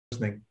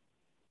listening.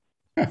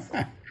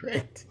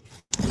 Great.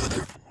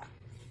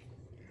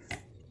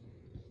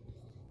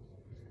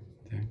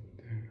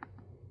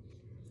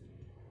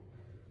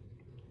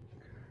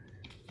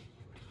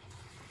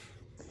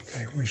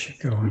 Okay, we should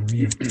go on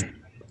mute.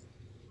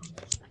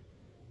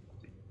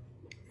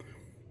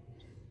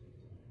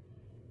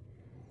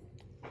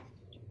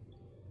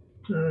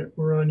 All right,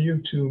 we're on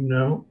YouTube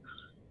now.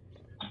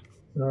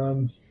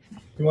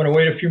 You want to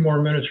wait a few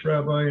more minutes,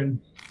 Rabbi, and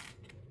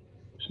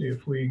see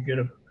if we get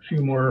a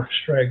few more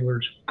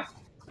stragglers.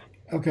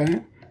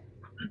 Okay.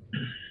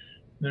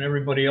 And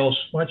everybody else,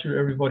 why don't you,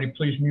 everybody,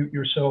 please mute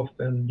yourself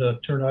and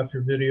turn off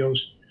your videos.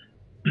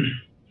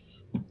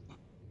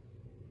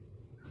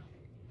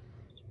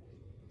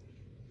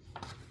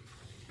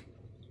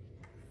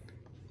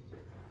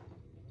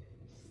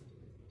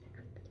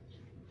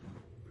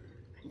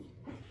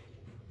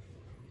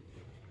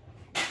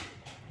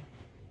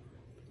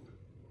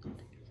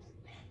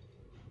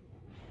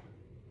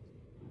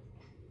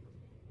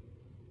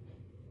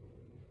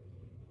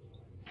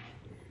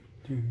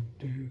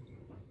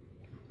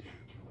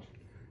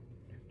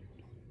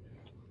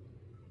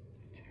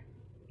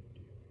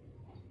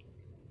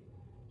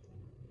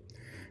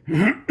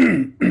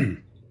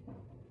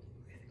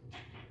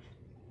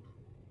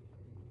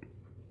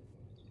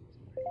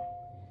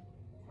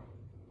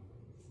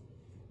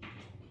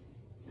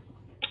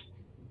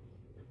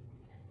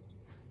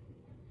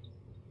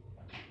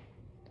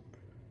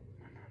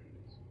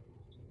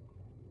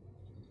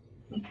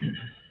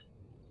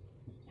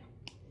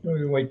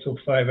 We'll wait till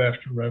 5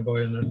 after Rabbi,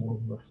 and then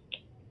we'll.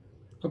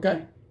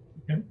 Okay.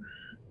 Okay.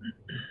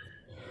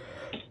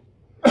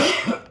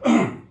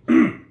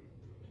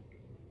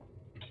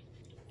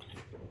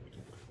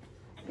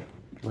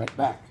 Right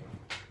back.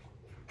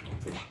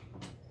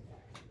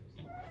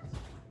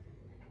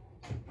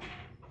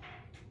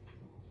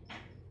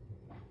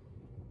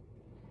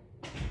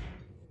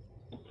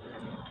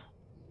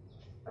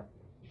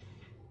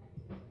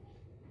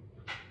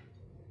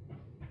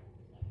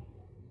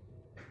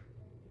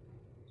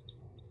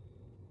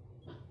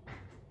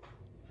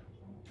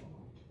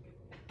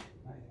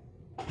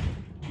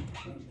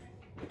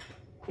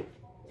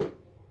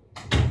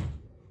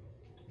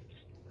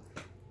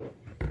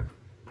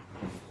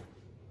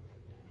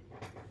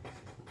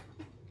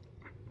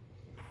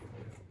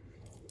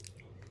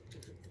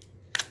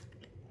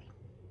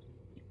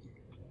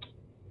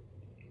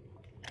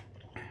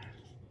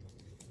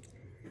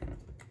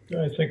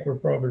 I think we're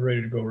probably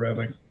ready to go,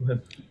 Rabbi. Go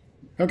ahead.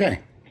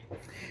 Okay.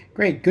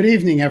 Great. Good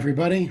evening,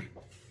 everybody.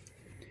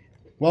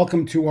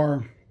 Welcome to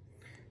our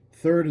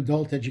third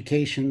adult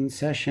education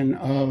session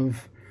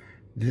of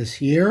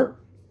this year.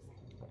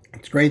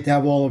 It's great to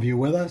have all of you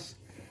with us.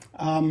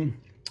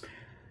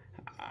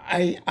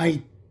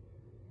 I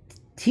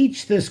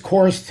teach this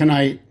course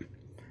tonight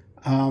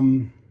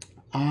on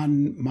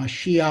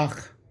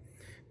Mashiach,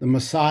 the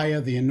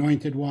Messiah, the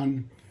Anointed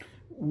One,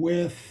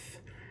 with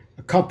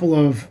a couple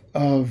of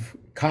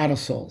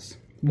codicils.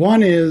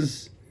 One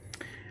is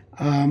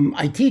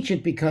I teach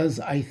it because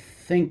I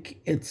think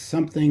it's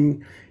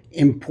something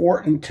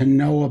important to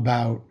know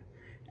about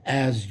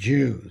as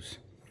Jews.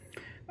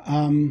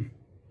 The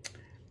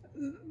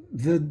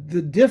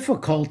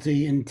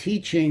difficulty in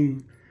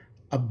teaching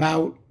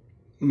about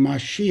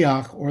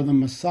Mashiach or the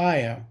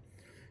Messiah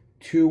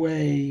to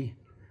a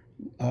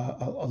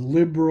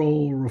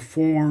liberal,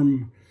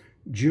 reform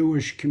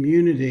Jewish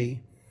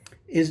community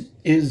is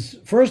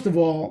first of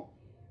all,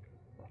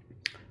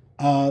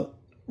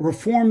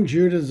 Reform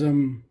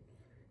Judaism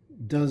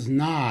does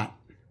not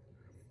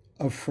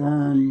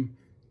affirm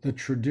the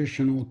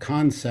traditional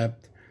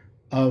concept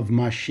of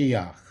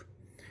Mashiach.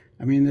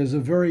 I mean, there's a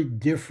very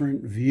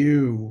different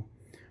view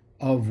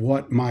of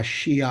what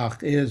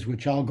Mashiach is,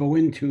 which I'll go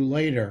into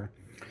later,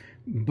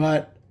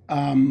 but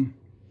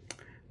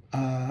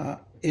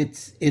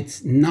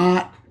it's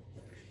not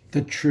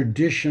the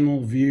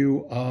traditional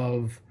view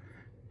of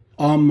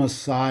a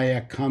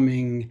Messiah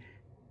coming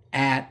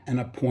at an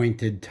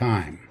appointed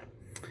time.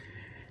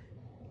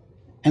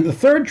 And the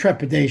third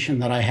trepidation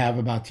that I have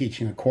about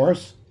teaching a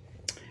course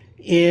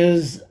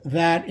is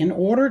that in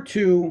order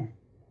to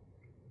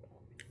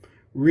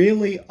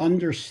really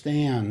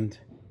understand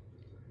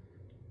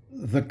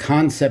the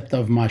concept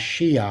of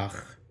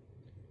Mashiach,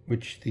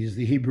 which is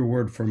the Hebrew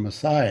word for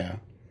Messiah,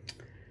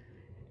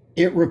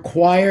 it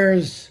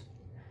requires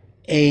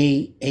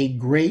a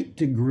great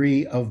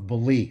degree of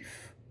belief.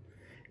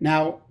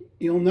 Now,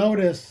 you'll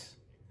notice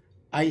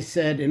I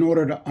said in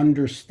order to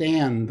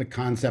understand the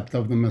concept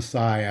of the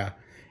Messiah,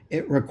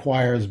 it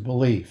requires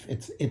belief.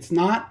 It's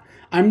not,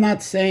 I'm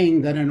not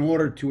saying that in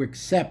order to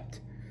accept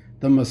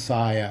the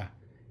Messiah,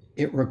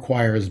 it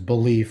requires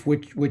belief,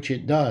 which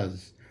it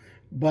does.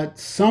 But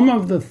some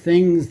of the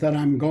things that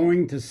I'm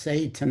going to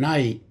say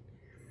tonight,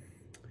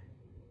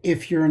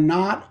 if you're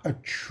not a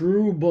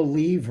true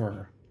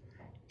believer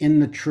in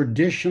the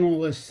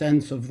traditionalist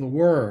sense of the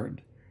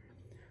word,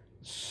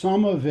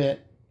 some of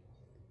it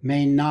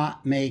may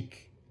not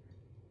make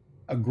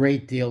a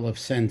great deal of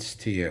sense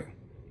to you,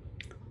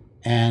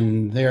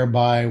 and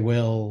thereby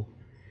will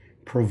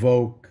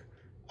provoke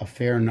a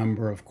fair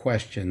number of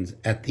questions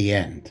at the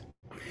end.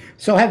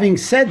 So having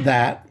said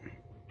that,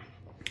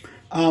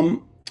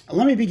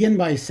 let me begin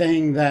by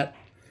saying that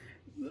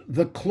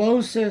the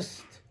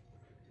closest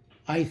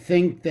I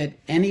think that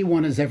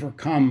anyone has ever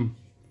come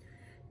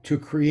to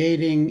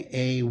creating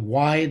a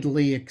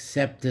widely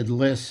accepted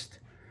list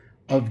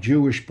of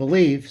Jewish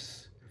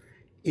beliefs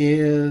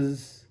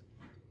is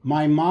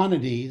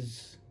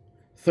Maimonides'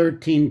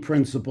 13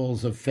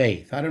 Principles of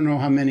Faith. I don't know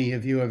how many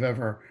of you have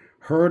ever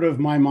heard of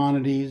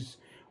Maimonides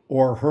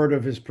or heard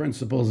of his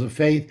Principles of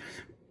Faith,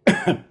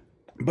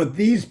 but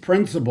these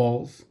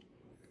principles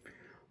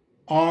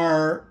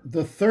are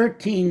the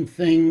 13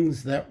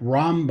 things that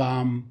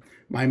Rambam,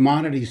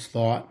 Maimonides,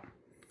 thought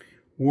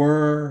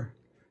were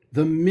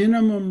the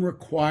minimum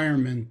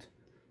requirement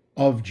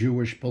of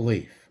Jewish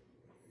belief.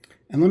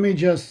 And let me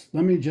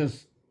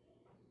just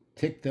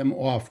tick them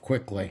off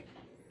quickly.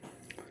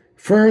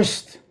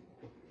 First,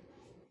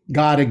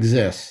 God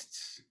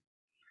exists.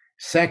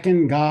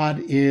 Second,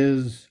 God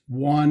is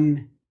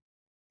one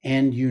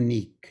and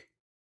unique.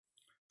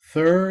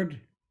 Third,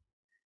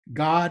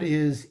 God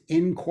is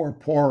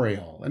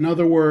incorporeal. In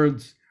other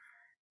words,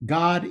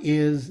 God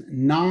is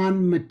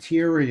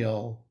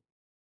non-material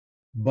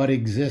but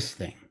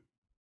existing.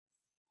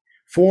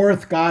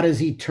 Fourth, God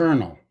is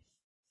eternal.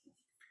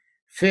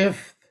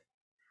 Fifth,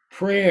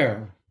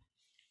 prayer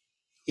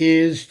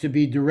is to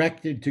be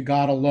directed to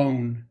God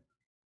alone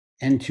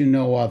and to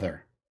no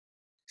other.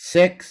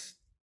 Sixth,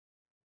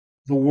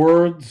 the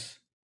words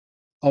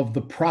of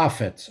the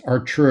prophets are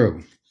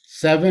true.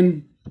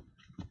 7,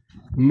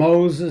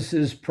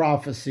 Moses'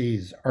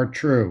 prophecies are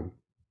true.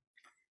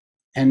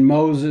 And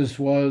Moses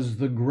was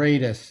the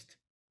greatest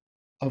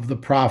of the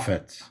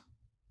prophets.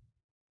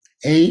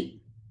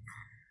 8,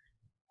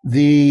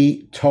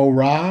 the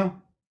Torah,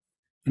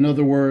 in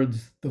other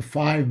words, the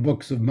 5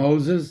 books of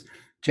Moses,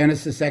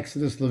 Genesis,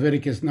 Exodus,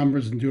 Leviticus,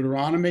 Numbers, and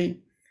Deuteronomy,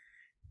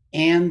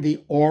 and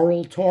the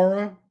oral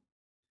Torah,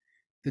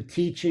 the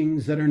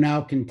teachings that are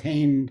now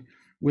contained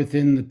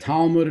within the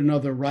Talmud and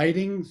other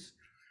writings,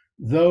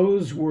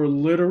 those were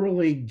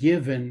literally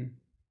given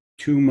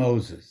to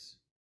Moses.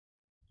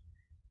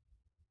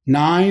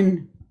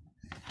 9,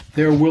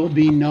 there will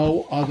be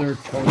no other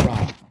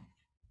Torah.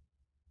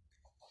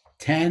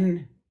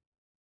 10,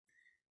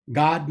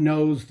 God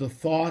knows the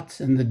thoughts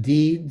and the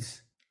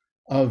deeds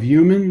of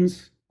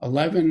humans.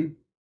 11,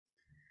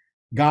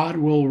 God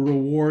will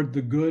reward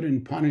the good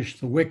and punish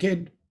the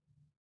wicked.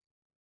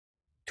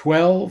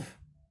 12,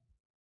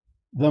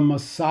 the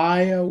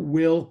Messiah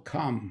will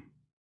come.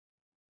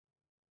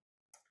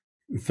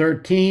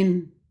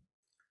 13,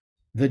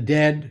 the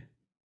dead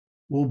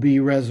will be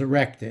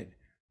resurrected.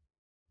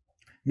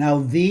 Now,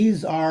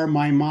 these are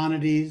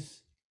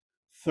Maimonides'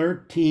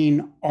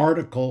 13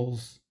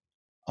 articles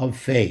of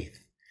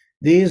faith.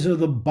 These are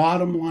the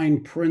bottom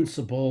line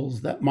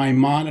principles that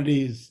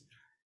Maimonides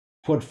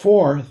put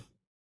forth,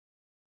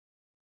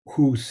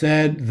 who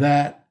said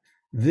that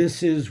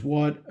this is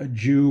what a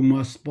Jew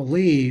must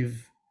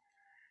believe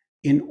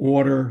in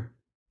order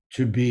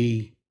to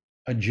be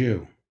a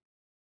Jew.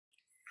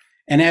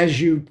 And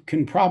as you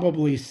can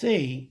probably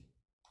see,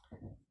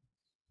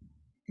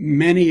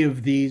 many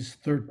of these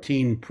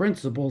 13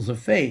 principles of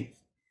faith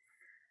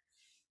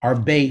are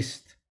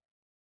based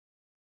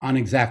on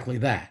exactly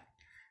that.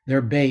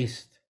 They're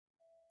based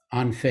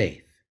on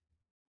faith.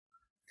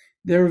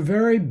 They're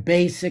very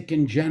basic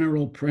and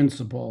general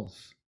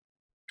principles.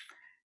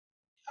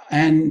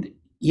 And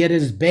yet,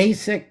 as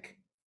basic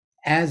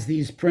as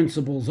these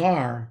principles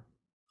are,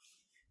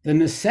 the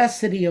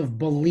necessity of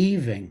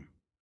believing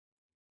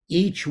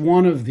each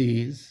one of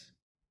these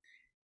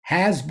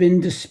has been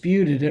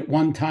disputed at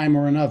one time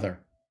or another.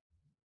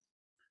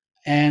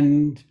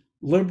 And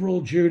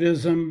liberal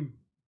Judaism,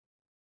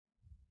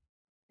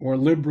 or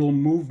liberal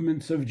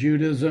movements of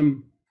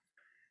Judaism,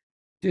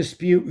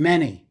 dispute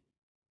many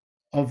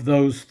of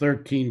those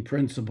 13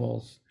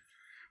 principles.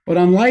 But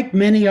unlike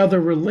many other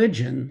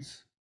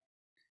religions,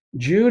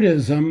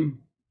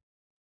 Judaism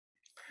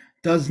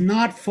does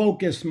not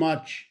focus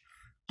much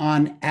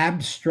on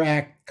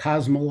abstract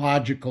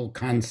cosmological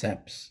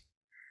concepts.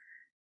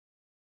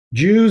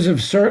 Jews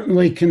have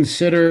certainly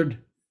considered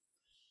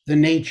the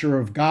nature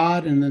of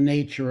God and the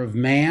nature of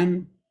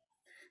man,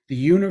 the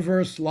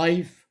universe,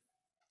 life,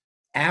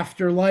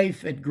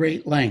 afterlife at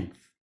great length.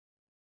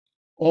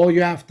 All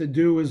you have to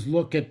do is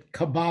look at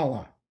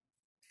Kabbalah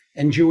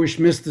and Jewish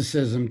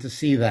mysticism to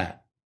see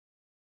that.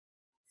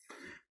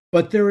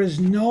 But there is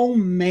no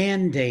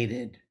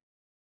mandated,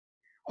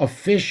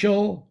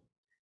 official,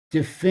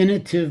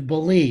 definitive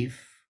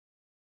belief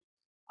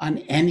on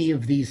any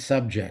of these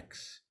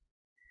subjects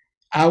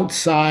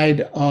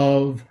outside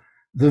of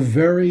the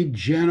very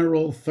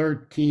general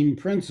 13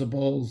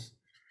 principles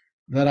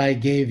that I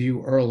gave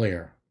you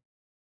earlier.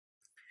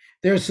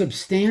 There's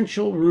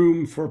substantial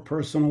room for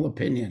personal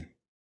opinion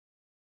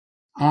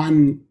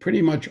on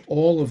pretty much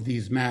all of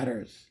these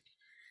matters.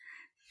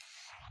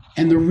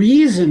 And the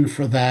reason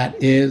for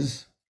that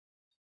is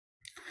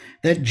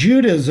that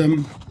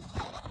Judaism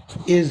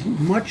is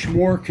much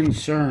more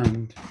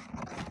concerned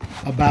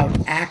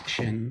about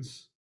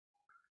actions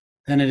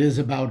than it is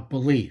about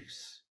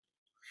beliefs.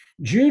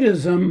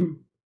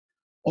 Judaism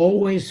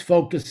always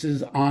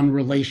focuses on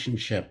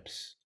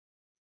relationships,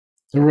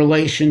 the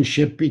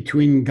relationship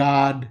between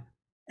God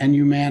and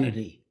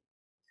humanity,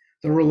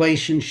 the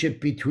relationship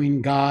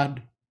between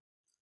God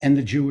and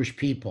the Jewish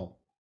people,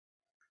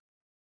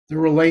 the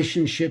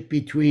relationship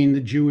between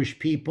the Jewish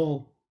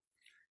people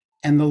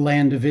and the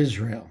land of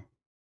Israel,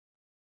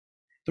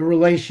 the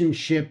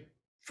relationship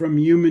from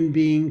human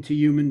being to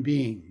human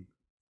being.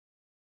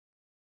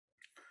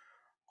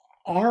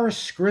 Our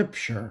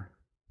scripture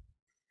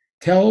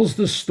tells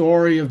the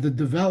story of the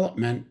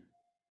development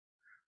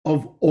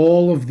of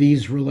all of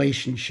these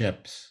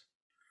relationships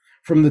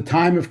from the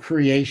time of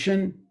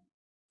creation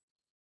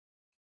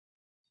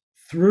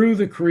through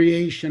the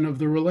creation of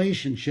the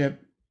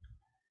relationship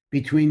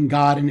between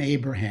God and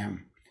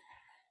Abraham,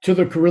 to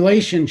the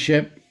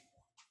relationship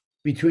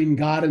between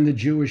God and the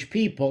Jewish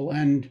people,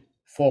 and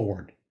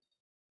forward.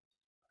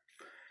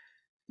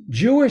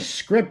 Jewish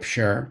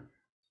scripture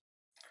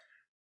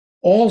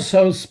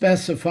also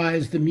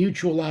specifies the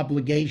mutual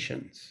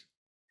obligations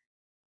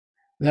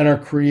that are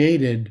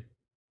created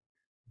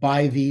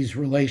by these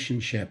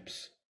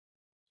relationships.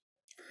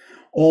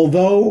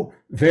 Although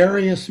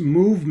various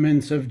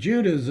movements of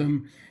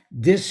Judaism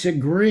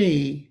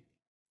disagree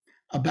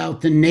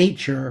about the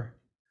nature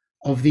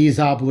of these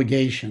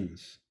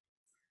obligations.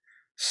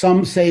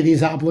 Some say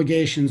these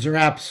obligations are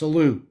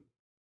absolute,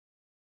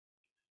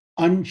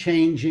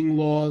 unchanging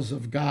laws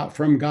of God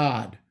from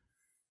God.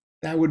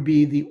 That would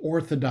be the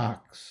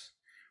orthodox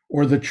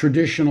or the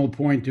traditional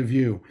point of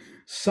view.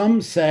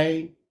 Some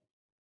say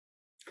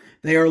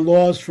they are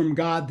laws from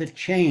God that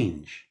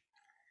change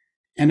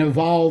and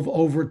evolve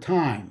over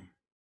time.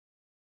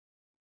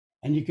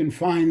 And you can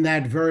find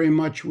that very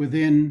much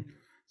within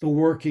the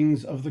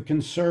workings of the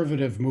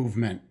conservative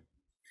movement.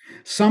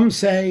 Some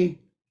say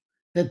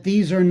that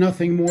these are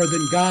nothing more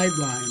than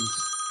guidelines.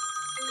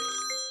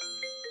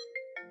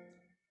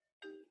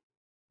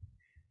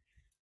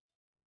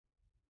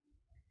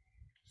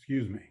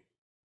 Excuse me,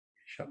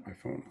 shut my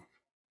phone off.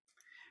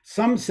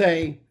 Some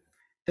say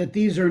that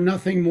these are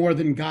nothing more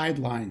than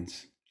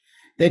guidelines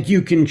that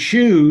you can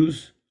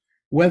choose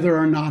whether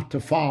or not to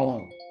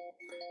follow.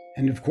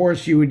 And of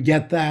course, you would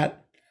get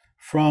that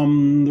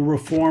from the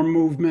Reform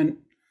movement,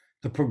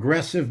 the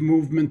Progressive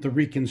movement, the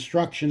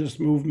Reconstructionist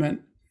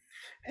movement.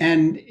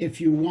 And if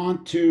you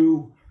want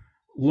to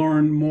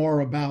learn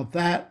more about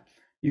that,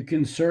 you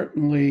can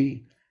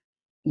certainly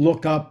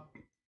look up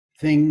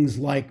things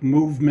like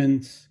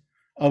movements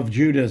of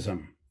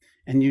Judaism,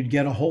 and you'd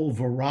get a whole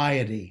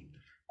variety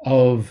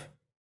of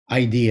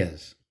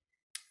ideas.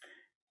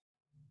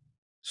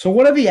 So,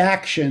 what are the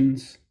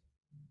actions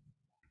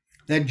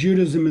that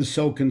Judaism is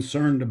so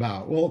concerned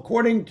about? Well,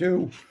 according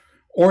to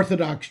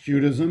Orthodox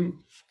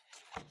Judaism,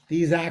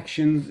 these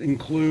actions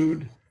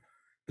include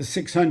the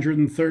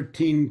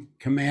 613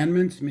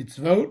 commandments,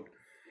 mitzvot,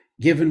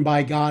 given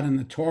by God in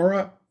the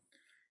Torah,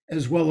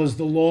 as well as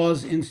the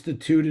laws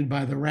instituted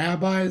by the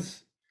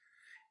rabbis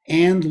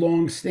and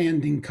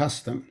long-standing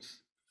customs.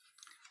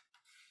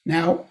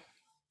 Now,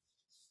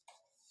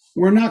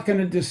 we're not going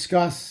to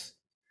discuss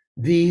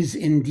these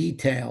in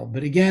detail,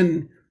 but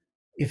again,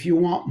 if you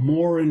want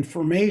more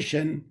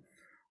information,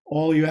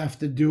 all you have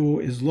to do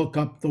is look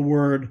up the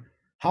word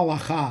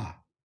halakha,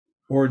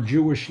 or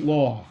Jewish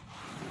law,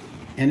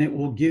 and it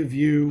will give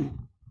you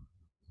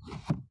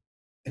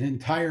an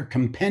entire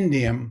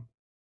compendium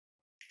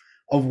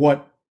of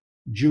what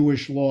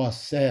Jewish law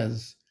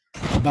says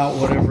about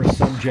whatever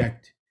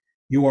subject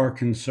you are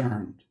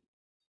concerned.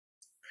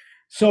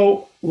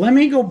 So let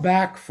me go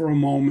back for a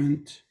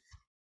moment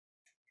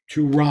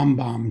to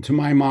Rambam, to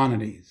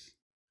Maimonides.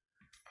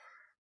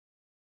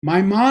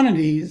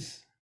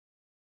 Maimonides,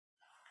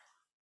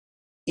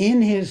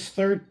 in his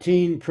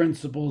 13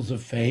 Principles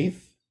of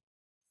Faith,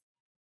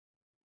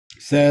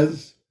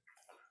 says,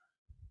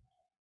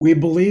 we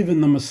believe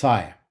in the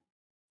Messiah.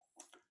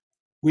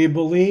 We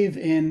believe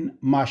in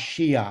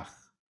Mashiach.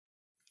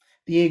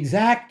 The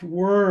exact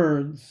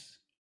words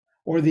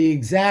or the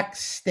exact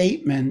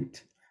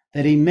statement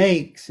that he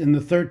makes in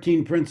the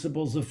 13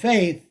 Principles of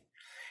Faith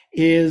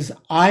is,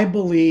 I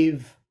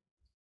believe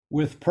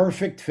with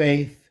perfect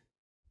faith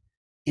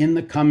in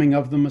the coming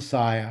of the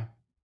Messiah,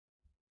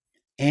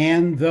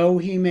 and though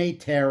he may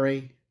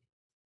tarry,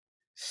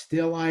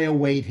 still I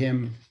await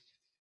him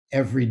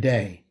every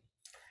day.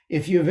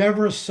 If you've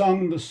ever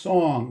sung the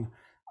song,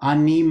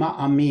 Ani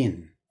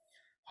Ma'amin,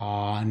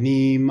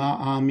 Ani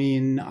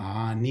Ma'amin,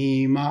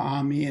 Ani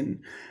Ma'amin,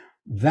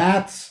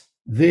 that's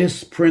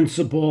this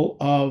principle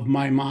of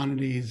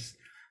Maimonides'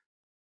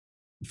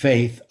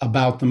 faith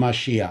about the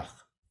Mashiach.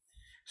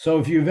 So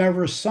if you've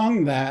ever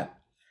sung that,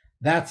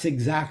 that's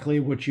exactly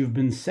what you've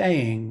been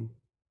saying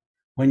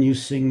when you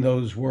sing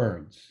those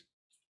words.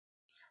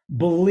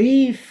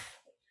 Belief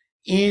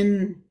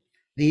in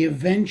the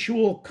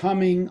eventual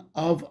coming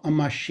of a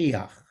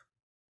Mashiach,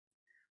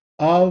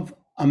 of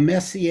a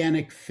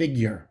messianic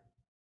figure,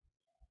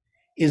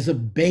 is a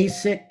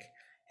basic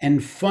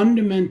and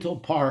fundamental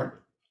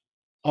part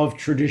of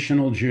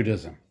traditional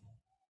Judaism.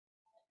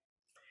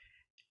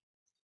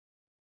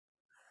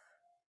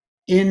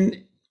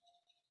 In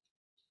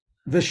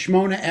the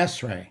Shemona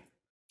Esrei,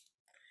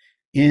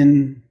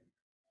 in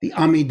the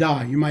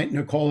Amidah, you might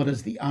call it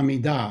as the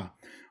Amidah,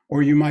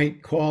 or you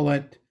might call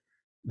it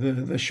the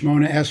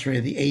Shemona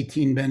Esrei, the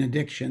 18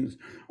 benedictions,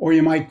 or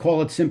you might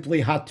call it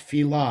simply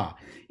Hatfilah.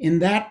 In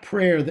that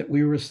prayer that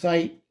we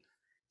recite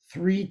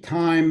 3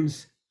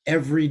 times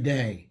every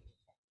day,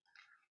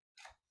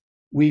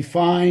 we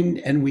find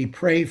and we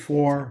pray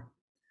for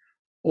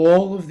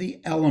all of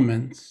the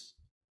elements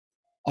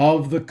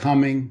of the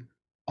coming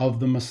of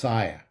the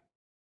Messiah.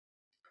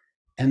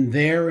 And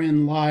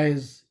therein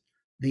lies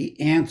the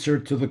answer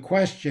to the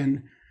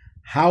question,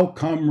 how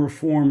come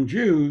Reformed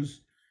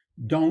Jews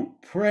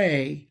don't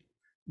pray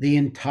the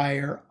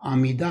entire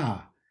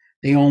Amidah?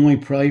 They only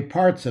pray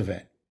parts of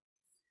it,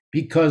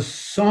 because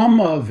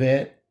some of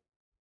it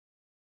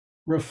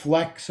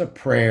reflects a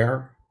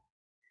prayer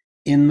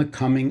in the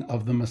coming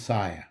of the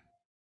Messiah.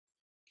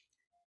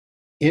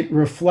 It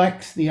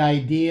reflects the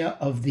idea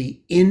of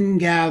the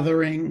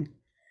ingathering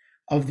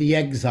of the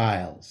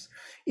exiles.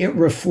 It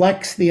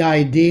reflects the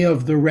idea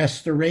of the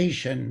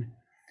restoration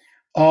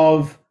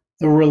of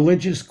the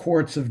religious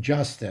courts of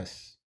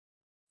justice.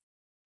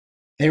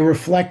 They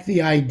reflect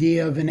the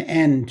idea of an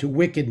end to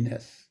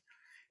wickedness,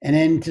 an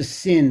end to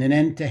sin, an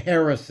end to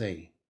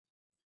heresy.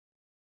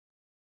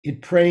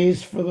 It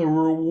prays for the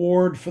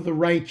reward for the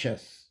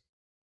righteous,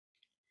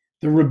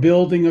 the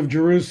rebuilding of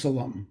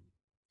Jerusalem,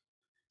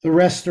 the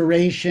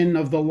restoration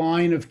of the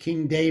line of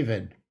King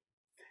David,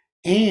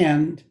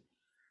 and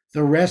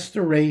the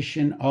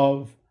restoration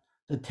of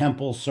the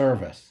temple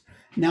service.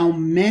 Now,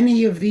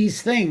 many of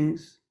these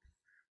things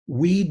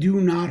we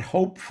do not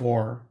hope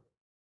for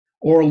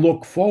or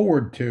look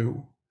forward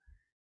to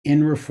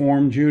in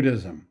Reform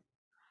Judaism.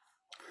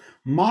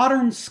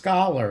 Modern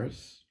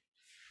scholars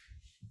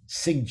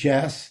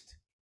suggest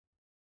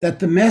that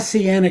the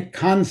messianic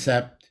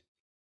concept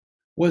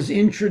was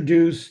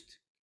introduced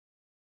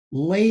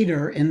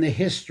later in the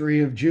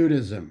history of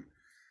Judaism,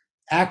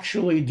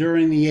 actually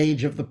during the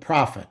age of the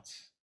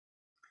prophets.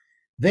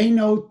 They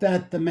note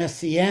that the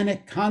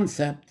messianic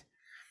concept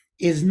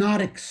is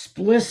not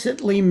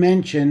explicitly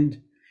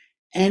mentioned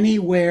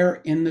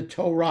anywhere in the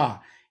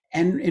Torah.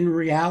 And in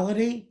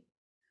reality,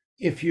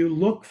 if you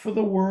look for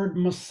the word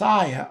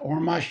Messiah or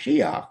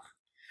Mashiach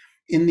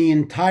in the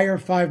entire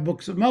 5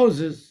 books of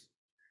Moses,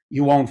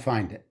 you won't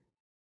find it.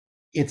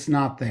 It's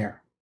not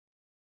there.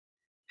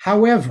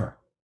 However,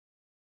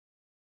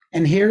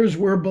 and here's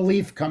where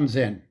belief comes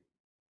in,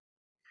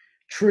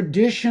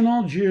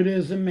 traditional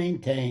Judaism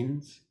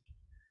maintains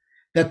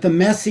that the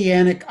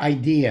messianic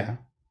idea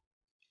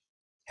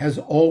has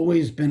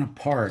always been a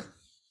part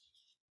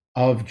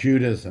of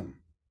Judaism.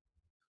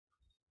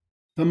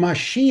 The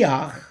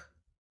Mashiach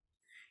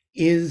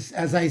is,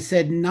 as I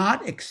said,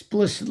 not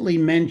explicitly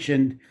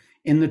mentioned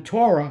in the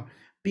Torah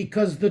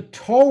because the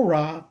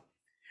Torah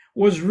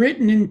was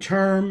written in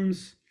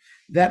terms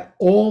that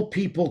all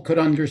people could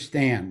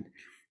understand.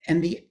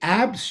 And the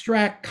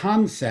abstract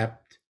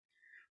concept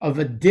of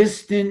a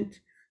distant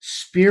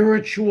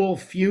spiritual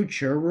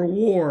future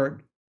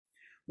reward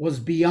was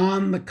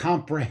beyond the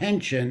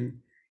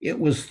comprehension, it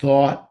was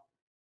thought,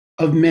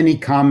 of many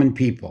common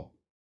people.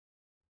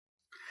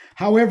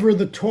 However,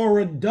 the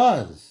Torah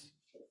does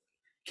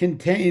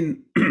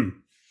contain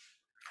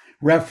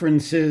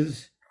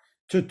references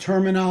to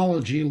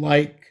terminology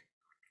like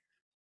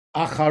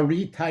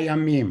Acharit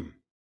Hayamim,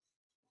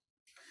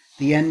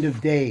 the end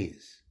of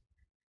days,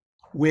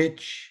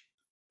 which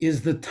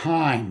is the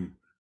time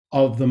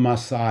of the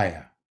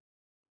Messiah.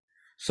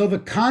 So the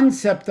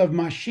concept of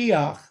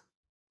Mashiach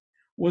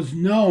was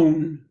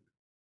known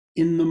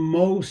in the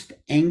most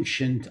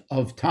ancient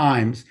of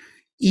times,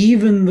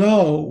 even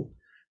though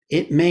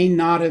it may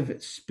not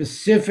have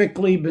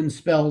specifically been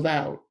spelled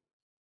out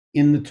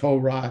in the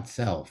Torah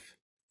itself.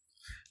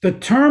 The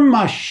term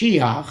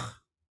Mashiach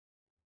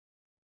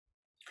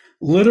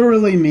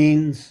literally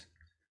means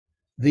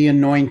the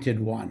anointed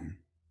one,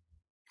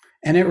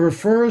 and it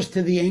refers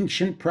to the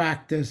ancient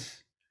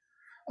practice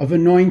of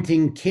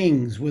anointing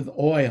kings with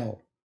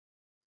oil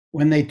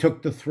when they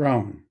took the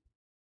throne.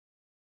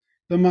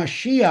 The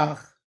Mashiach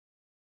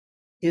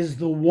is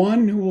the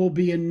one who will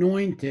be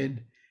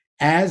anointed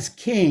as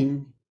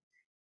king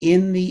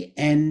in the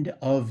end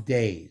of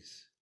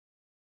days.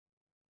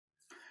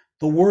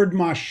 The word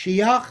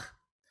Mashiach,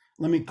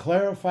 let me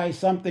clarify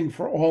something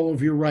for all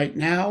of you right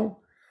now.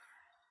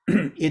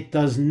 It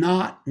does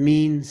not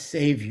mean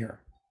savior.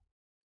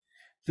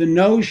 The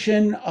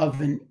notion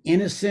of an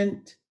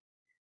innocent,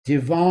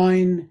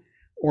 divine,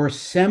 or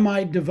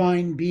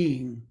semi-divine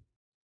being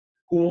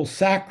who will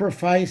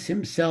sacrifice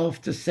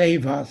himself to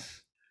save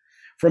us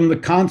from the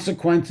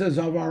consequences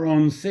of our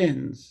own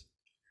sins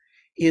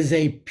is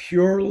a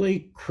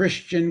purely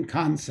Christian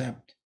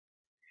concept.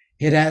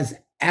 It has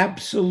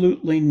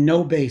absolutely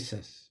no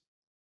basis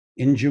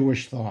in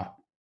Jewish thought.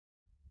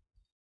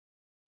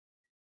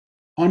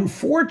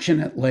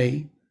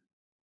 Unfortunately,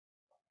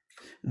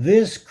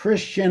 this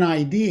Christian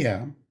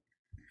idea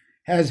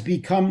has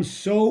become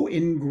so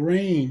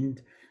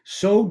ingrained,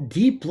 so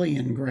deeply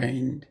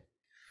ingrained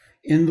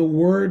in the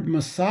word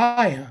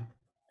Messiah,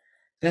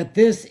 that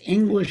this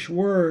English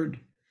word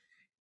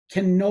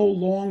can no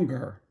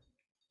longer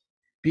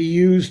be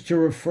used to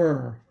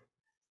refer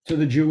to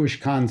the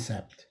Jewish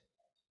concept.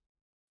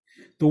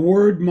 The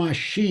word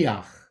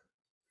Mashiach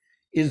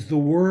is the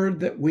word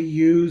that we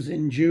use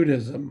in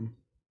Judaism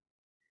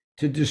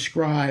to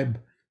describe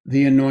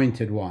the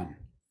Anointed One.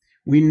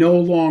 We no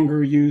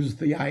longer use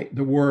the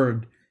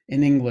word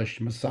in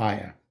English,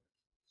 Messiah.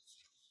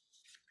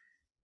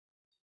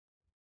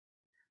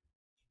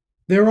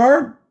 There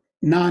are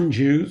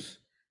non-Jews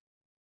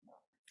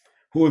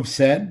who have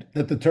said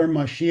that the term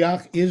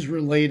Mashiach is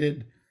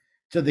related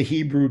to the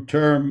Hebrew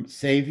term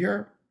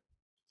Savior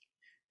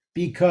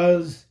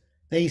because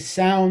they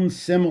sound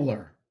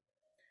similar.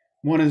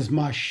 One is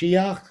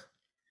Mashiach,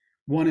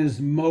 one is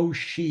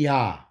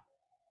Moshiach.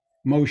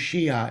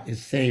 Moshiach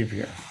is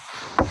Savior.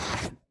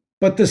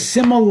 But the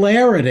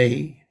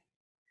similarity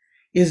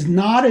is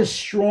not as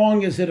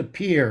strong as it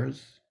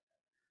appears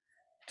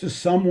to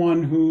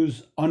someone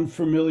who's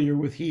unfamiliar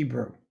with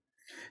Hebrew.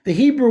 The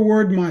Hebrew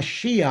word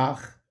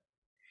Mashiach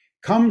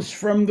comes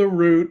from the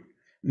root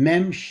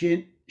mem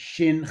shin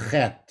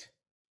chet,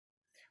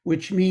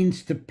 which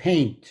means to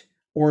paint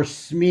or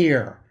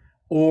smear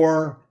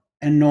or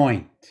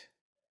anoint.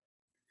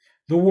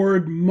 The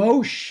word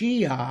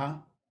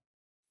Moshiach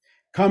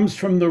comes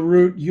from the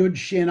root yud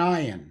shin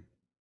ayin,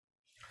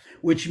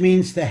 which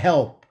means to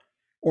help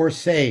or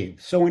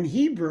save. So in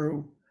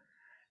Hebrew,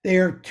 they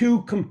are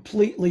two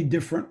completely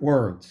different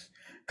words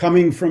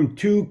coming from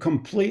two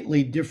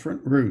completely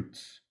different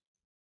roots.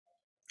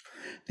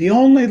 The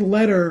only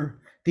letter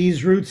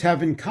these roots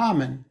have in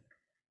common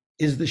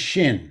is the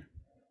shin,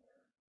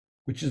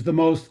 which is the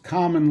most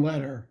common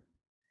letter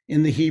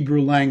in the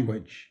Hebrew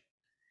language.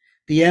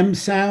 The M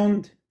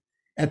sound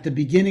at the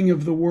beginning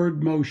of the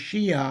word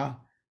Moshiach,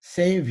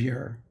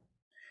 Savior,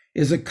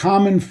 is a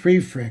common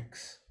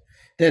prefix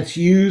that's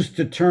used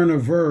to turn a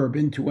verb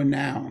into a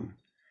noun.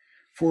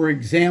 For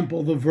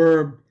example, the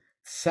verb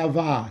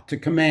tzava, to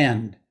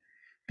command,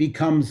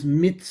 becomes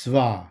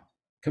mitzvah,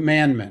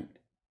 commandment.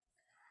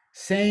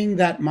 Saying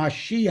that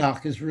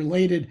Mashiach is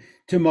related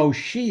to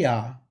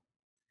Moshiach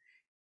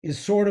is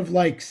sort of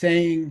like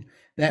saying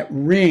that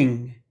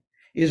ring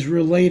is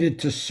related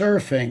to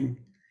surfing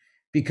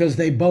because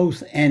they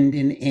both end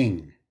in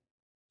ing.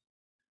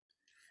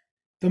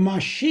 The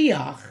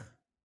Mashiach,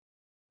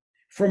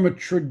 from a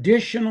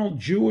traditional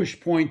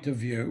Jewish point of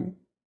view,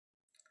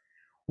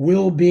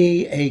 will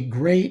be a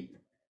great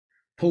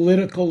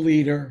political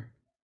leader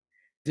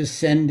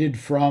descended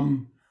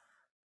from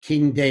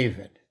King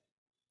David.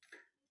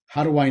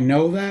 How do I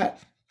know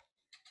that?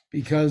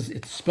 Because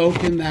it's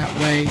spoken that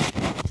way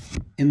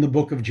in the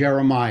book of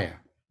Jeremiah.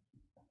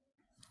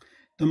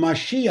 The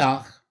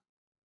Mashiach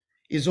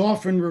is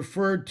often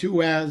referred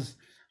to as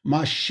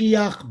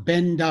Mashiach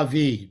ben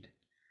David,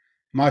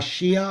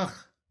 Mashiach,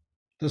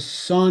 the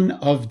son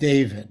of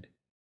David.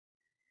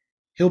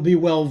 He'll be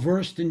well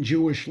versed in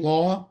Jewish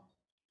law.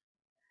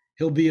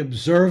 He'll be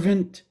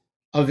observant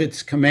of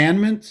its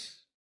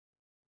commandments.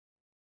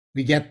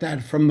 We get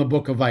that from the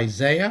book of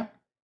Isaiah.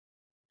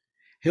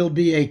 He'll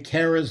be a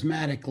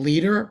charismatic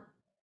leader,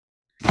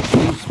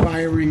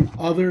 inspiring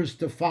others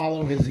to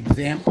follow his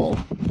example.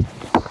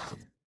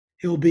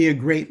 He'll be a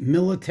great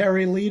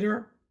military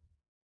leader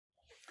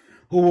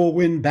who will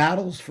win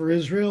battles for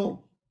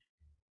Israel.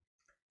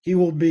 He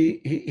will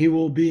be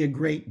a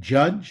great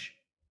judge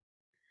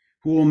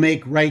who will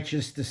make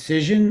righteous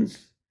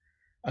decisions,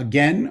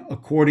 again,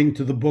 according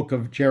to the book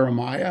of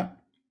Jeremiah.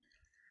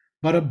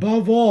 But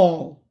above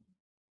all,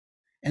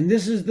 and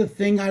this is the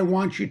thing I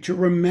want you to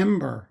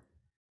remember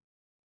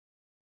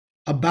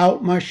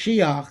about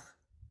Mashiach,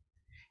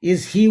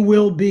 is he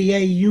will be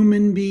a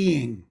human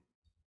being,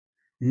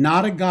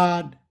 not a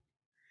god,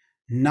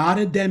 not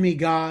a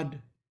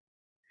demigod,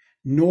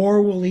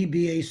 nor will he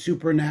be a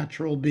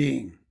supernatural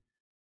being.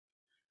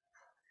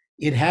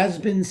 It has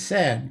been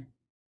said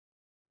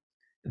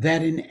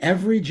that in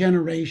every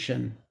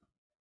generation,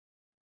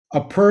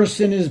 a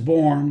person is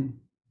born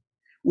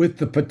with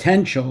the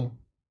potential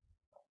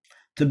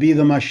to be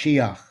the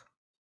Mashiach.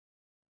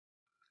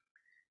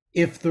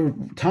 If the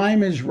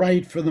time is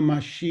right for the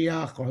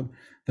Mashiach or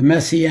the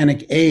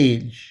Messianic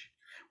age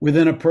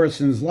within a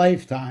person's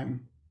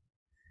lifetime,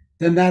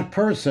 then that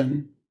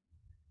person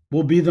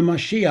will be the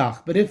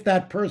Mashiach. But if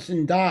that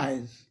person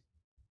dies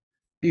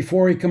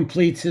before he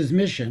completes his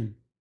mission,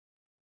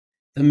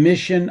 the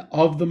mission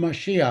of the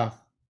Mashiach,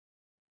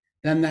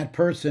 then that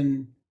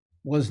person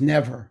was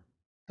never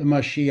the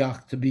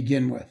Mashiach to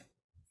begin with.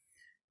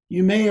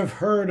 You may have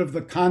heard of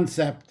the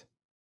concept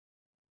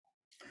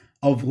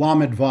of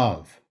Lamed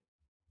Vav.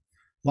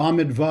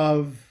 Lamed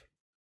Vav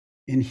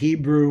in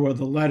Hebrew are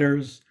the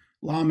letters.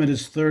 Lamed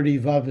is 30,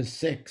 Vav is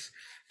 6.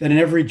 That in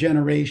every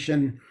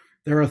generation,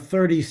 there are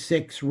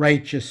 36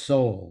 righteous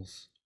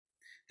souls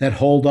that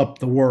hold up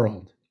the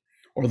world,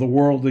 or the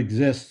world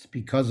exists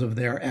because of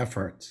their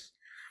efforts.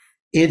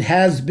 It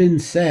has been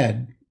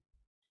said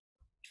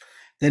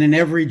that in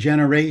every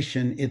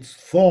generation it's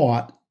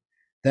thought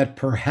that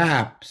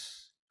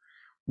perhaps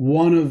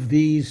one of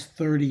these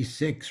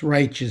 36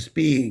 righteous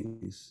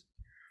beings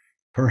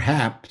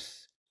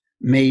perhaps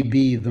may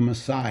be the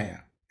Messiah.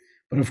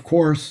 But of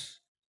course,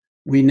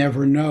 we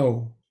never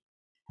know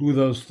who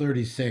those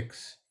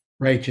 36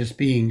 righteous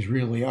beings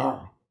really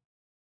are.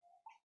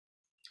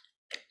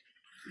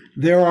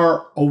 There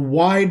are a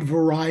wide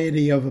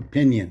variety of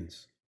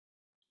opinions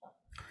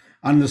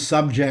on the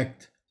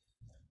subject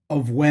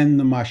of when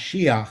the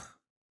Mashiach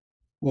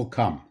will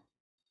come.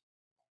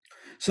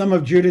 Some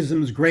of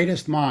Judaism's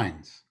greatest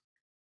minds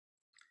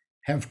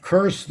have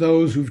cursed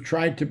those who've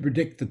tried to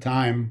predict the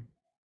time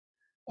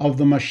of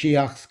the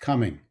Mashiach's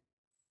coming,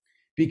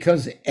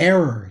 because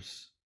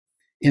errors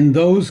in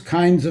those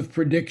kinds of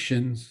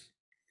predictions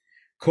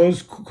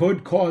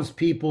could cause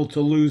people to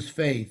lose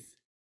faith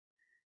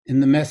in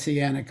the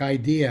messianic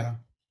idea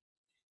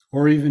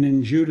or even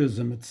in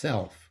Judaism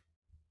itself.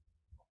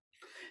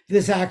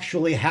 This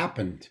actually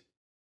happened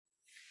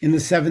in the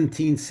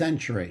 17th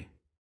century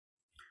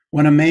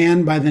when a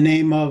man by the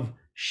name of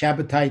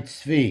Shabbatai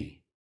Tzvi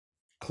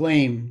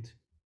claimed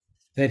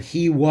that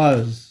he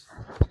was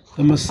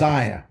the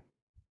Messiah.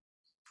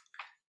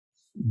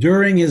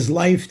 During his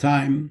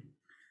lifetime,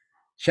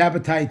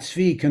 Shabbatai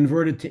Tzvi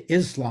converted to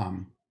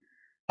Islam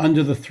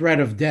under the threat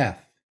of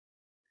death.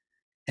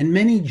 And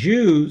many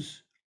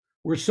Jews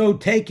were so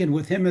taken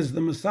with him as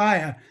the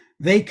Messiah,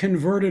 they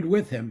converted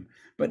with him.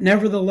 But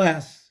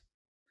nevertheless,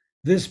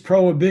 this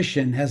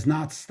prohibition has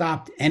not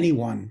stopped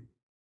anyone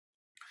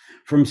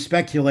from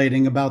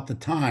speculating about the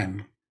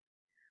time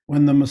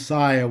when the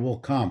Messiah will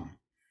come.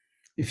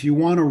 If you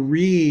want to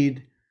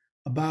read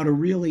about a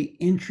really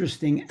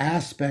interesting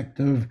aspect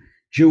of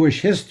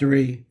Jewish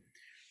history,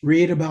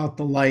 read about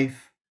the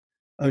life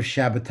of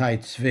Shabbatai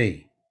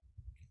Tzvi.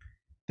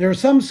 There are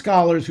some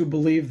scholars who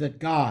believe that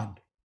God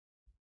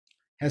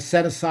has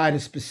set aside a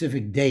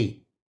specific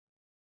date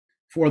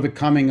for the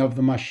coming of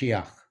the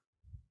Mashiach.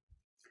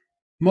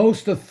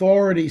 Most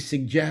authorities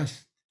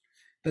suggest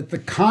that the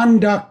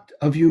conduct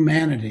of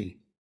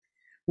humanity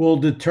will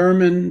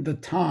determine the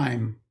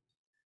time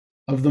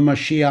of the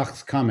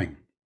Mashiach's coming.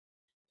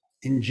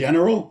 In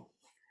general,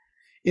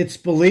 it's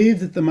believed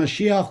that the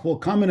Mashiach will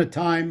come in a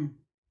time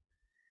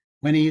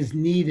when he is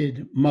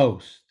needed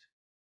most,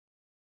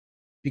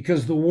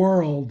 because the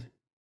world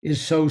is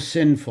so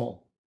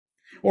sinful,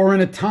 or in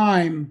a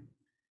time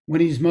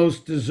when he's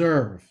most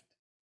deserved,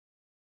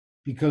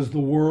 because the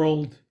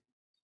world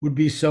would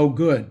be so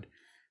good.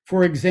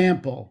 For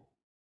example,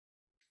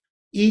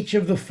 each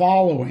of the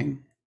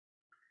following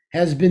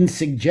has been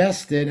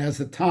suggested as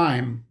a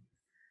time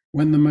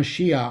when the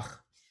Mashiach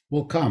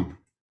will come.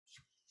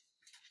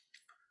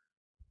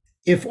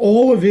 If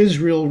all of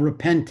Israel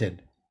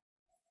repented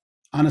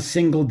on a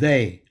single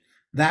day,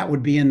 that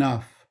would be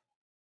enough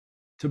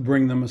to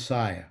bring the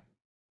Messiah.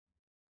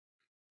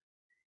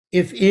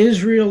 If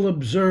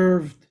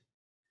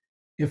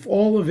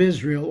all of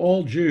Israel,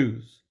 all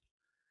Jews,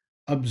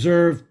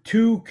 observed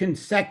 2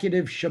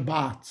 consecutive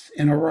Shabbats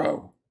in a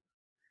row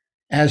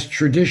as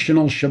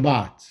traditional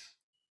Shabbats,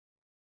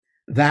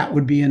 that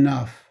would be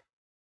enough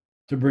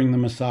to bring the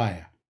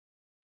Messiah.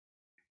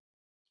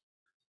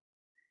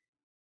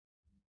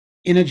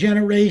 In a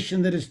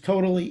generation that is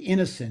totally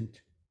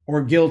innocent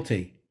or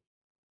guilty,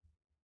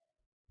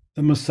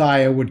 the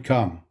Messiah would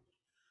come.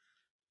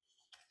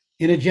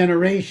 In a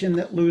generation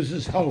that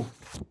loses hope,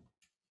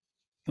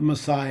 the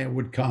Messiah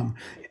would come.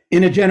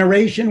 In a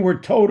generation where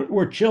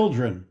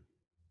children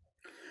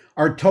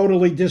are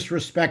totally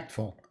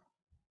disrespectful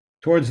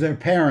towards their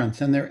parents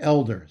and their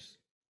elders,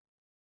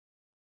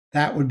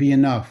 that would be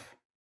enough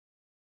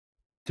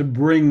to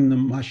bring the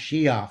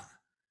Mashiach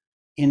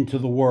into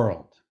the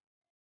world.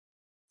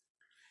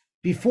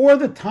 Before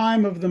the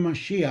time of the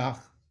Mashiach,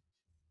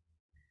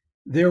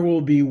 there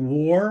will be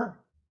war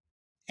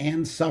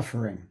and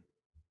suffering.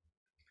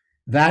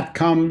 That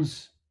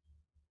comes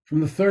from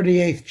the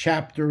 38th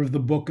chapter of the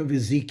book of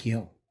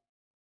Ezekiel.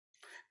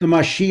 The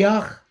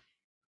Mashiach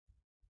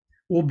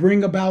will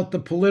bring about the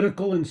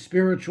political and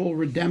spiritual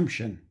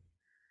redemption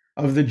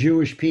of the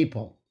Jewish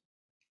people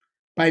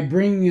by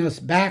bringing us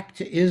back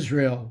to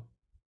Israel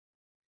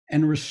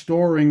and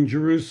restoring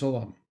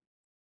Jerusalem.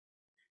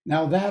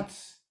 Now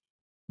that's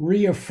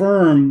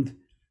reaffirmed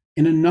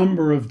in a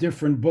number of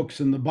different books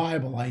in the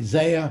Bible,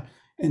 Isaiah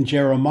and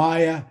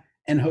Jeremiah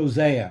and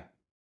Hosea.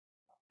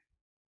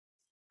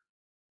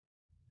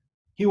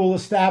 He will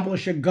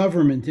establish a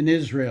government in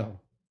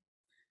Israel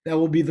that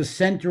will be the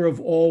center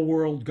of all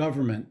world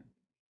government,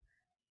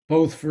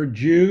 both for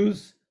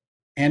Jews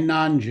and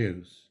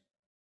non-Jews,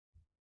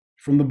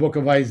 from the book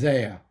of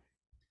Isaiah.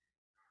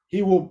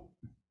 He will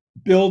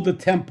build the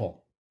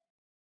temple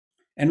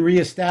and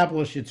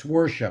reestablish its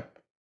worship,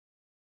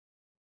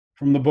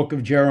 from the book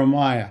of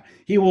Jeremiah.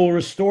 He will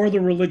restore the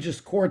religious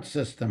court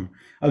system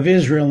of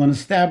Israel and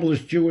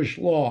establish Jewish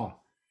law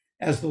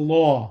as the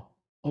law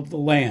of the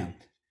land.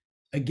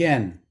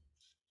 Again,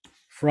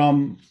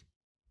 from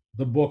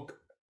the book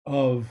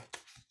of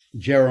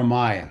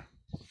Jeremiah.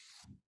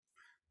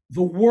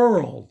 The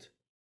world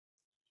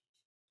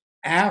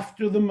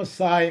after the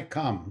Messiah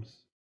comes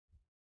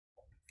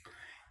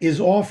is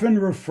often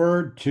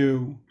referred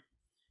to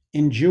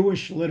in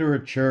Jewish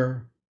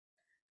literature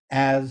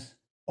as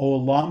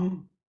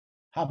Olam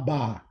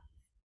Haba.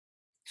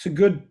 It's a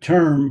good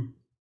term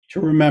to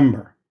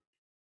remember.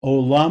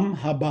 Olam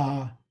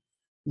Haba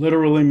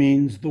literally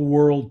means the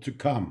world to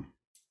come.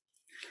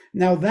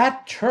 Now,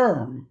 that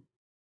term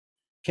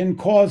can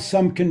cause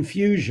some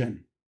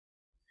confusion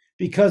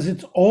because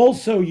it's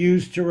also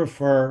used to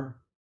refer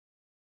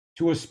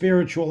to a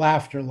spiritual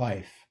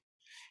afterlife.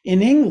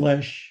 In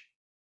English,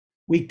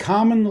 we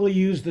commonly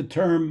use the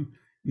term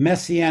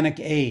Messianic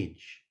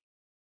age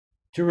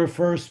to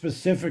refer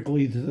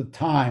specifically to the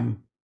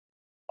time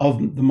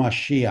of the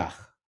Mashiach.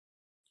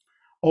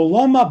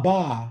 Olam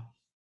Haba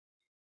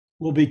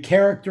will be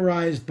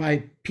characterized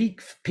by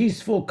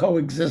peaceful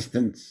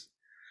coexistence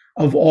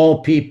of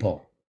all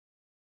people.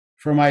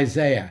 From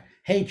Isaiah,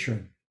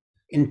 hatred,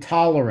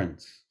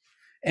 intolerance,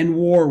 and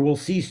war will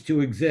cease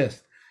to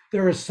exist.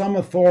 There are some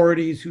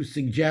authorities who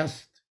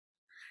suggest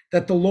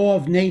that the law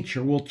of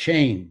nature will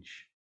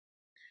change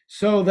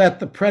so that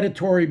the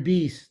predatory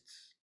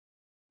beasts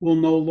will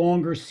no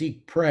longer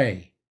seek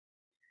prey,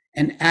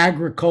 and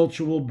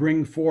agriculture will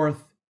bring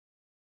forth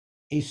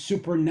a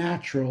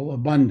supernatural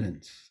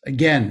abundance.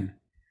 Again,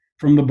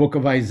 from the book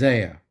of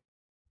Isaiah.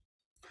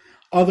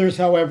 Others,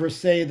 however,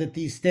 say that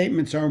these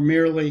statements are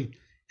merely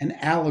an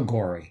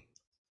allegory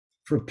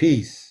for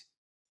peace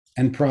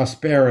and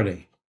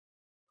prosperity.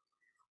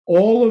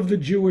 All of the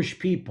Jewish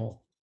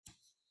people,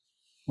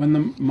 when the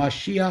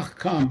Mashiach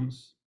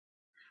comes,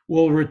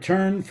 will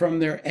return from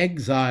their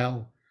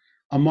exile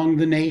among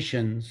the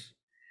nations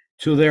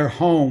to their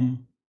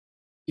home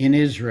in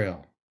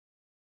Israel.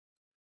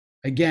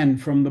 Again,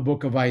 from the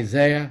book of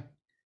Isaiah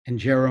and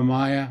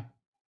Jeremiah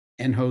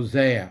and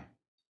Hosea.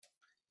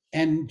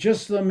 And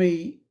just let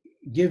me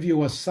give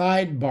you a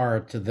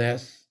sidebar to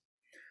this.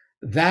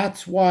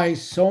 That's why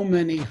so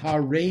many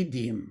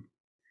Haredim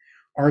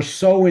are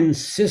so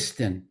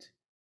insistent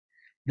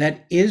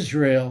that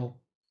Israel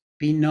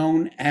be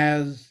known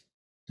as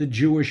the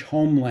Jewish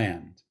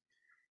homeland,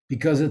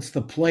 because it's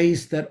the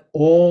place that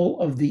all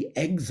of the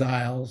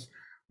exiles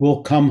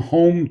will come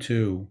home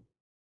to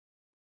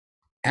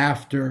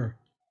after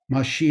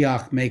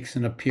Mashiach makes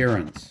an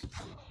appearance.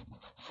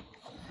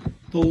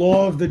 The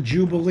law of the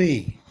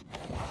Jubilee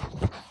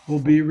will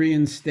be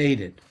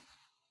reinstated.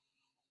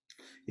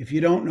 If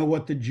you don't know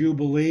what the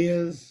Jubilee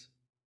is,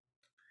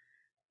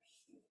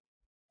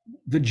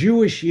 the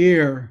Jewish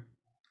year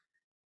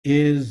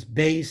is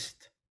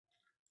based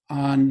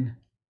on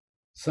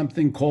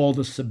something called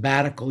a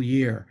sabbatical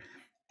year.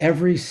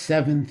 Every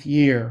 7th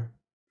year,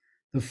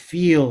 the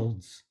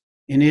fields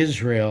in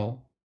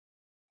Israel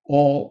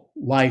all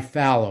lie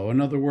fallow.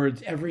 In other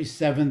words, every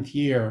 7th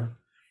year,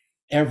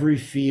 every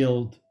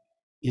field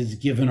is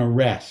given a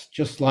rest.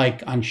 Just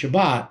like on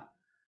Shabbat,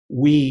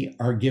 we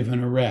are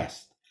given a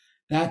rest.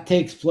 That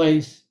takes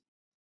place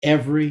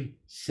every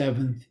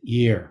 7th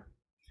year.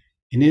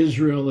 In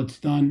Israel, it's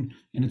done,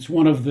 and it's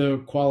one of the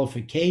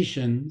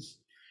qualifications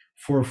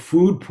for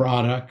food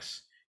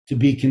products to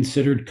be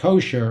considered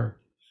kosher,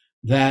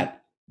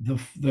 that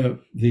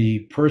the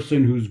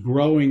person who's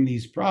growing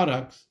these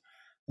products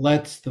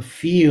lets the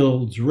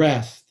fields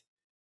rest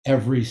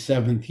every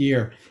 7th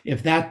year.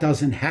 If that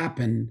doesn't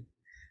happen,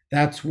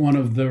 that's one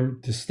of the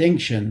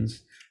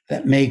distinctions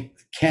that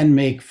can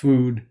make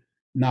food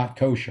not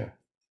kosher.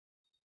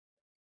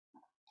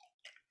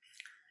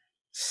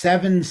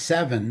 7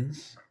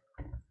 sevens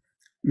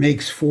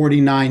makes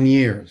 49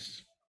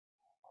 years,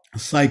 a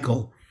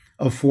cycle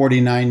of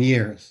 49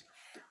 years.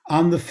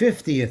 On the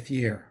 50th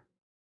year,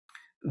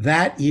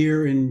 that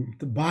year in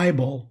the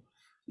Bible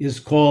is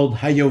called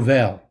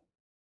Hayovel,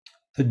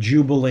 the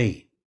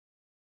Jubilee.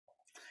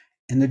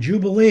 And the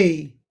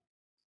Jubilee,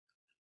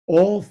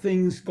 all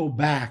things go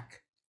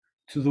back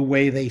to the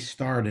way they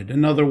started.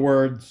 In other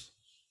words,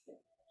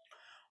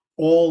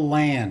 all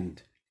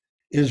land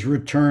is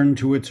returned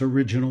to its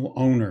original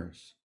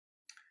owners.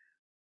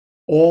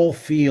 All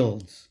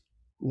fields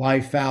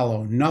lie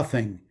fallow.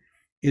 Nothing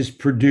is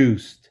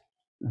produced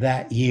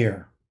that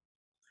year.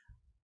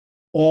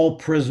 All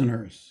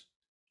prisoners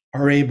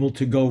are able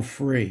to go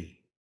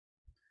free.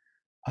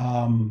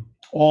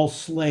 All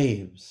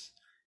slaves,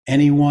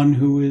 anyone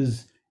who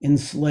is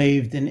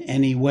enslaved in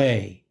any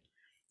way,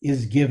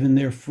 is given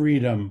their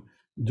freedom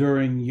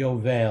during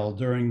Yovel,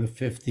 during the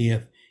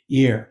 50th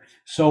year.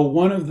 So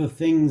one of the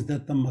things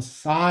that the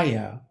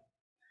Messiah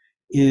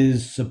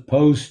is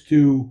supposed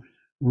to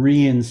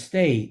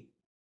reinstate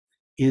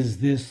is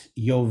this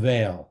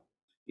Yovel,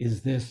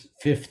 is this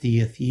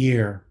 50th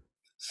year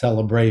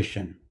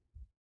celebration.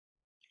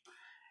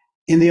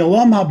 In the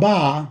Olam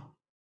Haba,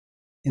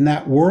 in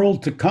that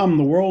world to come,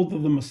 the world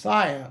of the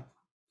Messiah,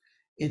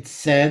 it's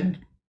said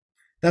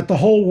that the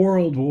whole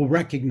world will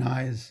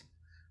recognize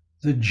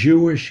the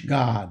Jewish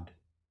God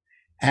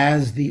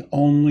as the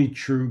only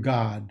true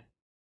God,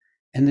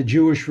 and the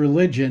Jewish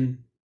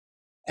religion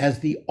as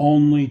the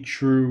only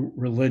true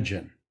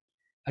religion.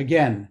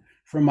 Again,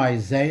 from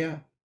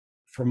Isaiah,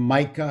 from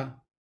Micah,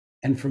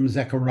 and from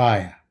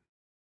Zechariah.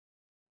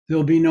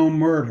 There'll be no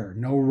murder,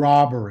 no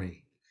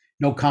robbery,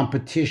 no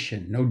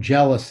competition, no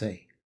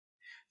jealousy.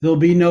 There'll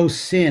be no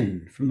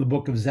sin from the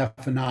book of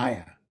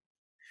Zephaniah.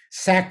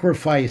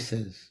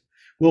 Sacrifices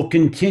will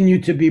continue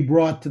to be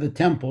brought to the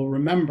temple.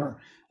 Remember,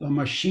 the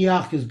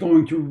Mashiach is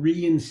going to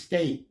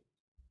reinstate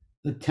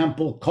the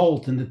temple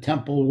cult and the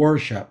temple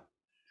worship.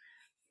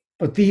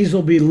 But these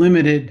will be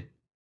limited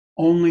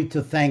only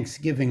to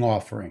thanksgiving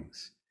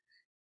offerings,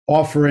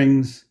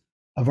 offerings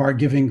of our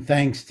giving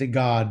thanks to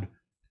God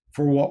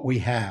for what we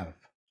have.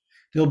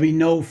 There'll be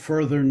no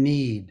further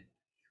need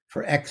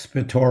for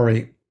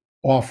expiatory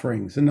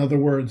offerings. In other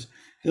words,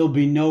 there'll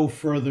be no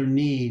further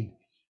need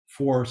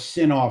for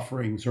sin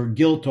offerings or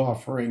guilt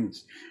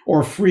offerings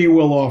or free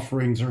will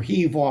offerings or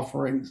heave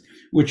offerings,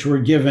 which were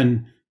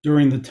given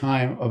during the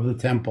time of the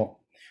temple,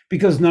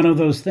 because none of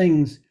those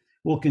things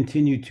will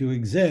continue to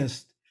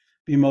exist,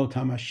 b'mot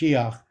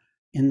HaMashiach,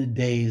 in the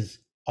days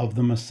of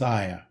the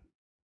Messiah.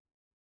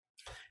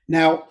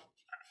 Now,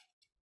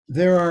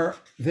 there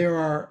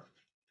are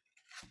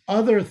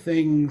other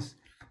things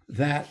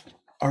that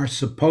are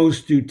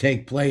supposed to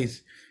take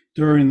place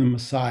during the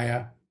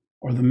Messiah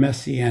or the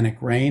Messianic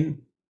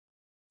reign,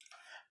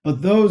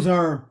 but those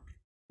are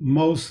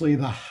mostly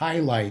the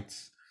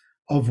highlights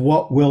of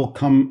what will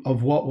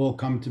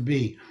come to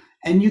be.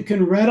 And you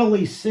can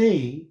readily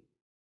see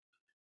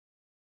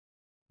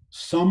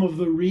some of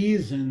the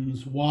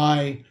reasons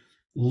why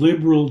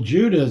liberal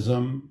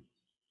Judaism,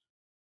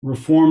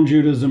 Reform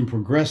Judaism,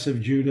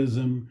 Progressive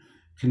Judaism,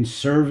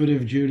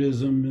 Conservative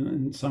Judaism,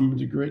 and to some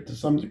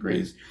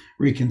degrees,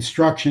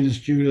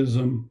 Reconstructionist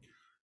Judaism,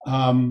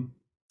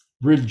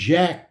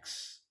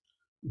 rejects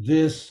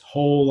this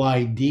whole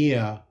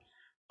idea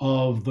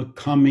of the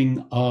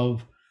coming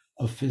of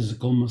a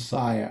physical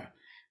Messiah,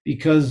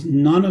 because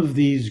none of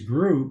these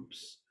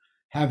groups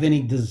have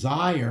any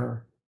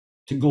desire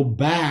to go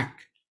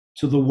back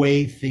to the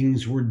way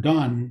things were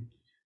done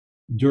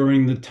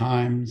during the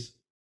times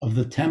of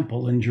the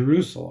temple in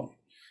Jerusalem.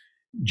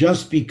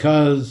 Just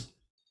because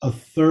a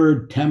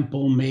third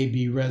temple may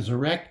be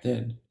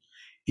resurrected,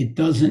 it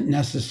doesn't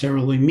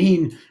necessarily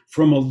mean,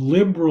 from a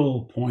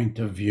liberal point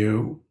of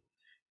view,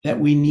 that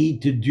we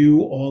need to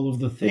do all of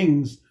the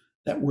things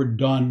that were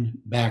done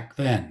back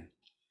then.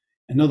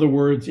 In other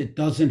words, it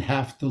doesn't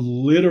have to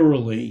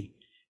literally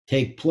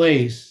take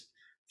place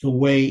the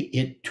way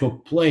it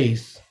took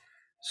place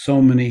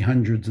so many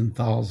hundreds and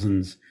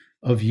thousands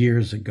of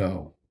years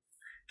ago.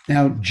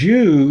 Now,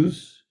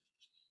 Jews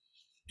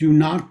do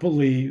not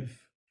believe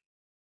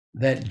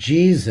that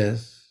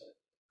Jesus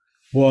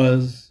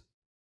was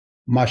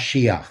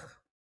Mashiach.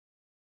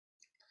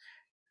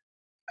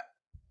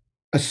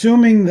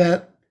 Assuming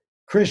that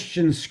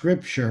Christian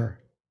scripture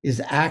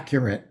is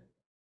accurate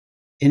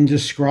in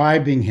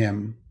describing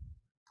him,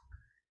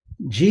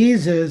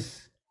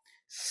 Jesus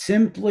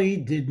simply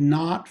did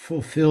not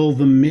fulfill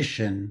the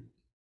mission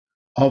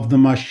of the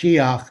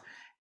Mashiach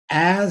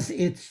as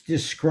it's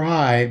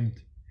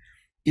described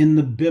in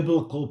the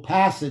biblical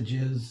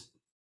passages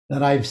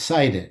that I've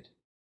cited.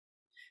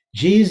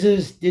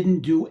 Jesus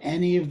didn't do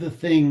any of the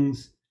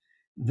things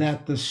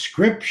that the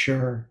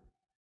scripture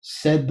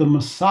said the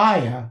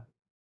Messiah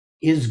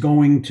is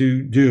going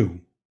to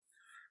do.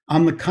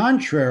 On the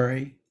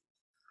contrary,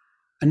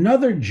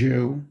 another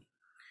Jew,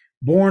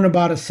 born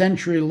about a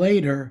century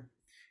later,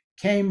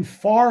 came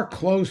far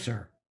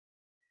closer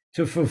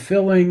to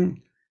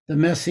fulfilling the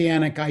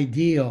messianic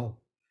ideal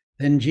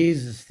than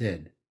Jesus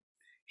did.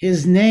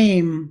 His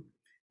name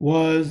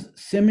was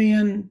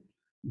Simeon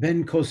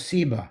ben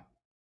Kosiba.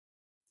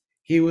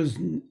 He was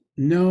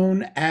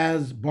known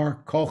as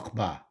Bar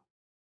Kokhba,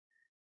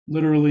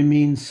 literally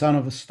means son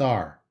of a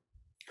star.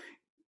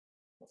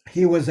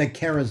 He was a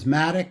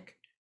charismatic,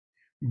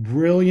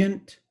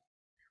 brilliant,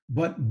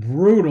 but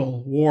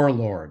brutal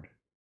warlord.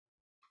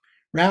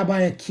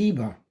 Rabbi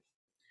Akiva,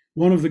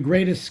 one of the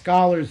greatest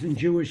scholars in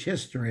Jewish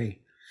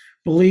history,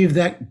 believed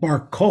that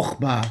Bar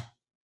Kokhba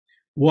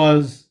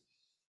was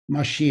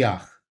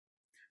Mashiach.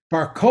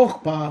 Bar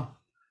Kokhba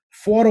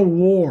fought a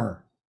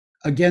war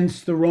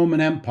against the Roman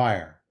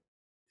Empire,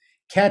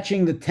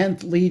 catching the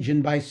 10th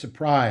Legion by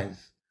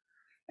surprise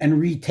and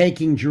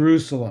retaking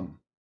Jerusalem.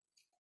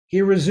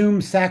 He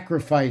resumed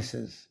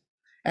sacrifices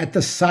at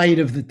the site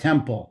of the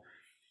temple,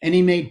 and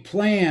he made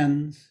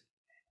plans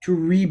to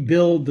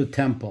rebuild the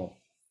temple.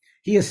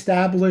 He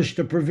established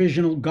a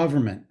provisional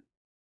government,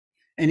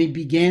 and he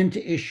began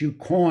to issue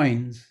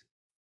coins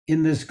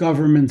in this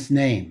government's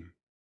name.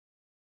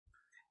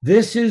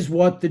 This is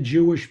what the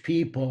Jewish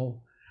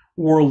people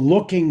were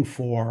looking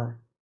for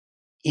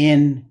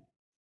in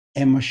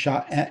a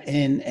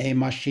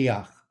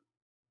Mashiach.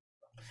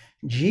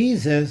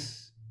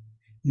 Jesus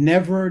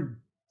never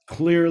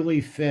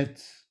clearly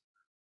fits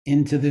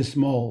into this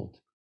mold.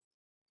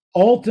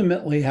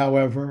 Ultimately,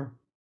 however,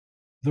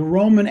 the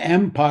Roman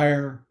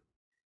Empire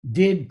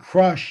did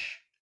crush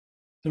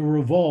the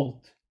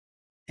revolt,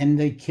 and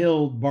they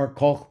killed Bar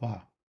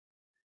Kokhba.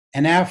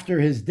 And after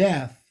his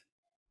death,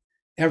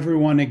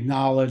 everyone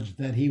acknowledged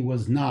that he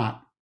was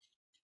not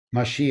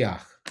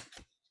Mashiach.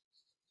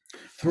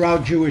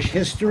 Throughout Jewish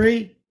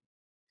history,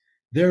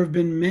 there have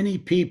been many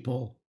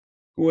people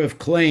who have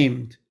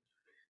claimed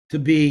to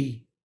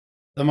be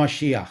the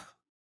Mashiach,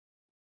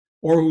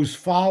 or whose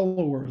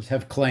followers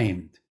have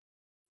claimed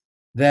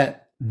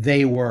that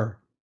they were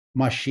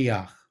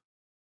Mashiach.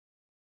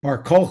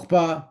 Bar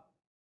Kokhba,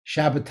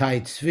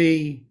 Shabbatai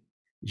Tzvi,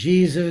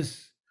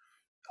 Jesus,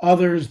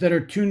 others that are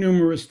too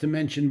numerous to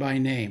mention by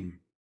name.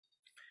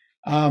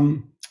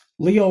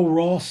 Leo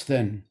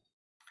Ralston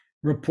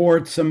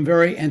reports some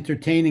very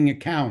entertaining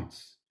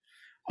accounts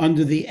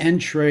under the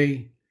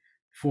entry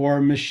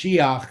for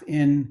Mashiach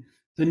in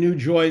The New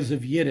Joys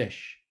of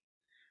Yiddish.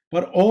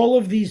 But all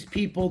of these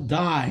people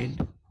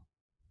died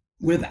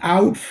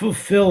without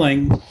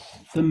fulfilling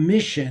the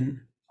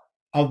mission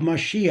of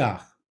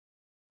Mashiach.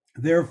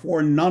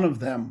 Therefore, none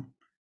of them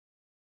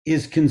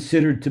is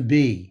considered to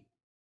be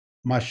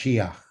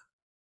Mashiach.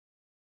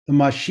 The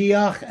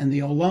Mashiach and the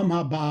Olam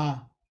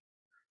Haba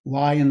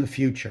lie in the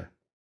future,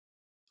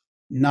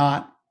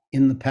 not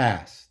in the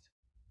past.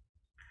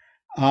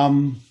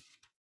 And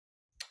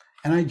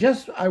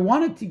I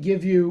wanted to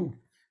give you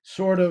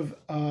sort of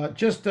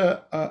just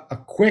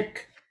a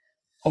quick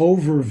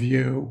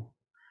overview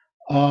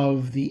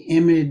of the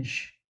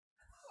image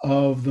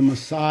of the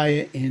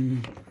Messiah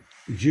in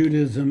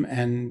Judaism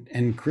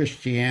and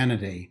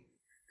Christianity.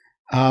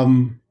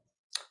 The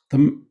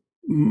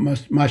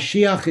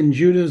Mashiach in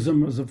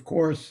Judaism was, of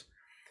course,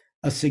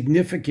 a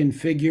significant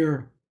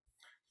figure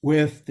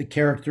with the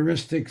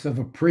characteristics of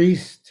a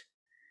priest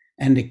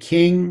and a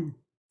king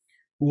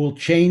who will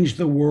change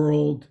the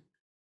world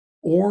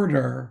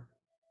order,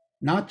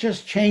 not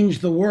just change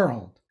the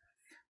world,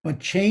 but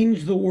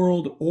change the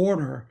world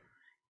order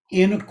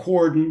in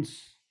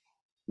accordance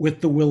with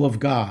the will of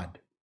God.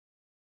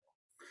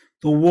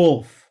 The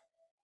wolf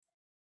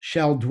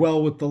shall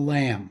dwell with the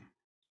lamb,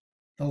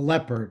 the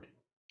leopard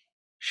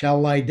shall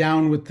lie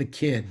down with the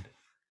kid,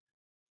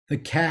 the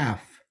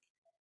calf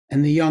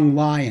and the young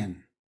lion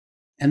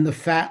and the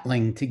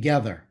fatling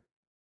together,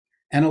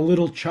 and a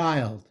little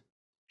child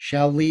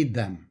shall lead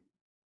them.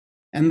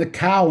 And the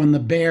cow and the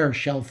bear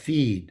shall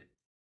feed.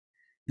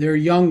 Their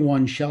young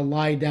ones shall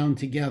lie down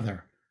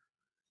together,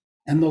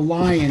 and the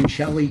lion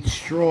shall eat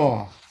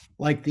straw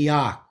like the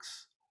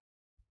ox,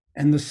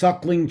 and the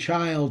suckling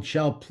child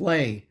shall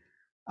play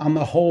on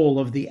the hole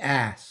of the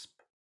asp,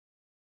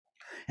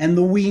 and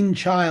the weaned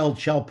child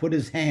shall put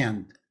his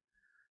hand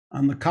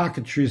on the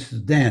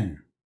cockatrice's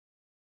den.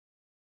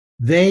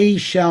 They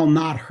shall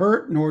not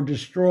hurt nor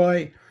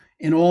destroy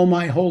in all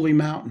my holy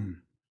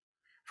mountain,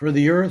 for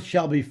the earth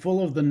shall be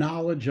full of the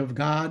knowledge of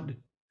God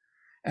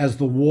as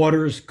the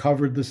waters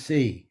covered the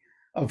sea.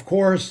 Of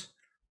course,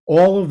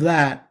 all of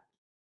that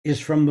is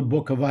from the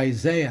book of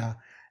Isaiah,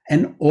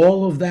 and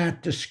all of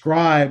that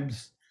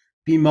describes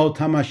Bimot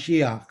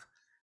HaMashiach,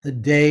 the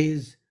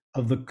days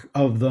of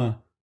the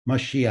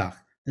Mashiach,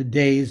 the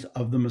days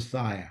of the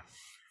Messiah.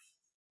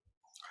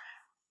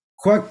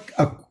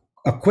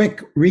 A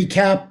quick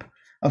recap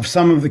of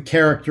some of the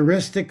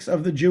characteristics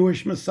of the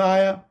Jewish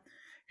Messiah.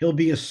 He'll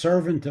be a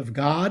servant of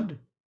God.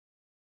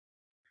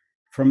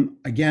 From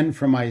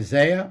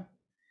Isaiah,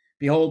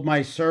 behold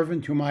my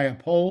servant whom I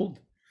uphold,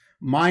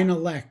 mine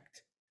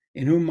elect,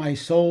 in whom my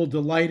soul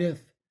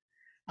delighteth.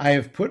 I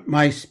have put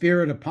my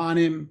spirit upon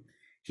him.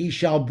 He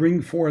shall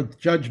bring forth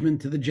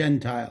judgment to the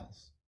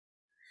Gentiles.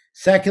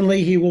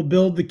 Secondly, he will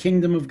build the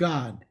kingdom of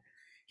God.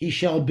 He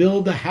shall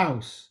build a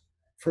house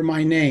for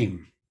my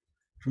name,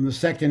 from the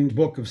second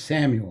book of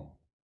Samuel.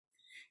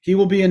 He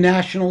will be a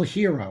national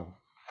hero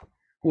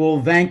who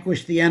will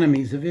vanquish the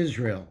enemies of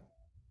Israel.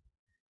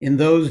 In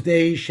those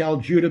days shall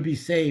Judah be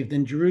saved,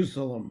 and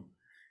Jerusalem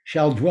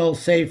shall dwell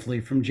safely,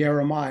 from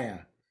Jeremiah.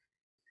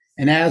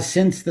 And as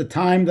since the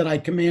time that I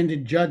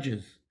commanded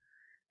judges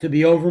to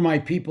be over my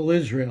people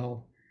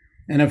Israel,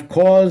 and have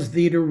caused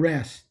thee to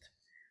rest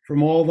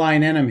from all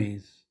thine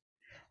enemies,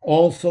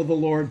 also the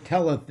Lord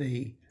telleth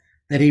thee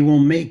that he will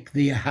make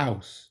thee a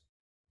house.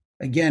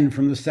 Again,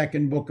 from the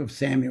second book of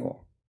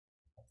Samuel.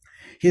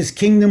 His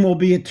kingdom will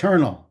be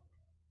eternal,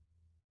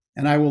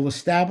 and I will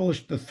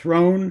establish the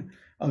throne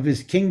of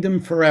his kingdom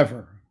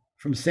forever,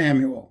 from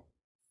Samuel.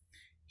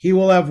 He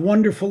will have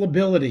wonderful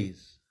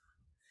abilities,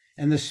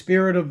 and the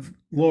Spirit of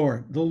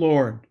the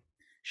Lord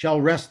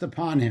shall rest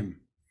upon him,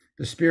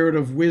 the Spirit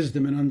of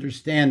wisdom and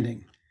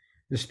understanding,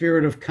 the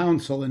Spirit of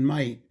counsel and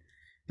might,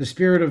 the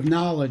Spirit of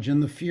knowledge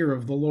and the fear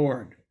of the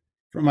Lord,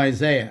 from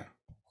Isaiah.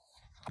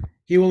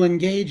 He will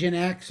engage in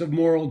acts of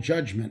moral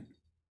judgment,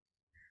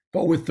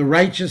 but with the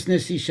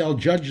righteousness he shall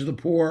judge the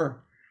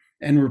poor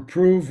and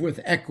reprove with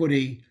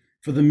equity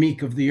for the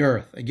meek of the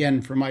earth.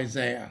 Again, from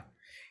Isaiah.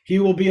 He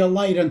will be a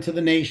light unto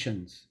the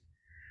nations.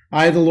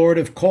 I, the Lord,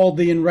 have called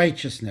thee in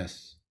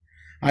righteousness.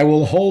 I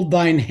will hold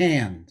thine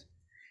hand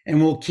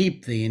and will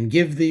keep thee and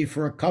give thee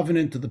for a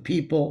covenant to the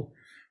people,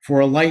 for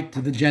a light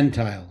to the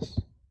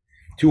Gentiles,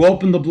 to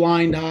open the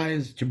blind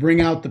eyes, to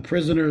bring out the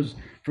prisoners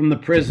from the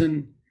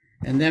prison,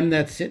 and them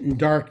that sit in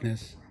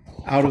darkness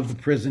out of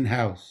the prison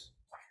house.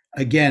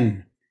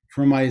 Again,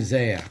 from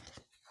Isaiah.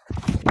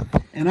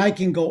 And I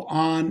can go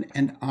on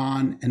and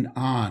on and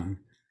on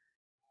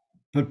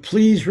But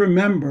please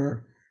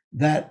remember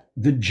that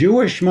the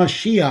Jewish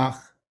Mashiach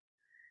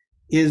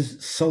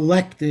is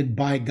selected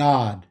by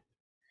God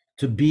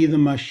to be the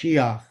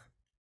Mashiach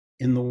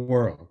in the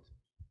world.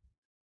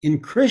 In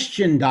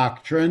Christian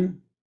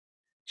doctrine,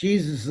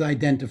 Jesus is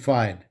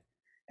identified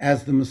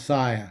as the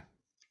Messiah,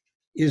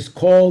 is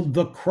called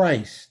the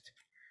Christ,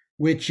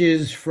 which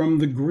is from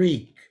the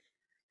Greek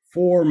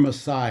for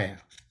Messiah.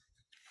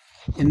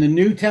 In the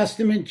New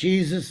Testament,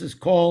 Jesus is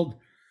called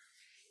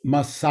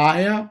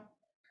Messiah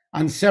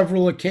on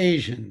several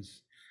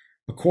occasions.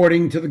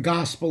 According to the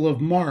Gospel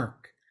of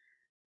Mark,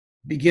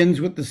 begins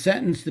with the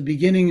sentence, the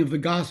beginning of the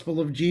Gospel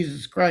of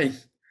Jesus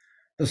Christ,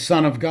 the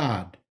Son of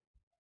God.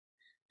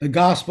 The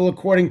Gospel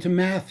according to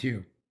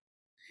Matthew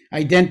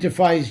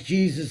identifies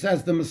Jesus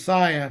as the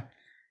Messiah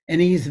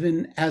and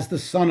even as the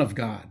Son of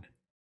God.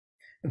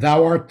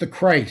 Thou art the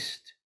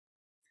Christ,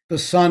 the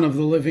Son of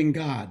the living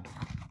God.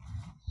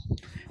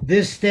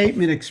 This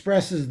statement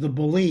expresses the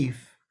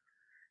belief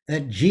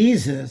that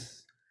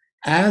Jesus,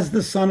 as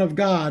the Son of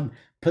God,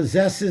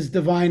 possesses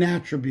divine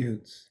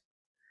attributes.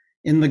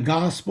 In the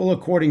Gospel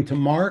according to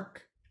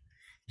Mark,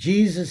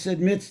 Jesus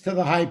admits to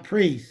the high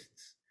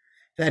priests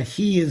that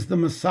he is the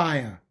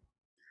Messiah.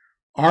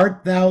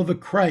 Art thou the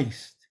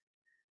Christ,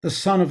 the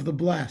Son of the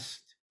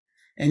Blessed?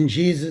 And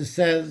Jesus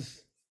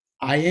says,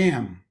 I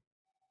am,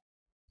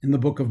 in the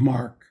book of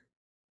Mark.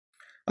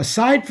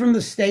 Aside from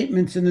the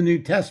statements in the New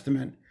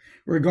Testament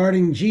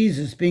regarding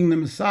Jesus being the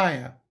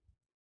Messiah,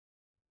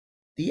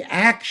 the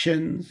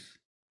actions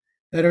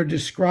that are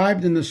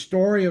described in the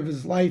story of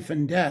his life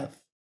and death,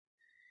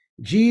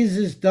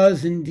 Jesus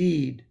does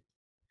indeed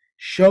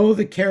show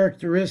the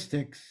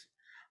characteristics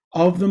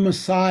of the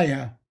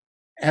Messiah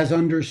as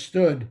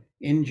understood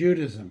in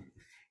Judaism.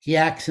 He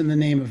acts in the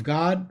name of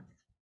God.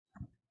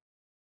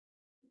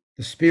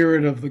 The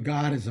Spirit of the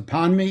God is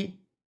upon me,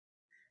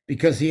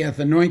 because he hath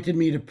anointed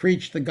me to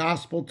preach the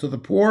gospel to the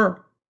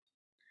poor.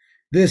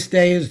 This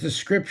day is the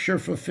scripture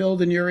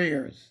fulfilled in your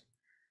ears,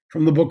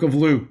 from the book of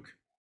Luke.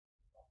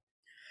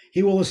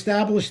 He will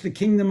establish the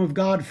kingdom of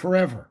God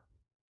forever,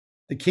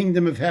 the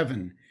kingdom of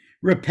heaven.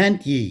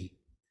 Repent ye,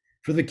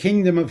 for the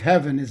kingdom of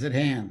heaven is at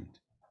hand,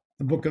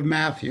 the book of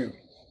Matthew.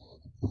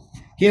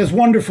 He has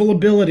wonderful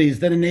abilities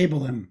that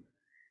enable him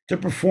to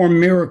perform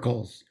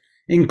miracles,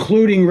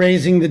 including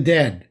raising the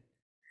dead.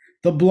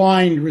 The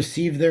blind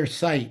receive their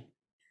sight,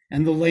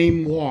 and the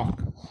lame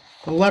walk.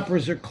 The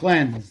lepers are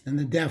cleansed, and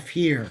the deaf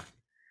hear,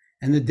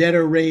 and the dead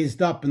are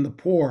raised up, and the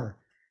poor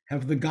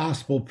have the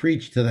gospel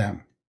preached to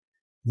them.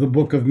 The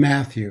book of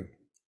Matthew.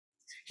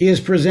 He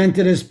is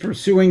presented as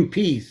pursuing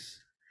peace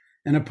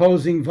and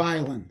opposing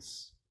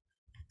violence.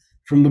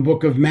 From the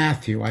book of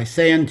Matthew, I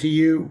say unto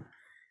you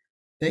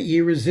that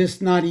ye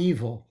resist not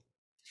evil,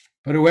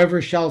 but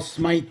whoever shall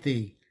smite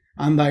thee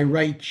on thy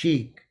right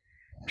cheek,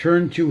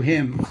 turn to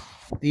him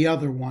the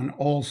other one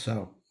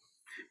also.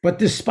 But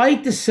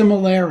despite the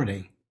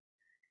similarity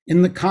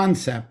in the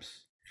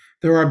concepts,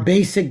 there are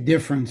basic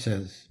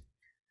differences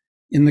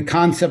in the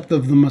concept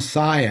of the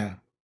Messiah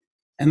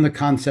and the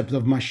concept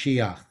of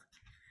Mashiach.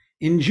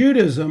 In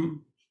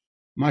Judaism,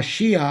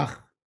 Mashiach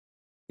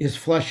is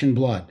flesh and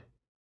blood.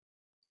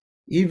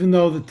 Even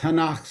though the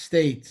Tanakh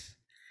states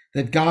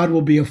that God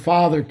will be a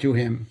father to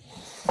him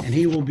and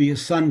he will be a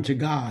son to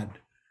God,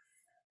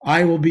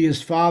 I will be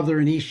his father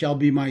and he shall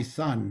be my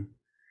son.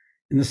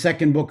 In the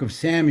second book of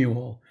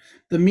Samuel,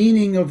 the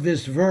meaning of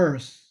this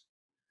verse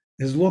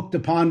is looked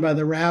upon by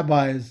the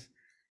rabbis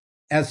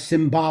as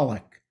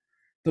symbolic.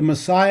 The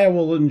Messiah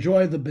will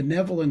enjoy the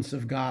benevolence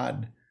of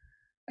God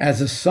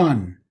as a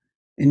son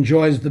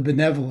enjoys the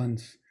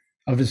benevolence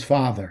of his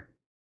father.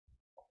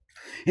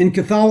 In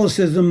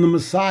Catholicism, the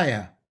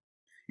Messiah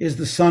is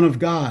the Son of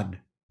God,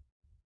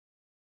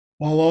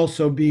 while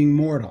also being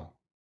mortal.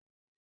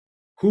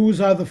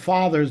 Whose are the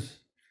fathers,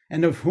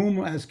 and of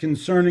whom, as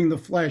concerning the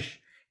flesh,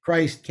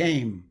 Christ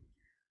came?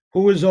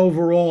 Who is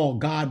over all,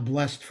 God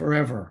blessed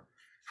forever?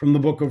 From the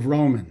book of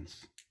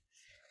Romans.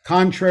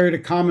 Contrary to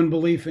common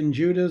belief in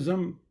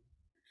Judaism,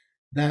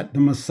 that the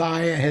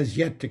Messiah has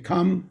yet to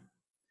come,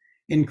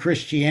 in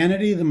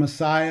Christianity, the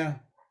Messiah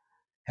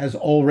has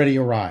already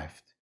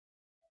arrived.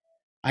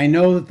 I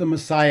know that the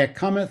Messiah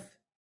cometh,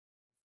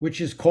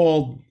 which is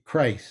called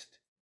Christ.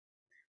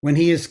 When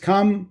he is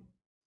come,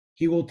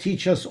 he will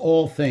teach us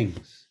all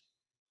things.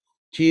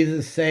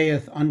 Jesus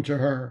saith unto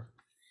her,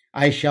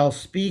 I shall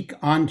speak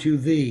unto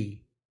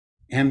thee,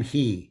 am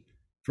he.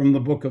 From the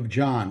book of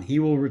John. He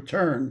will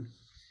return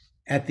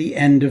at the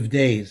end of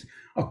days.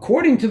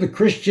 According to the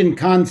Christian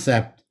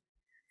concept,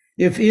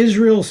 if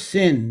Israel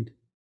sinned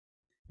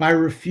by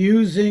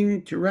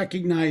refusing to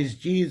recognize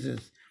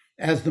Jesus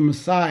as the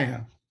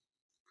Messiah,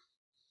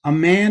 a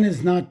man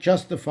is not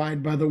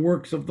justified by the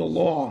works of the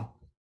law,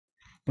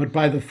 but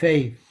by the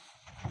faith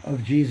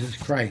of Jesus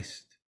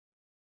Christ.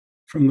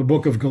 From the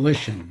book of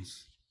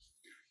Galatians.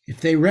 If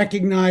they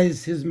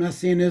recognize his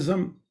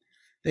messianism,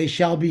 they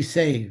shall be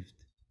saved.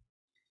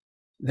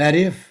 That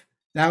if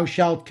thou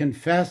shalt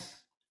confess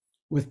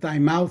with thy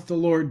mouth the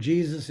Lord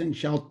Jesus, and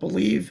shalt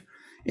believe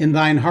in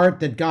thine heart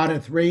that God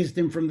hath raised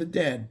him from the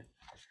dead,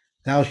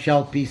 thou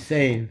shalt be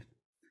saved,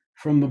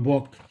 from the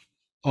book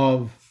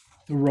of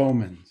the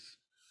Romans.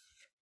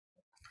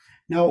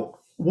 Now,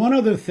 one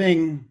other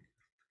thing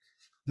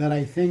that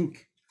I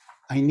think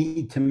I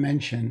need to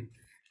mention,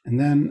 and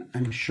then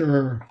I'm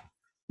sure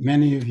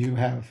many of you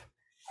have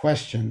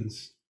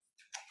questions,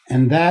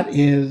 and that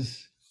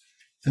is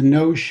the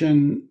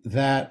notion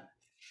that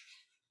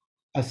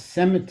a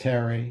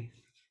cemetery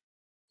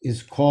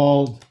is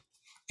called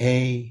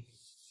a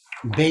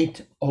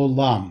Beit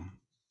Olam.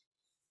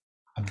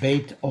 A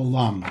Beit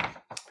Olam.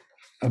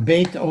 A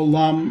Beit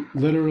Olam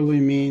literally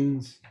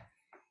means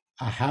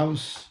a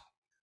house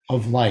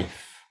of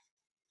life.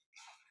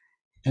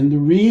 And the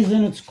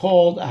reason it's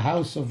called a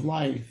house of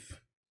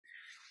life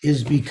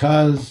is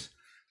because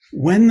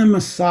when the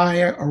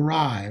Messiah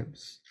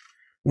arrives,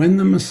 when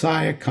the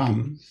Messiah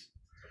comes,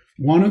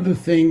 one of the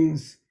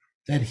things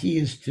that he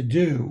is to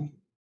do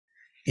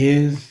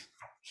is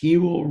he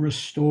will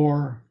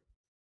restore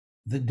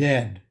the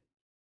dead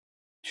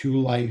to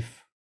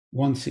life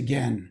once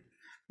again,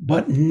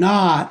 but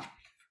not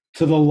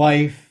to the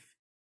life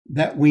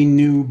that we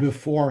knew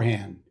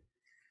beforehand,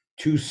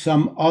 to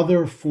some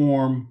other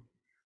form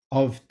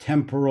of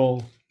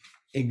temporal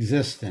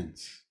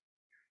existence.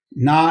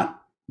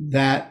 Not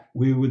that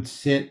we would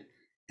sit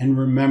and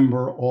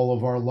remember all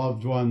of our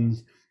loved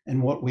ones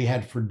and what we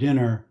had for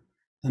dinner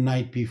the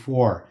night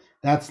before.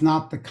 That's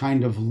not the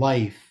kind of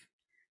life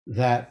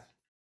that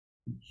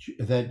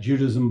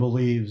Judaism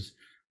believes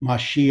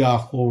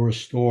Mashiach will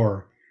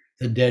restore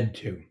the dead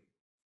to.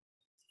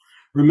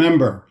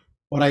 Remember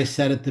what I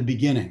said at the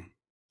beginning,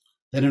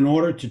 that in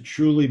order to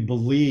truly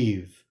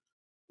believe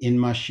in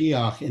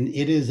Mashiach, and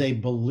it is a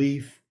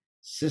belief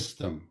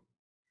system,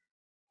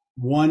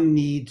 one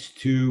needs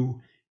to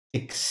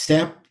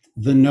accept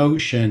the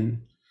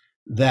notion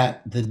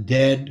that the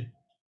dead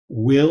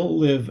will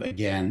live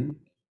again,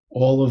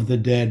 all of the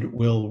dead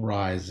will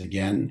rise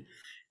again.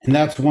 And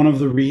that's one of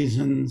the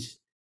reasons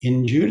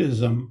in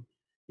Judaism,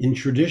 in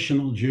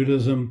traditional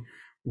Judaism,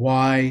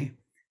 why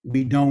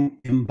we don't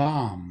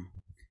embalm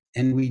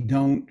and we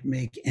don't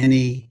make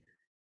any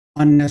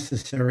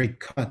unnecessary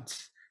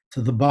cuts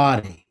to the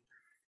body,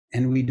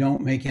 and we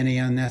don't make any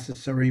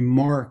unnecessary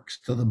marks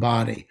to the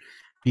body,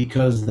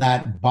 because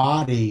that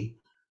body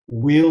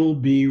will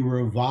be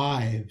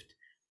revived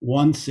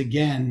once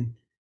again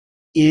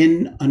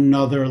in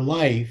another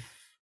life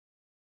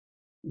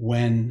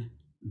when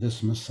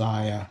this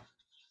Messiah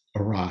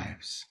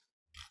arrives.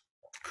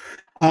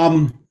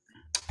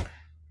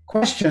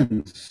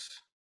 Questions?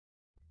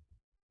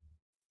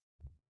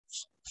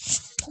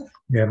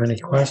 You have any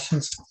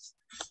questions?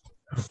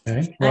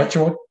 Okay, watch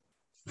the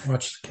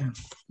camera.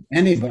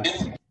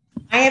 Anybody?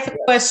 I have a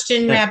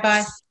question,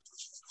 Rabbi.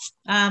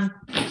 Am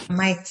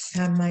I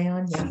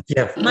on?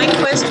 Yeah. My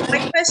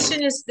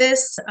question is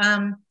this.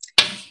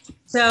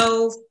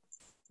 So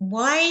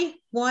why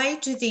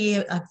do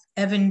the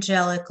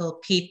evangelical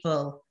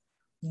people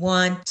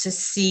want to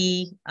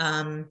see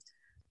the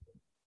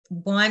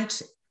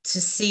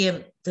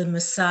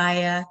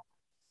Messiah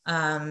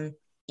in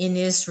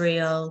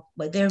Israel?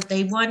 But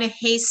they want to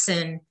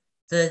hasten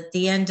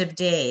the end of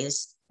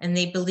days, and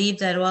they believe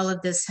that all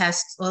of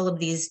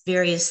these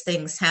various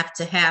things have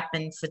to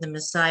happen for the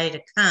Messiah to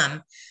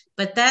come.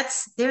 But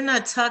they're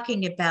not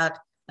talking about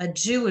a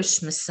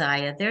Jewish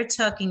Messiah. They're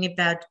talking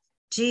about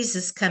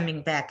Jesus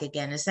coming back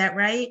again. Is that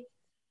right?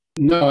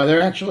 No,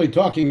 they're actually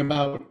talking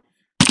about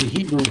the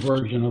Hebrew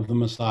version of the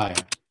Messiah.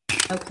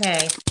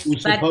 Okay. Who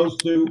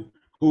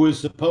is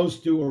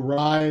supposed to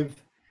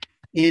arrive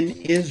in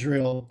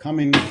Israel,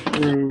 coming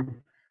through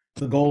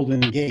the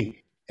Golden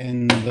Gate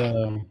in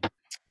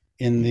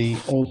the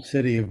old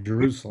city of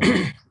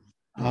Jerusalem.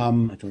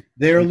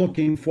 They're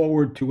looking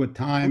forward to a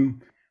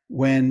time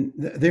when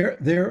one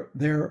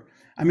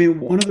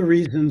of the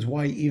reasons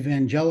why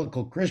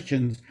evangelical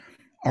Christians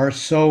are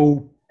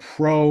so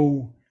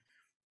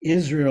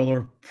pro-Israel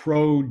or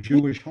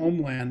pro-Jewish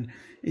homeland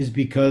is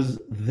because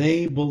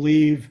they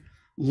believe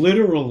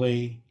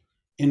literally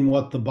in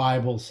what the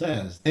Bible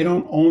says. They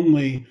don't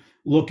only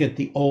look at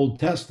the Old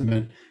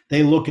Testament,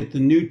 they look at the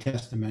New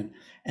Testament,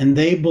 and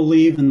they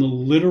believe in the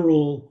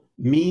literal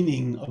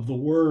meaning of the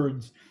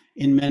words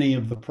in many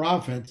of the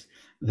prophets,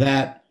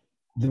 that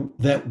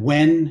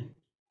when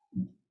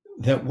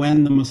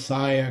the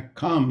Messiah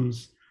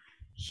comes,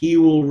 he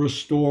will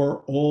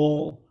restore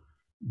all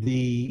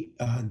the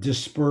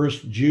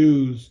dispersed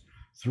Jews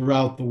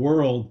throughout the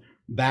world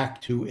back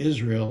to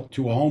Israel,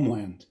 to a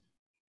homeland.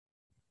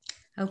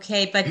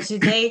 Okay, but do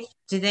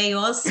they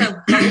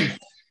also hope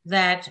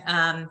that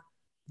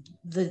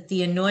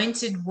the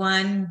Anointed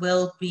One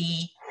will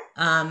be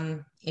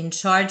in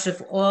charge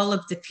of all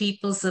of the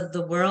peoples of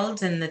the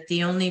world, and that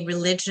the only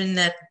religion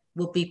that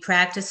will be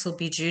practiced will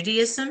be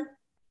Judaism?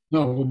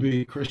 No, it will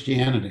be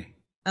Christianity.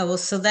 Oh, well,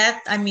 so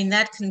that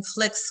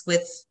conflicts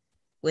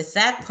with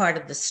that part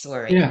of the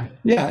story. Yeah.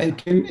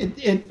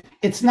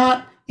 It's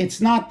not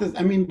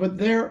but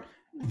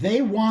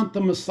they want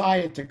the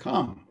Messiah to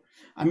come.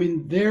 I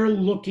mean, they're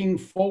looking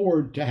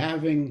forward to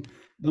having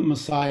the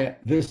Messiah,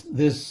 this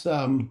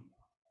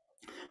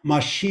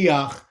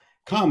Mashiach,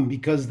 come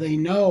because they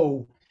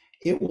know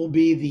it will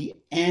be the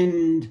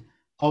end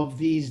of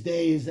these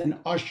days and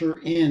usher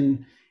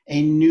in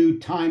a new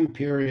time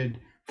period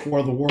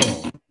for the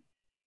world.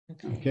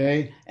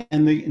 Okay?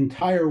 And the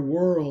entire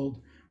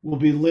world will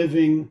be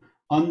living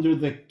under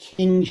the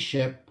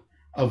kingship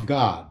of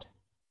God.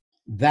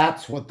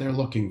 That's what they're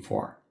looking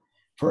for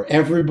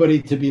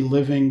everybody to be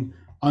living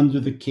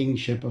under the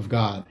kingship of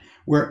God,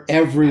 where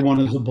everyone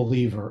is a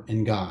believer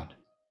in God.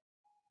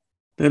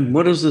 Then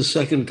what is the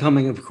second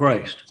coming of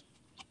Christ?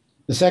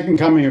 The second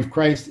coming of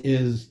Christ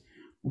is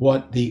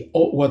what the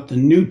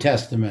New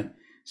Testament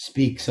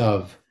speaks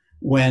of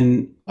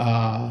when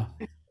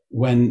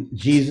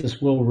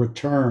Jesus will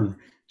return,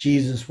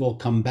 Jesus will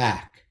come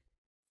back.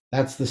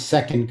 That's the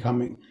second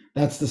coming.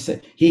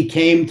 He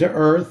came to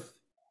earth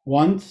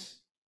once.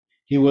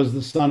 He was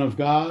the Son of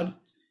God.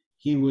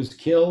 He was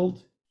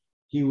killed.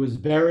 He was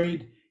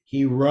buried.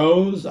 He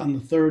rose on the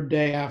third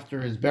day after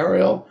his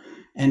burial,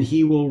 and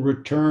he will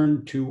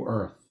return to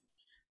earth.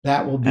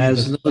 That will be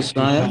as the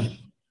Messiah?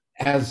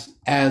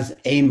 As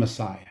a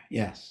Messiah,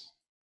 yes.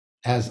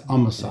 As a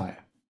Messiah.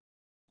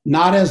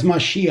 Not as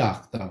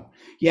Mashiach, though.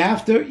 You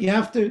have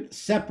to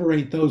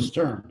separate those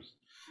terms.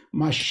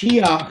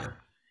 Mashiach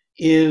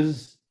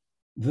is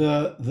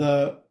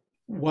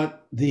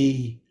what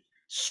the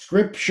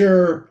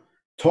scripture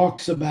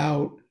talks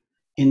about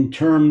in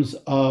terms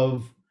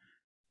of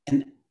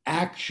an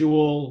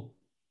actual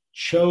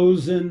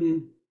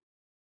chosen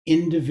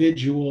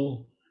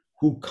individual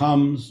who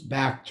comes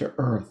back to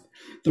earth.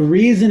 The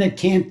reason it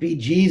can't be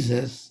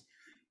Jesus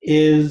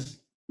is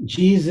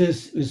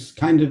Jesus is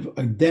kind of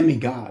a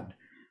demigod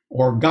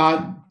or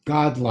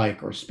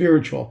godlike or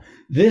spiritual.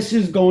 This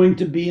is going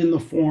to be in the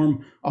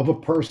form of a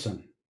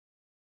person,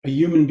 a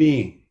human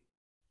being.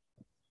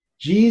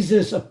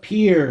 Jesus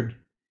appeared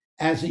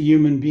as a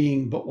human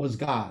being, but was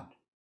God,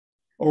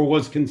 or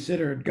was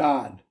considered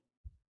God.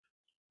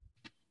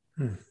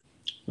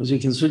 Was he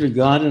considered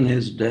God in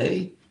his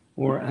day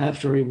or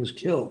after he was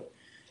killed?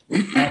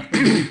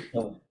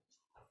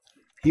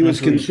 He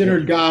was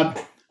considered God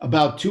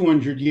about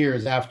 200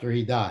 years after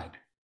he died.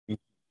 All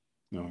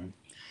right.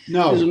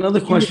 No, there's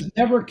another question.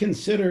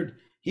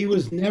 He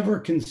was never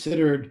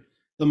considered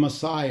the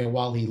Messiah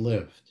while he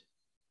lived.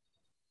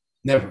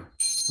 Never.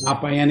 Not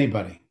by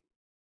anybody.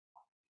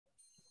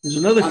 There's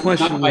another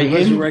question not by on the him,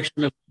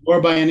 resurrection of.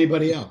 Or by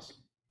anybody else.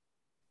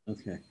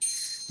 Okay.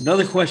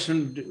 Another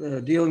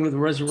question dealing with the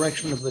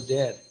resurrection of the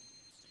dead.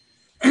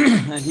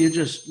 And you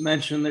just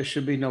mentioned there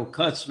should be no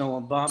cuts, no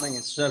embalming,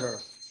 etc.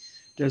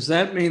 Does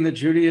that mean that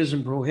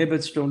Judaism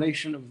prohibits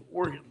donation of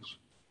organs?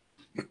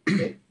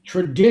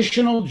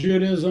 Traditional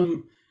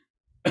Judaism,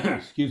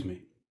 excuse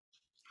me,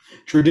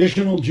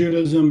 traditional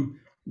Judaism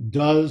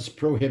does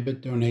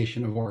prohibit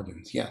donation of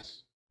organs.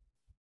 Yes.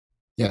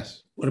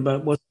 Yes. What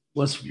about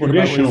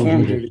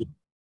Reform Judaism?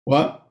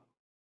 What?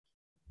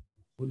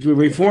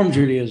 Reform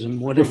Judaism.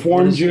 What is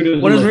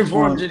Judaism? What is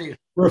Reform Judaism?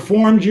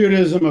 Reform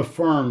Judaism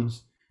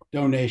affirms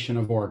donation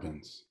of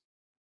organs.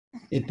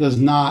 It does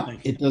not.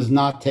 It does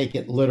not take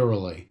it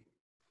literally.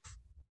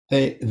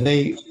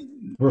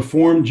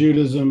 Reform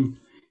Judaism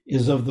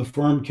is of the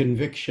firm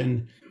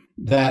conviction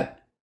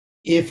that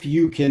if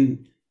you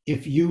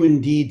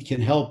indeed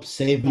can help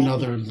save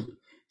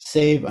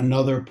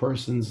another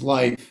person's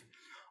life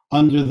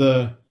under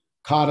the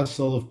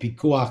codicil of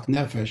pikuach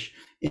nefesh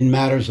in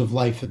matters of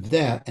life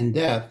and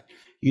death,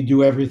 you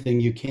do everything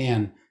you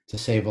can to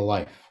save a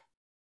life.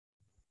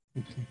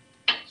 Okay.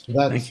 So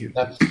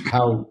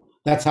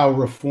that's how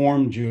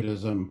Reform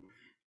Judaism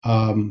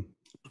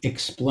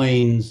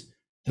explains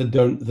the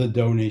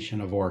donation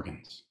of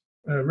organs.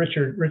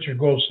 Richard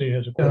Goldstein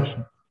has a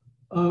question.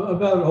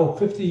 About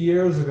 50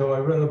 years ago, I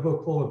read a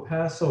book called The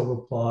Passover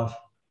Plot.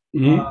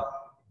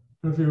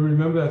 Mm-hmm. If you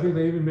remember, I think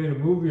they even made a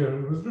movie on it.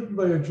 It was written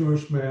by a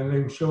Jewish man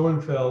named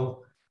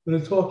Schoenfeld, but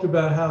it talked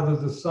about how the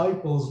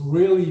disciples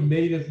really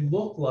made it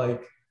look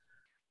like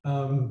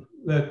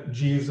that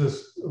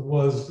Jesus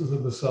was the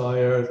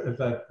Messiah at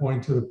that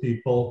point to the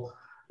people,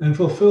 and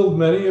fulfilled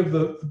many of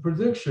the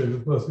predictions.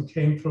 Of course, it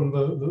came from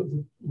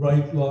the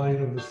right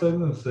line of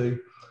descendancy,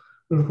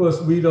 but of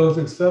course we don't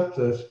accept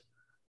it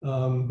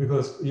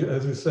because,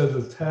 as you said,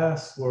 the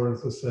tasks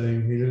weren't the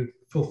same. He didn't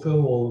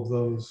fulfill all of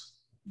those.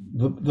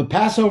 The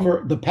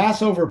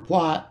Passover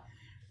plot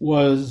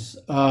was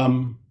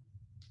I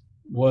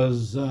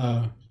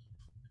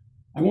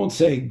won't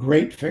say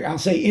great fiction. I'll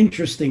say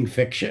interesting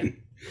fiction.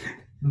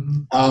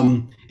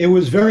 Mm-hmm. It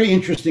was very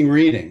interesting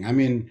reading. I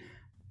mean,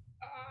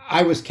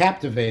 I was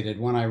captivated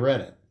when I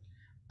read it.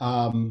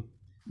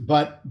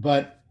 But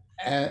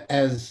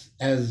as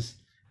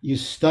you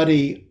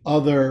study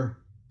other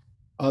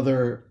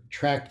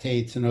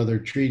tractates and other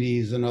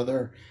treaties and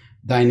other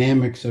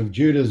dynamics of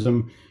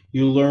Judaism,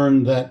 you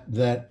learn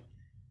that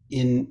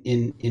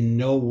in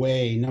no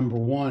way, number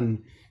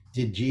one,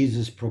 did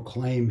Jesus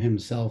proclaim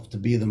himself to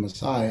be the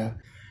Messiah,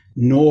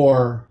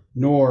 nor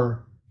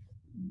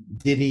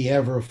did he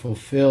ever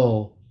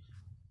fulfill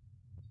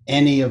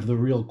any of the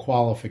real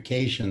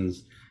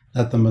qualifications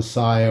that the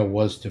Messiah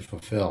was to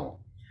fulfill.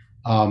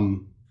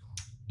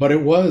 but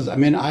it was, I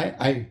mean,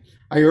 I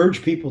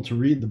urge people to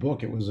read the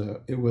book. I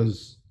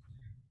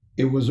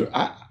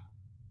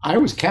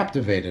was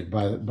captivated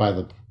by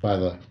the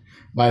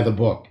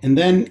book. And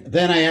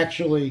then I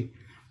actually,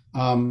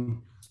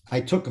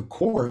 I took a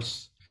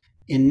course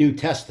in New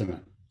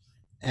Testament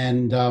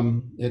and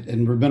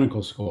in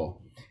rabbinical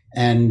school,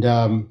 and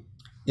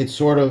it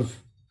sort of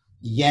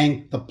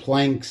yanked the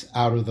planks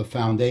out of the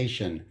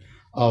foundation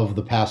of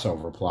the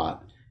Passover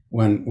plot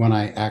when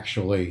I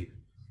actually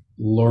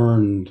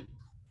learned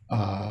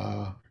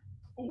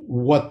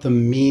what the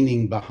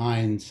meaning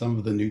behind some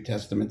of the New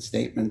Testament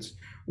statements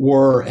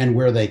were and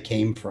where they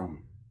came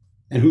from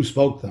and who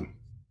spoke them.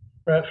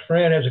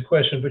 Fran has a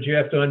question, but you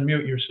have to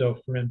unmute yourself,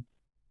 Fran.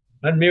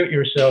 Unmute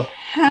yourself.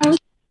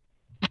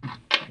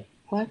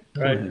 What?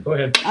 All right, go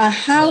ahead.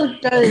 How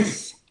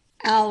does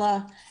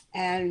Allah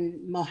and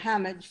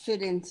Muhammad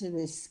fit into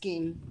this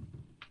scheme?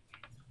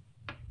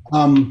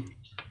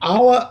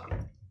 Allah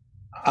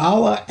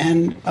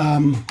and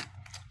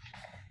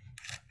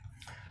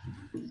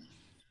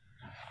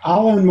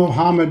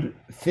Muhammad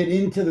fit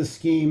into the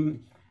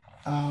scheme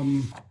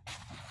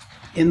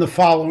in the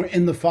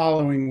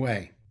following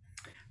way.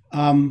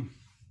 The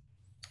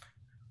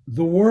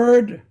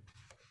word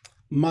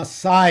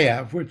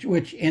Messiah,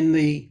 which in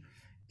the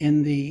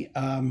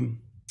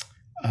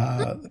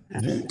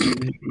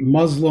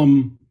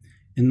Muslim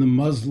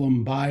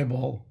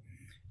Bible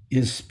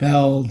is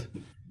spelled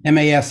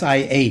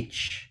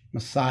Masih,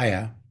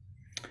 Messiah.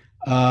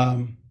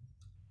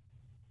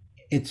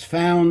 It's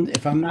found,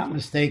 if I'm not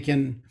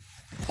mistaken,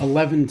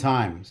 11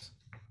 times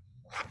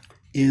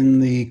in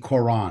the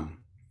Quran.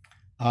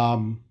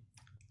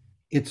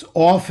 It's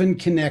often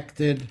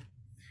connected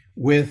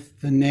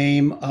with the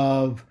name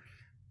of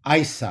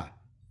Isa,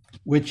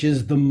 which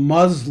is the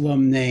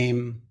Muslim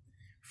name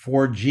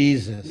for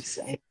Jesus,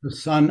 the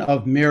son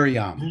of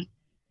Miriam.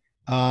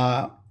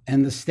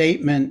 And the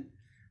statement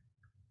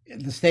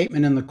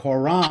in the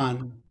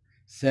Quran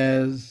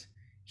says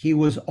he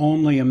was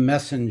only a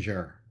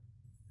messenger,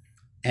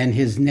 and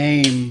his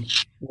name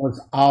was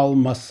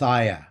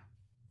Al-Messiah,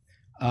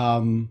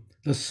 the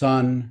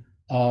son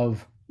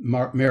of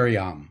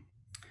Miriam.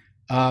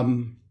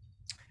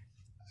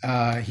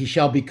 He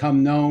shall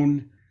become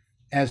known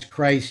as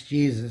Christ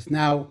Jesus.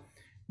 Now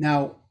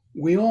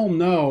we all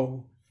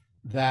know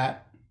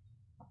that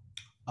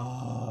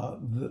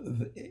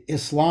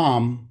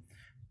Islam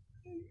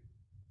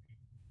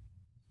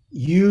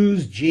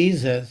used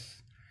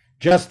Jesus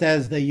just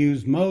as they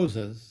used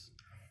Moses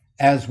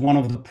as one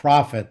of the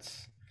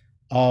prophets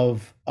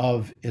of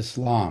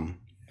Islam.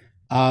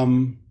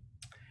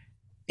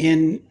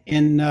 In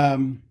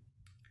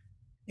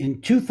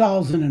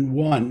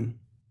 2001,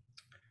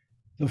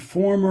 the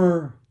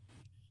former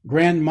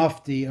Grand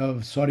Mufti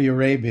of Saudi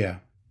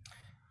Arabia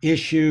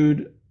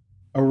issued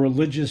a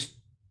religious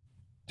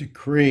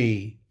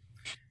decree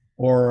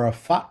or a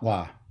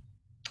fatwa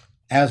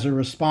as a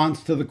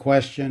response to the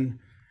question,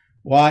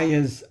 why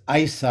is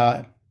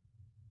Isa,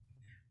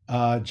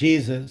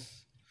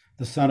 Jesus,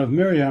 the son of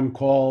Miriam,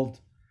 called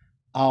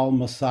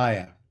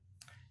Al-Messiah?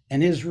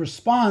 And his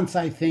response,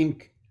 I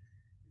think,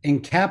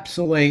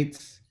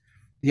 encapsulates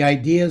the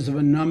ideas of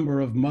a number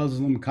of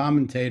Muslim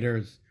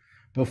commentators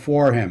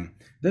before him.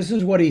 This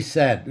is what he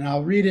said, and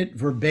I'll read it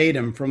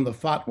verbatim from the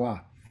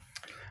fatwa.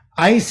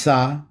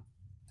 Isa,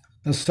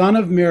 the son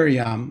of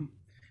Miriam,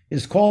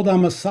 is called a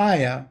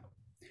Messiah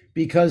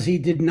because he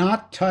did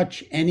not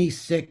touch any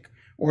sick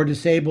or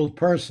disabled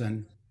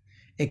person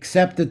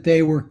except that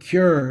they were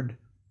cured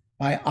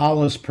by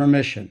Allah's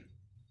permission.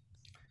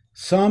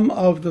 Some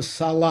of the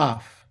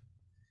Salaf,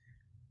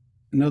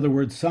 in other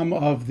words, some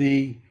of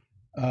the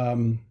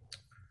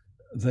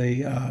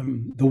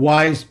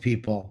wise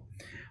people,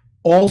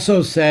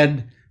 also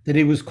said that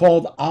he was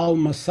called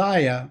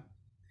Al-Messiah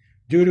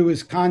due to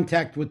his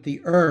contact with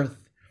the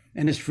earth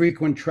and his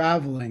frequent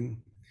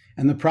traveling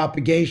and the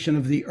propagation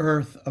of the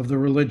earth of the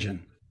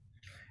religion.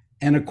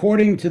 And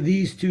according to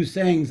these two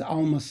sayings,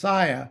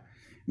 Al-Messiah,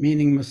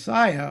 meaning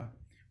Messiah,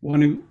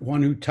 one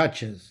who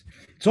touches.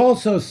 It's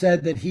also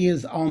said that he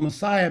is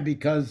Al-Messiah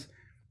because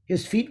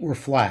his feet were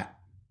flat,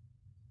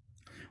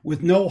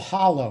 with no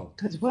hollow.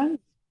 Because what?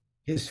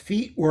 His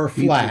feet were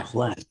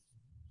flat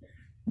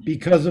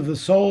because of the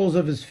soles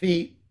of his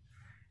feet,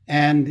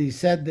 and he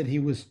said that he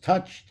was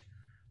touched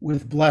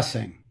with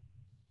blessing,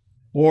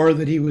 or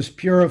that he was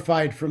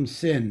purified from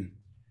sin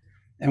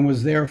and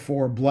was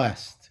therefore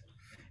blessed.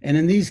 And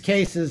in these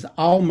cases,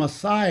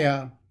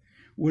 Al-Messiah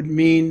would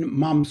mean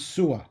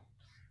Mamsua,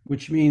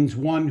 which means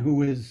one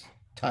who is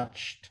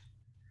touched.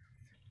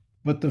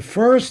 But the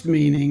first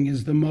meaning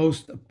is the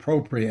most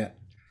appropriate,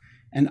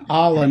 and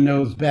Allah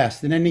knows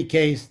best. In any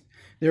case,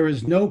 there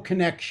is no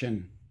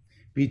connection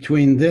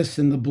between this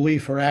and the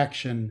belief or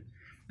action,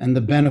 and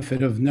the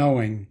benefit of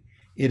knowing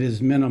it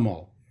is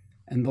minimal.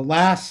 And the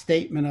last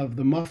statement of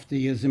the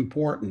Mufti is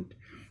important.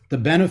 The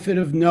benefit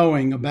of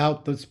knowing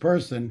about this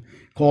person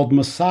called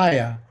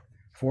Messiah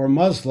for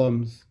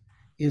Muslims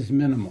is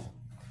minimal.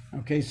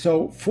 Okay,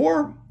 so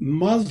for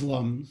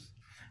Muslims,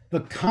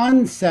 the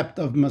concept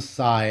of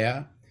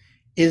Messiah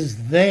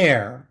is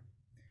there,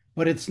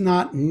 but it's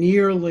not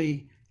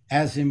nearly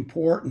as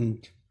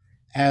important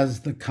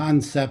as the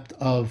concept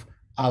of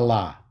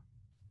Allah.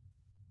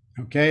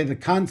 Okay, the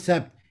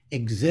concept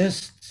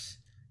exists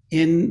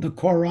in the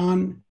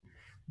Quran,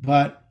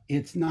 but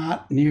it's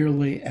not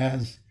nearly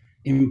as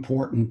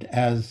important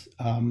as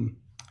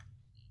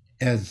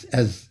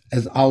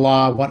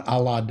Allah, what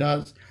Allah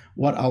does,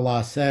 what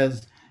Allah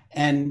says.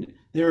 And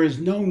there is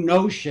no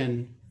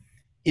notion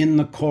in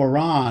the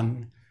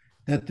Quran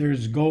that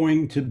there's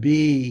going to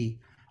be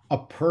a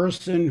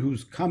person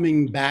who's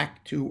coming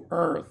back to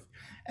earth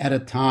at a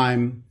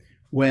time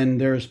when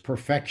there's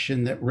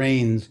perfection that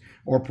reigns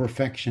or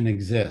perfection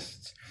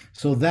exists.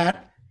 So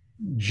that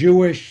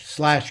Jewish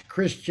 /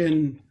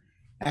 Christian,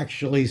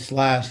 actually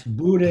 /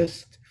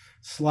 Buddhist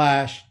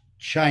 /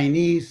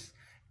 Chinese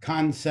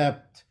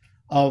concept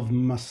of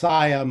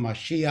Messiah,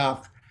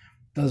 Mashiach,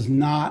 does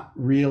not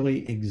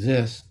really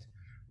exist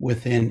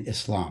within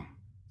Islam.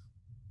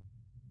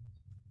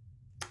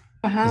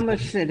 Muhammad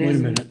fit Wait a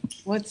in. minute.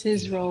 What's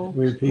his role?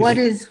 Repeat What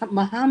it. is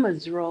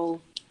Muhammad's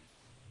role?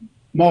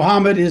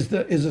 Muhammad is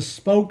a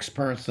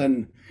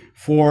spokesperson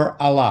for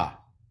Allah.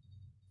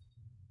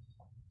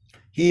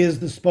 He is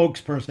the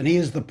spokesperson. He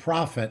is the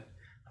prophet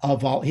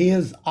of all. He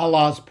is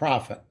Allah's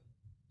prophet.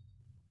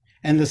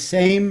 And the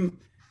same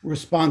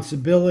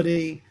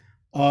responsibility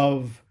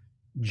of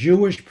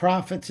Jewish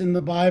prophets in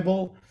the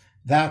Bible,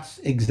 that's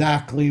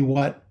exactly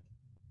what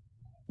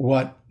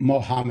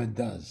Muhammad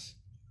does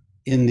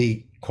in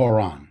the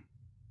Quran.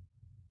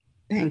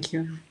 Thank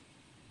you.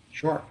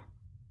 Sure.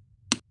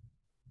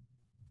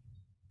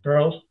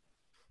 Charles?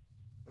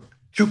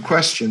 Two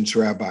questions,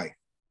 Rabbi.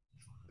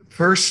 The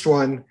first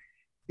one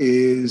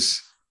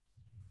is,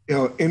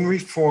 in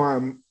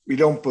Reform, we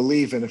don't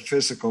believe in a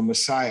physical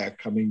Messiah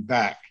coming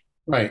back.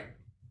 Right.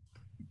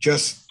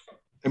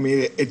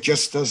 It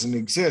just doesn't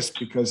exist,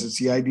 because it's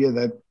the idea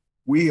that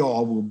we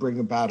all will bring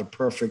about a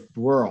perfect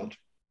world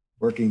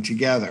working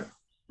together.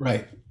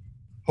 Right.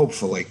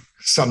 Hopefully,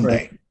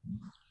 someday.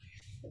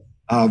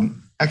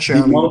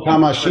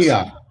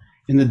 Mashiach,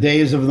 in the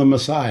days of the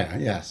Messiah,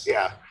 yes.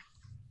 Yeah.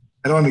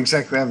 I don't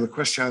exactly have the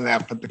question on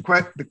that, but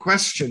the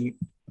question,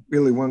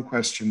 really one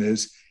question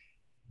is,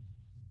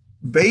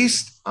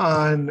 based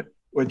on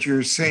what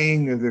you're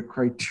saying are the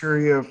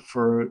criteria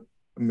for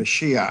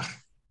Mashiach,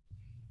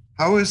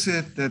 how is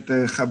it that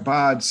the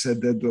Chabad said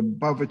that the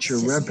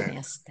Lubavitcher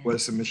Rebbe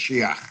was a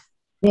Mashiach?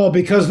 Well,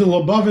 because the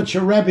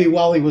Lubavitcher Rebbe,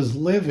 while he was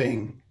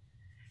living,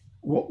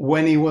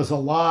 when he was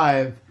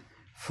alive,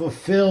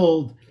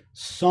 fulfilled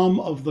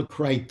some of the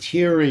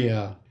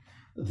criteria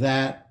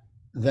that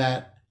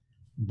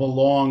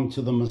belonged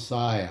to the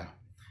Messiah.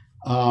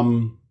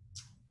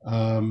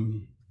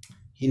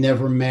 He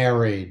never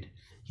married.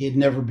 He had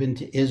never been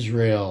to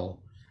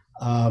Israel.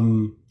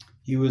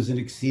 He was an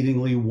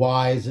exceedingly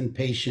wise and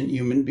patient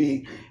human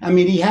being. I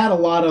mean, he had a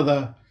lot of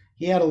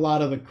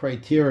the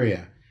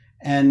criteria.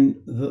 And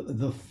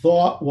the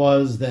thought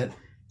was that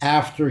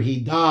after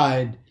he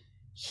died,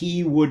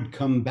 he would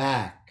come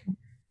back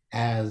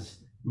as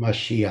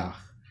Mashiach.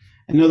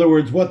 In other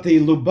words, what the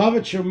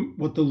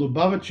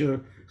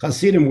Lubavitcher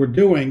Hasidim were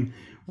doing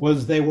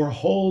was they were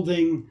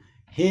holding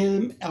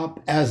him up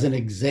as an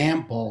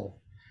example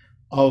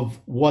of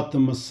what the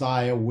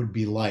Messiah would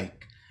be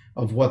like,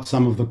 of what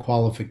some of the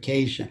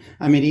qualification.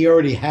 I mean, he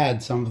already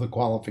had some of the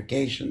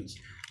qualifications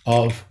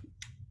of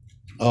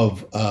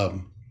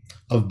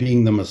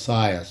being the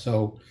Messiah.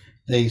 So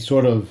they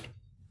sort of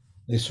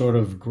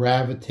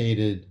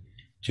gravitated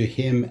to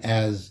him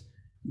as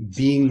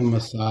being the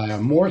Messiah,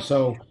 more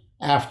so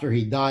after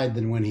he died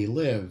than when he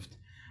lived.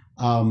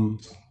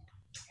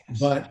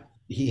 But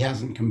he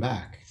hasn't come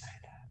back,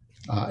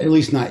 at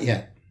least not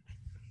yet.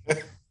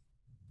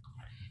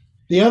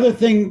 The other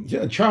thing,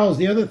 Charles,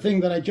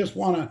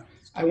 that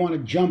I want to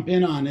jump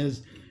in on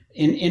is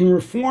in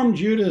Reform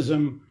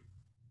Judaism,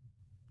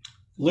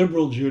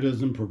 liberal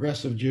Judaism,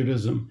 progressive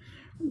Judaism,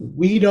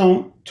 we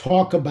don't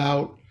talk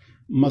about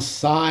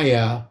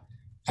Messiah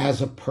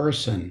as a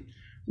person.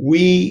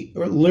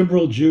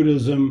 Liberal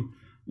Judaism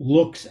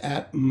looks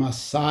at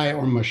Messiah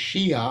or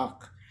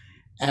Mashiach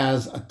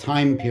as a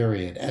time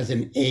period, as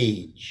an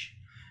age,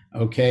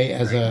 okay,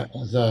 as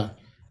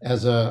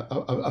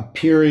a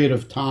period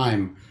of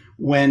time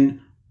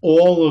when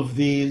all of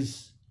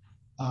these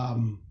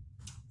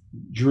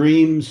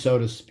dreams, so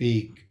to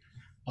speak,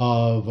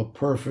 of a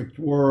perfect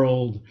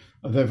world,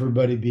 of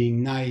everybody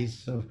being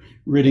nice, of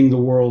ridding the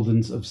world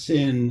of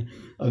sin,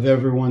 of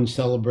everyone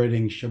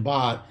celebrating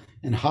Shabbat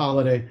and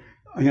holiday,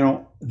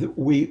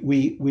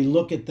 we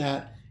look at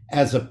that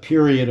as a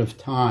period of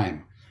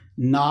time,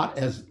 not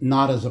as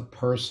a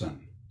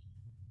person.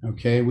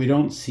 Okay, we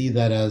don't see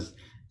that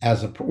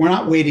we're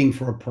not waiting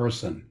for a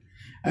person.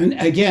 And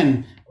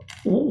again,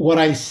 what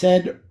I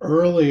said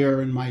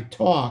earlier in my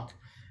talk,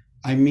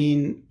 I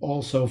mean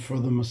also for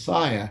the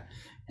Messiah,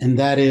 and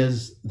that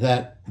is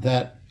that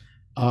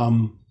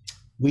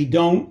we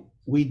don't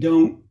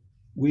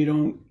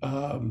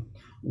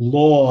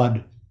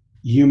laud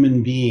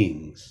human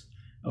beings.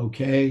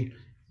 Okay,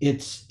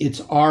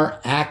 it's our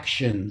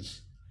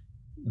actions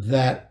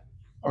that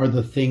are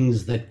the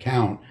things that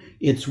count.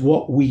 It's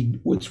what we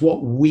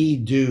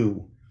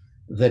do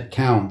that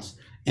counts.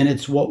 And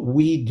it's what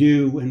we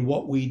do and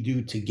what we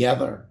do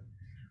together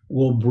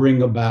will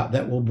bring about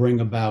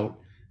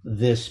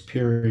this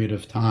period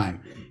of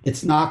time.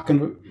 It's not going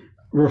to,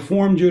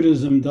 Reform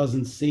Judaism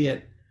doesn't see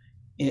it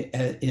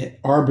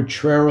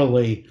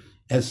arbitrarily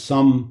as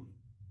some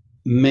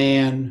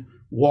man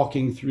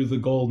walking through the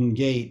Golden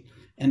Gate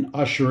and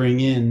ushering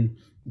in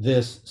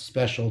this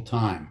special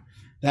time.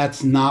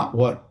 That's not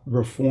what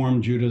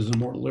Reform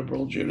Judaism or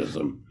liberal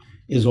Judaism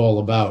is all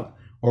about,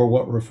 or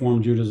what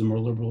Reform Judaism or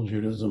liberal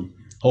Judaism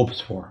hopes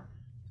for.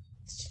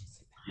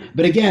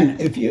 But again,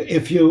 if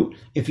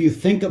you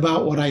think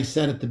about what I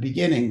said at the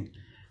beginning,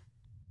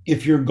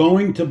 if you're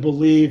going to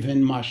believe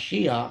in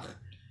Mashiach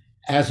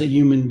as a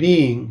human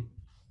being,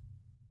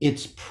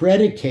 it's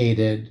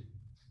predicated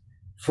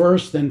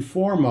first and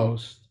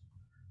foremost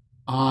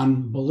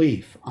on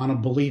belief, on a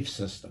belief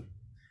system.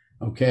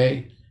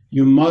 Okay?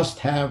 You must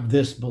have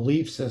this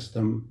belief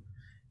system.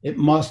 It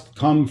must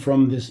come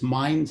from this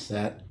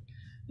mindset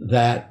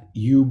that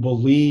you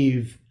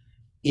believe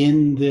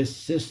in this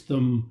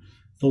system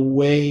the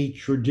way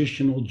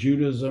traditional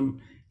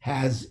Judaism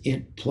has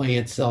it play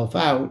itself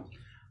out.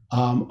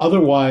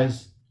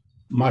 Otherwise,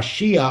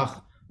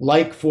 Mashiach,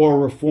 like for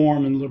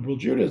Reform and liberal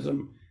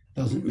Judaism,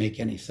 doesn't make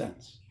any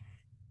sense.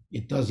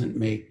 It doesn't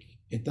make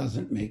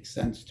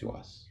sense to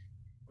us.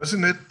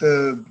 Wasn't it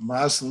the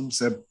Muslims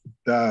that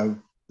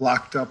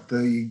blocked up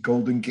the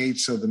Golden Gate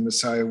so the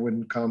Messiah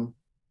wouldn't come?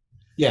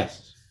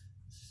 Yes.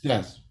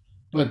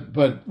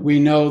 But we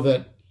know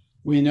that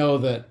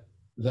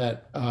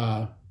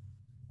the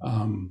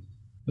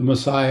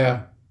Messiah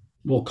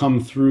will come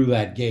through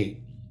that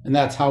gate, and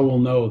that's how we'll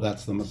know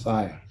that's the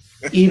Messiah.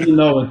 Even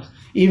though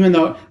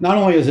not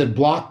only is it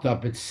blocked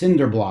up, it's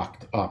cinder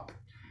blocked up.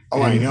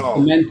 Oh, I know.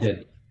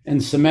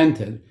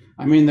 Cemented.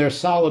 I mean, they're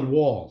solid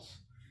walls,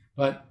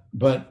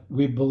 but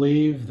we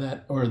believe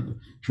that, or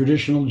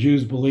traditional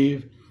Jews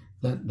believe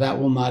that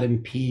will not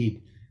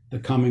impede the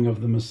coming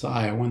of the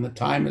Messiah. When the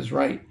time is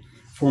right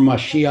for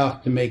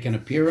Mashiach to make an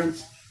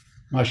appearance,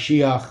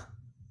 Mashiach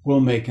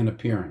will make an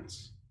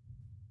appearance.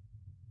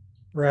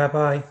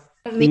 Rabbi,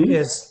 Hmm?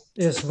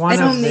 is one I of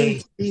don't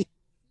the need.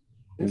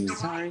 I'm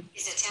sorry.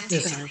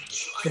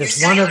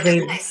 is one of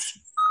the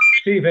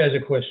Steve has a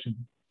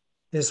question.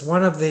 is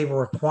one of the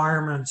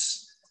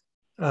requirements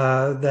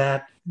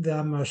that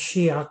the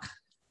Mashiach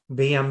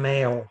be a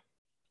male?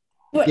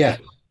 Yes.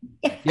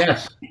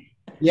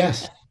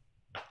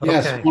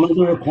 Okay. One of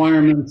the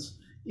requirements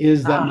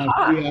is that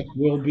Mashiach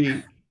will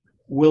be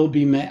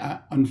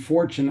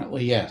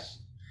unfortunately, yes.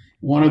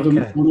 One of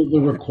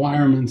the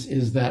requirements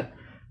is that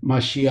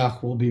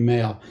Mashiach will be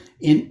male.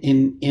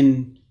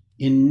 In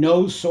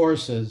no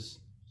sources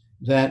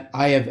that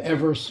I have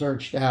ever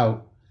searched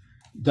out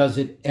does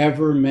it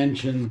ever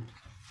mention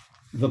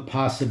the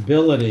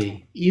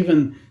possibility,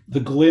 even the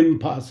glim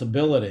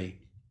possibility,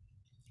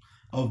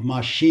 of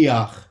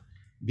Mashiach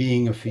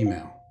being a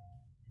female.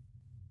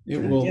 I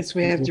guess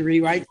we have to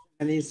rewrite some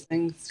of these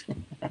things.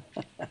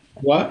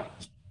 What?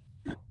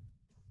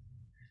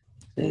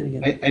 Say it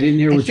again. I didn't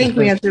hear I what you think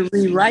we said. have to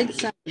rewrite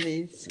some of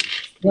these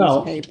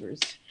Well, papers.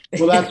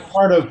 Well, that's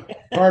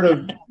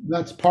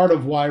part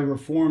of why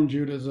Reform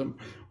Judaism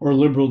or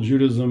liberal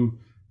Judaism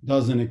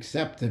doesn't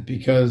accept it,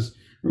 because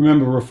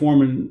remember,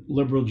 Reform and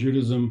liberal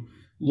Judaism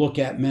look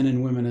at men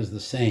and women as the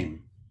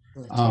same.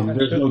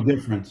 There's no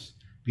difference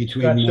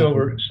between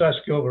Scott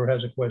Gilbert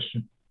has a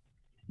question.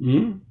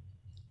 Hmm?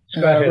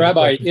 Scott has a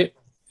Rabbi, question.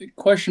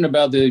 question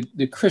about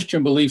the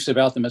Christian beliefs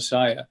about the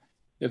Messiah.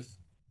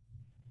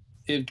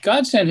 If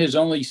God sent his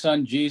only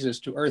son, Jesus,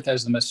 to earth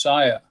as the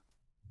Messiah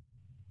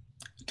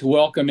to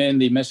welcome in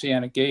the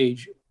Messianic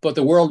age, but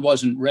the world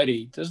wasn't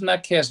ready, doesn't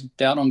that cast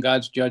doubt on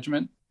God's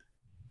judgment?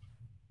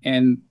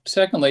 And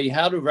secondly,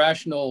 how do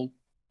rational,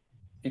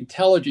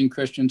 intelligent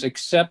Christians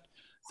accept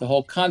the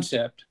whole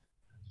concept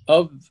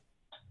of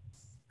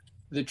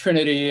the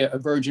Trinity, a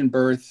virgin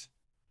birth,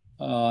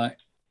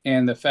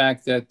 and the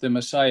fact that the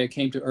Messiah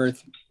came to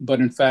earth,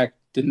 but in fact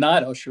did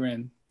not usher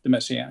in the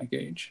Messianic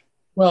age?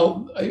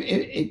 Well,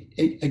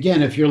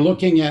 again, if you're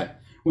looking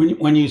at,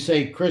 when you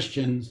say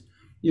Christians,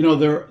 you know,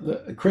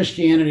 the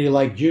Christianity,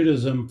 like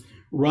Judaism,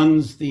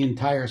 runs the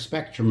entire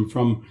spectrum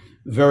from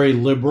very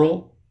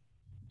liberal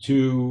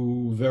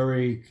to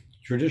very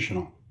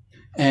traditional.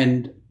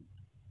 And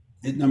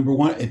number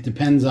one, it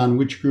depends on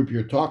which group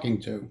you're talking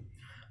to.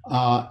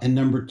 And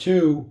number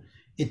two,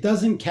 it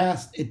doesn't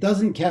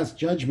cast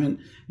judgment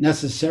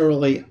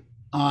necessarily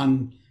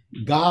on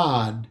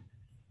God.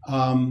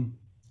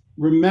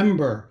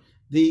 Remember,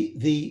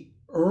 the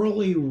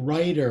early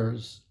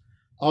writers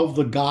of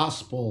the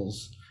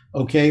Gospels,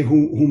 okay,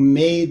 who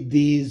made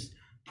these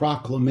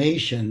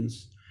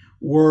proclamations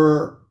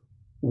were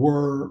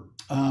what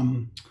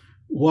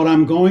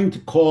I'm going to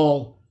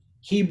call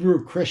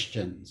Hebrew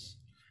Christians,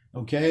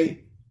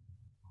 okay?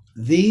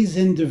 These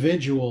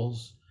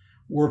individuals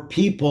were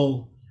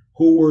people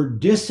who were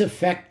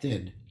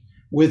disaffected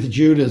with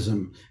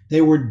Judaism.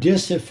 They were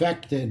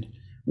disaffected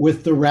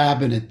with the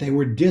rabbinate. They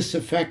were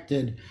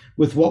disaffected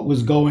with what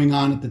was going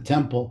on at the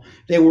temple.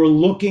 They were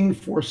looking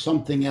for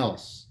something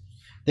else.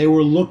 They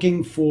were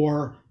looking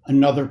for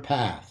another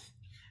path.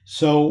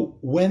 So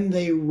when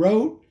they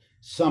wrote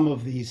some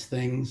of these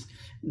things,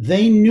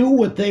 they knew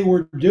what they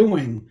were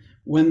doing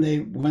when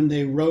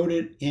they wrote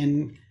it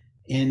in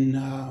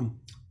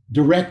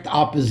direct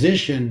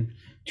opposition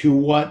to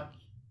what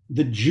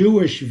the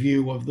Jewish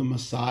view of the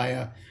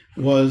Messiah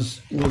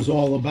was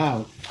all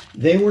about.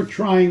 They were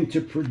trying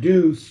to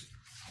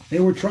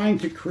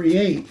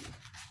create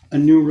a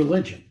new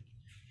religion.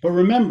 But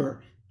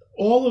remember,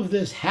 all of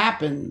this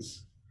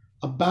happens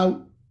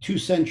about 2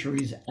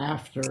 centuries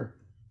after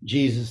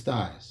Jesus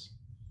dies.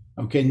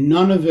 Okay,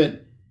 none of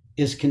it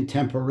is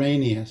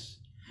contemporaneous.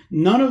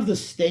 None of the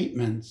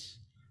statements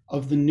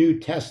of the New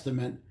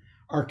Testament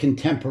are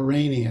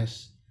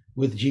contemporaneous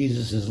with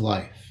Jesus's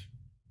life.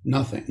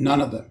 Nothing,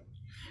 none of them.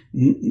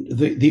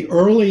 The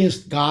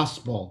earliest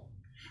gospel,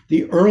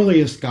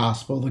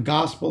 the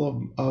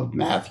Gospel of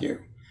Matthew,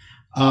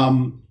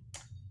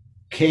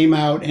 came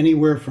out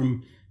anywhere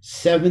from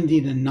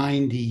 70 to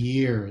 90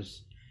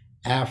 years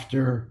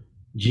after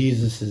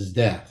Jesus's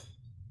death.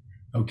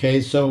 Okay,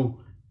 so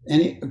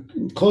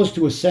close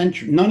to a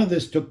century. None of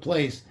this took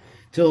place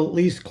till at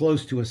least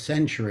close to a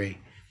century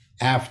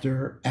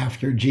after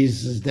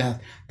Jesus' death.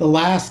 The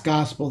last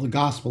gospel, the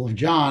Gospel of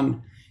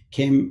John,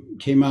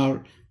 came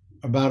out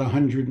about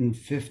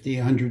 150,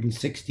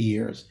 160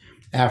 years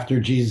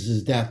after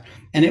Jesus' death.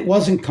 And it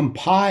wasn't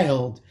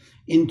compiled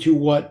into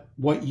what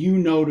you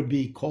know to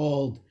be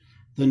called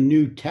the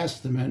New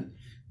Testament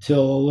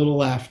till a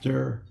little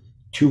after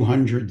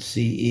 200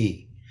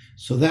 CE.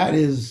 So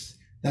that's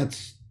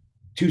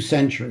 2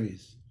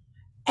 centuries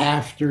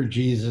after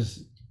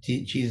Jesus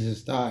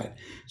died.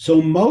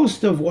 So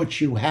most of what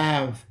you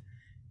have,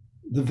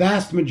 the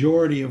vast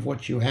majority of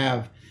what you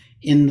have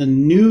in the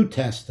New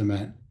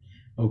Testament,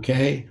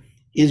 okay,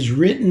 is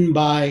written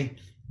by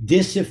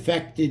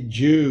disaffected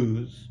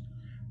Jews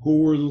who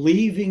were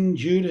leaving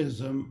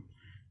Judaism,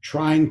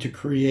 trying to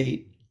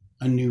create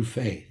a new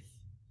faith.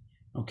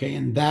 Okay,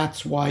 and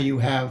that's why you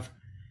have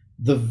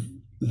the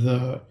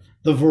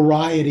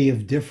variety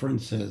of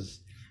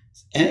differences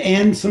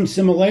and some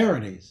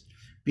similarities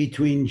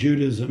between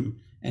Judaism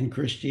and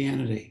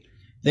Christianity.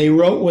 They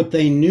wrote what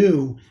they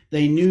knew.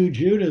 They knew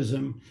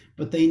Judaism,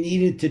 but they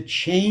needed to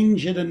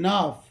change it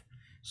enough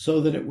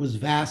so that it was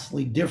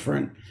vastly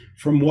different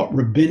from what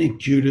rabbinic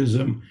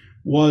Judaism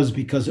was,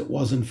 because it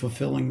wasn't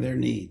fulfilling their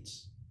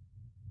needs.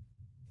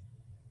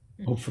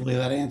 Hopefully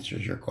that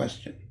answers your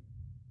question.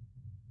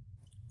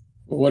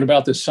 What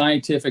about the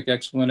scientific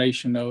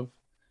explanation of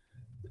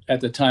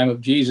at the time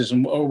of Jesus,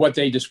 or what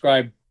they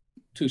described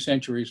 2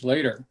 centuries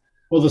later?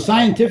 Well, the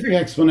scientific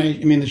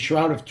explanation, the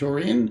Shroud of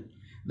Turin,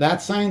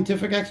 that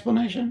scientific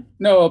explanation?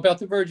 No, about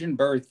the virgin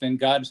birth and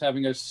God's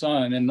having a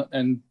son,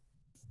 and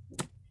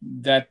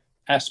that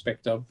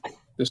aspect of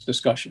this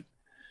discussion.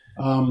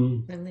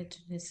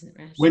 Religion isn't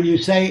rational.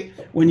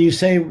 When you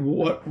say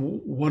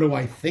what do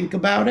I think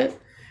about it?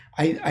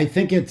 I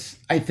think it's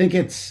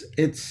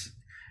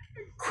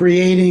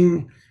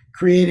creating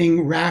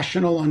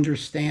rational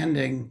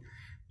understanding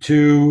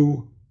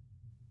to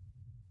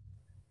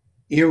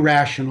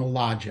irrational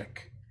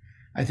logic.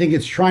 I think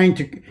it's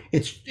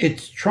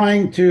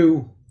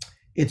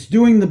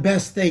doing the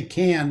best they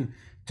can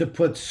to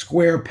put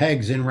square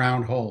pegs in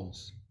round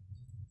holes.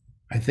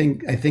 I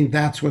think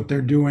that's what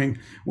they're doing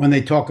when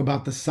they talk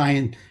about the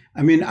science.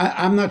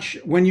 I'm not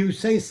sure, when you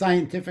say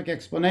scientific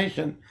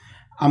explanation,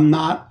 I'm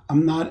not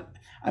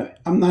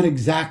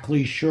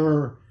exactly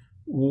sure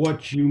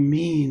what you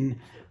mean,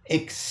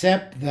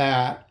 except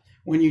that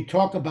when you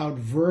talk about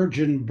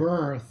virgin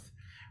birth,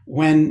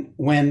 a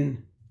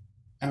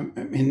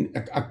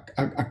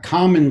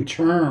common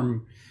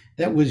term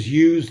that was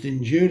used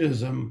in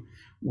Judaism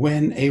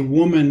when a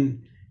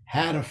woman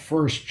had a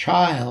first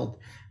child,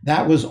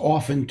 that was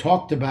often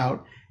talked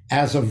about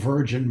as a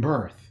virgin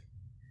birth.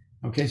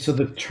 Okay, so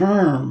the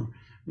term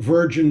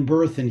virgin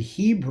birth in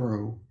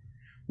Hebrew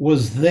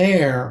was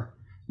there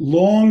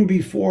long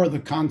before the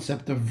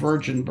concept of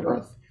virgin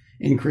birth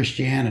in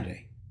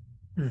Christianity.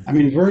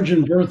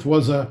 Virgin birth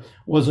was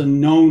a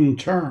known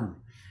term.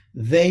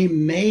 They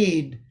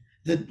made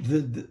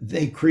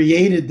they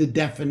created the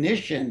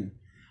definition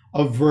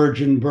of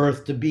virgin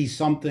birth to be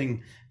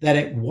something that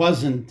it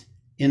wasn't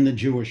in the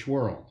Jewish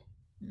world.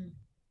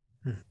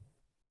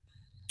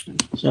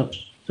 So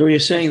you're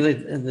saying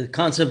that the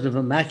concept of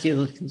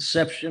immaculate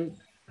conception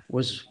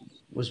was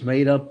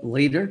made up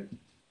later?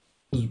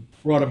 Was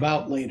brought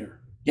about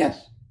later.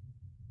 Yes.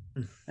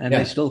 And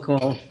they still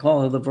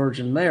call her the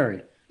Virgin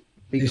Mary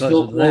because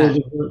of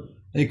that.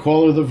 They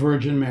call her the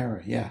Virgin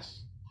Mary.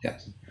 Yes.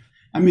 Yes.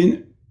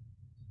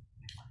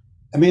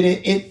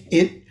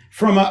 It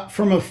from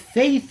a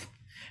faith.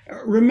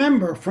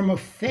 Remember, from a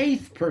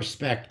faith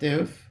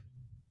perspective,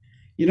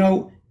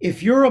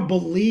 if you're a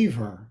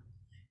believer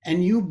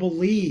and you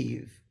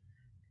believe,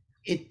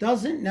 it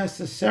doesn't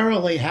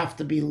necessarily have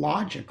to be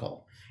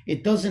logical.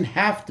 It doesn't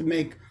have to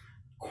make,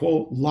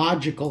 quote,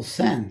 logical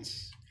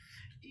sense.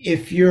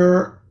 if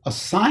you're a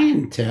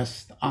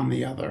scientist, on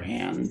the other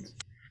hand,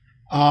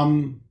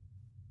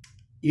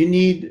 you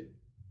need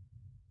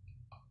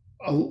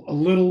a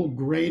little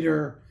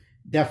greater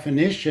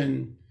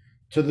definition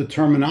to the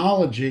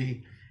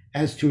terminology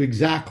as to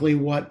exactly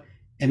what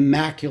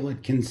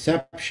Immaculate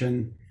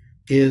Conception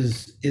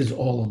is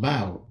all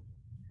about.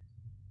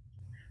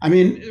 I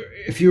mean,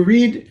 if you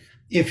read,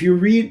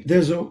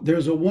 there's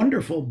a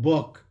wonderful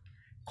book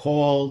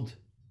called,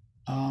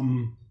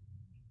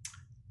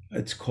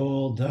 it's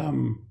called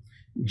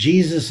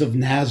Jesus of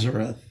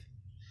Nazareth,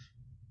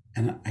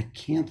 and I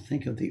can't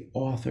think of the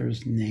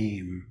author's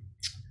name.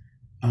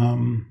 I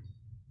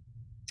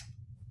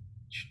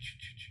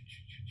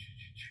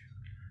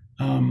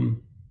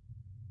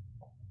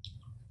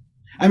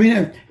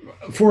mean,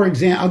 for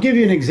example, I'll give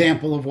you an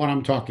example of what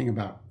I'm talking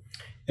about.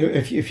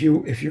 If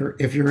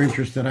you're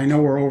interested, I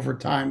know we're over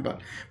time,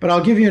 but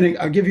I'll give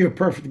you a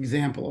perfect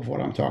example of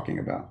what I'm talking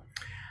about.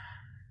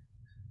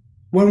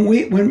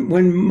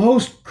 When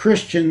most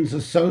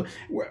Christians,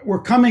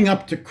 we're coming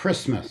up to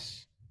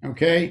Christmas,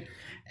 okay,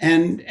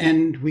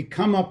 and we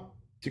come up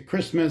to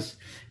Christmas,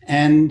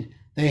 and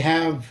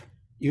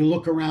you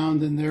look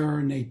around and there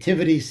are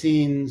nativity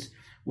scenes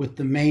with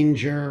the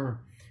manger,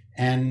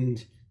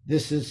 and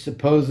this is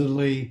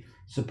supposedly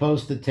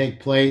supposed to take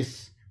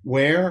place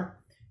where?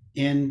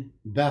 In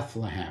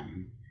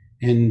Bethlehem,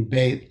 in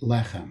Beit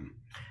Lechem.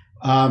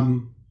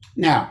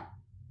 Now,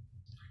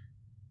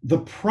 the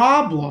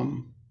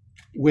problem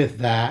with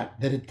that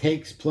it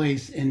takes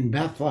place in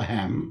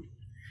Bethlehem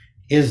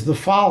is the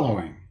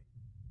following.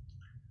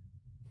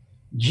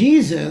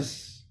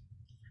 Jesus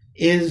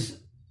is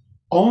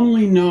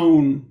only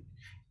known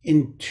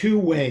in two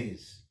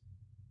ways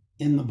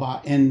in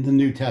the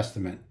New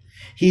Testament.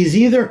 He's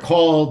either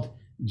called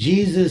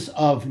Jesus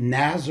of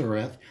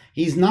Nazareth.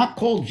 He's not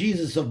called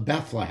Jesus of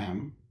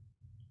Bethlehem.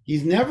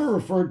 He's never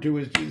referred to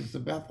as Jesus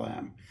of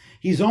Bethlehem.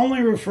 He's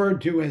only referred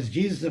to as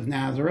Jesus of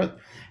Nazareth.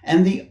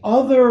 And the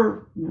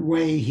other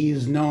way he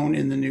is known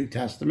in the New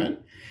Testament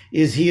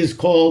is he is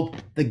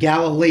called the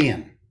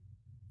Galilean.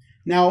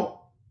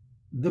 Now,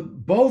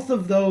 both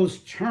of those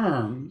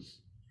terms,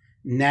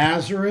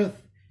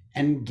 Nazareth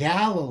and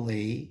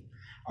Galilee,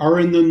 are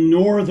in the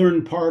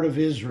northern part of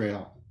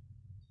Israel.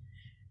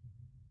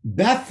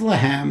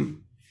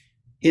 Bethlehem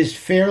is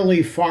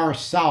fairly far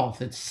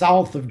south. It's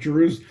south of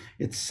Jerusalem.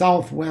 It's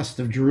southwest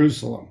of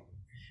Jerusalem.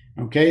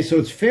 Okay, so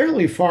it's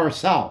fairly far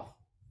south.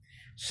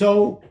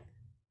 So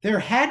there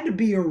had to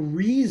be a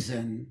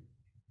reason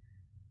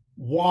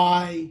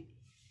why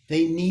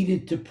they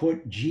needed to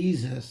put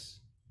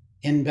Jesus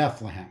in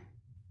Bethlehem.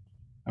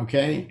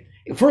 Okay,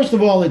 first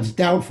of all, it's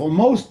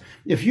doubtful.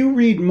 If you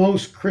read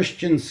most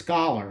Christian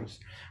scholars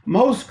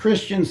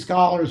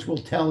will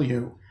tell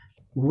you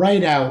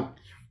right out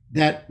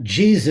that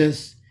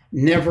Jesus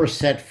never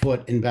set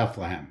foot in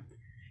Bethlehem.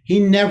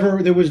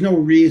 There was no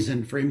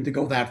reason for him to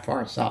go that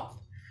far south.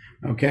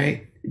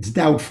 Okay, it's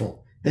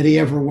doubtful that he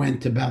ever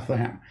went to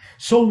Bethlehem.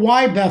 So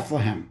why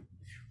Bethlehem?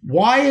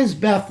 Why is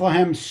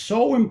Bethlehem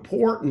so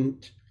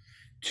important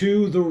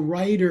to the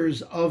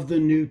writers of the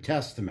New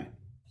Testament?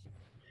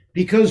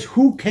 Because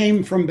who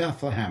came from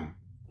Bethlehem?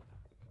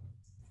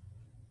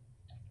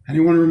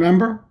 Anyone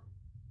remember?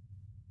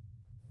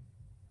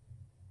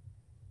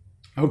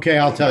 Okay,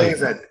 I'll tell you.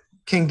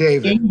 King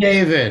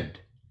David.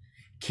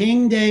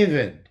 King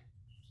David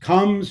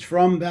comes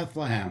from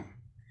Bethlehem.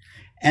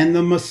 And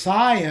the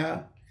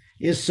Messiah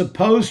is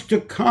supposed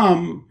to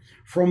come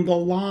from the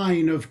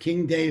line of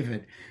King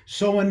David.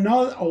 So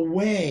a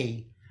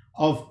way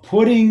of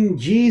putting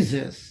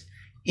Jesus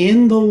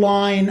in the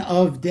line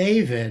of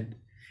David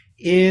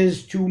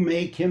is to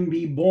make him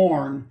be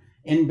born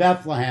in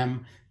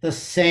Bethlehem, the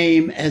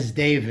same as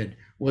David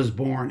was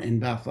born in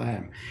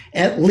Bethlehem.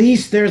 At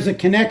least there's a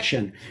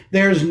connection.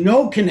 There's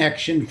no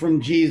connection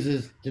from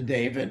Jesus to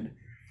David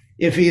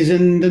if he's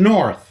in the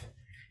north,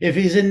 if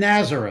he's in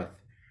Nazareth,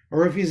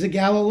 or if he's a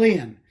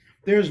Galilean.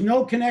 There's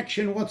no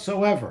connection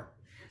whatsoever.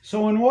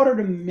 So in order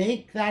to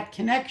make that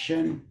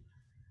connection,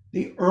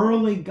 the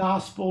early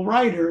gospel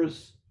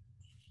writers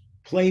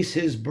place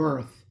his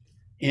birth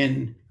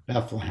in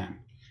Bethlehem.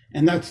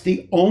 And that's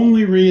the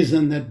only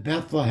reason that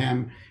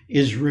Bethlehem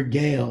is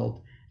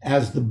regaled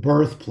as the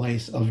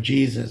birthplace of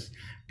Jesus,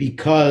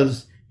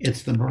 because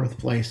it's the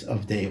birthplace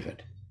of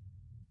David.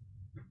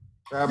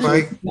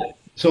 Rabbi?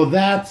 So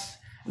that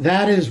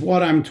is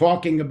what I'm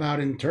talking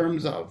about in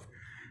terms of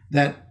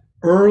that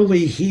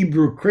early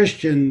Hebrew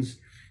Christians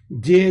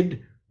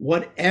did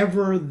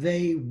whatever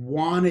they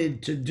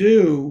wanted to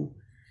do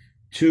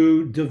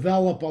to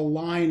develop a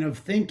line of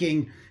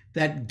thinking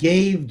that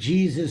gave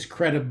Jesus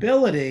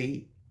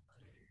credibility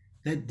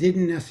that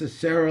didn't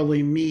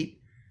necessarily meet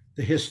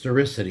the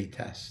historicity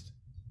test.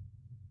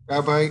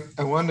 Rabbi,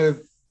 I want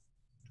to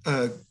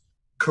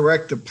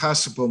correct a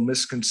possible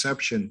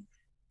misconception,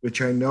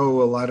 which I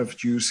know a lot of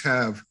Jews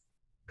have,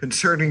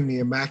 concerning the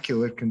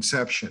Immaculate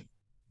Conception.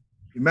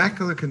 The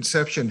Immaculate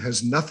Conception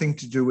has nothing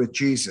to do with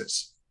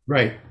Jesus.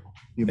 Right.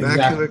 The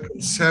Immaculate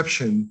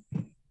Conception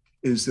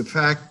is the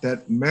fact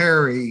that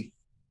Mary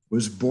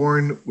was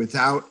born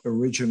without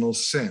original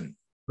sin.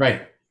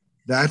 Right.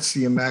 That's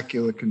the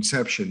Immaculate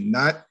Conception.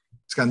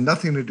 It's got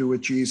nothing to do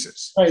with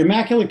Jesus. Right.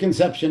 Immaculate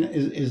Conception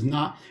is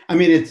not, I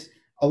mean, it's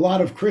a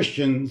lot of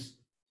Christians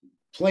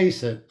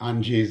place it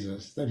on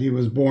Jesus, that he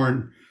was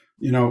born,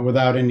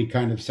 without any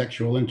kind of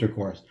sexual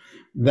intercourse.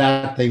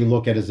 That they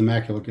look at as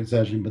Immaculate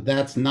Conception, but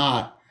that's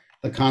not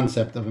the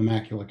concept of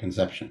Immaculate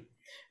Conception.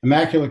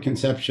 Immaculate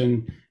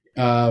Conception,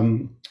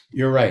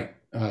 you're right,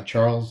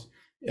 Charles,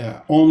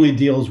 only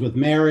deals with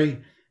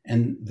Mary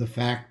and the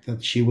fact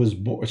that she was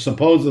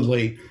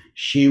supposedly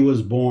she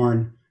was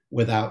born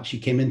she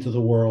came into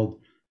the world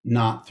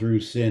not through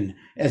sin,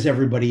 as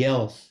everybody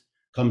else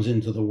comes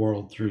into the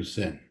world through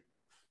sin.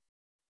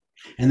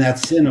 And that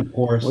sin, of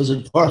course,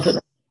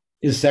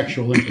 is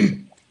sexual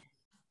intercourse.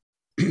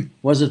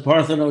 Was it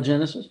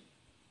parthenogenesis?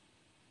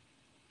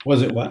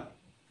 Was it what?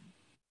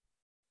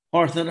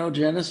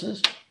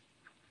 Parthenogenesis?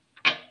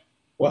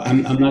 Well,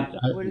 I'm not.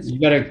 You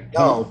gotta.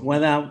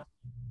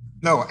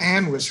 No,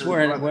 Anne was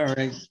where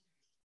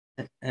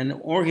an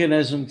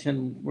organism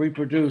can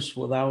reproduce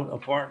without a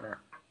partner.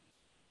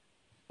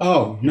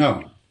 Oh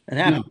no! It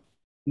happens.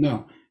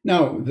 No.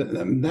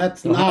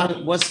 That's so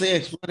not. What's the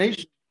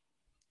explanation?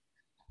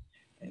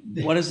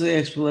 What is the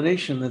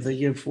explanation that they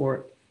give for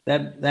it?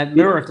 That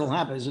miracle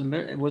happens.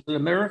 Was it a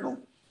miracle?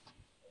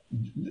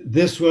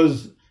 This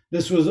was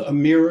a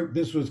miracle.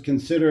 This was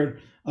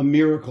considered a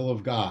miracle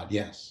of God.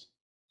 Yes,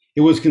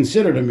 it was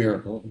considered a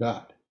miracle of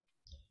God.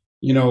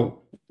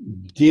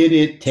 Did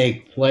it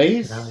take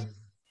place?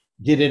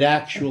 Did it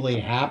actually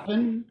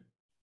happen?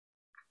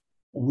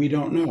 We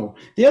don't know.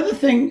 The other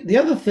thing,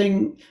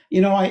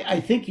 I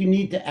think you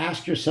need to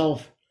ask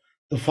yourself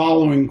the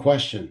following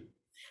question.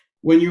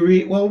 When you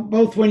read,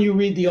 both when you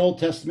read the Old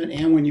Testament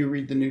and when you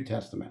read the New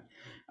Testament,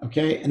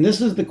 okay? And this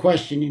is the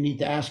question you need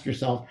to ask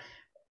yourself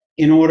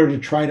in order to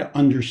try to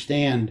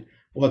understand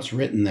what's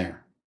written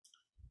there.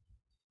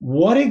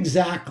 What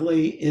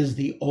exactly is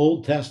the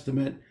Old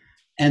Testament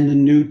and the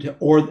New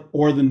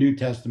the New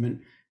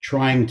Testament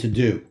trying to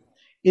do?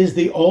 Is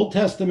the Old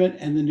Testament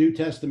and the New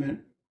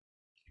Testament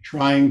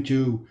trying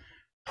to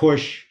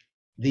push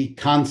the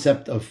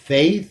concept of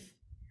faith,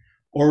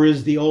 or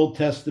is the Old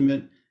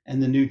Testament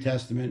and the New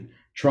Testament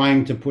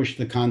trying to push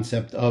the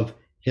concept of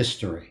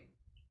history?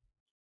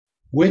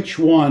 Which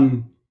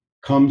one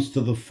comes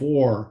to the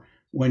fore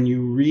when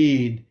you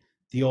read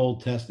the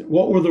Old Testament?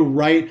 What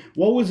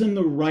was in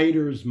the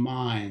writers'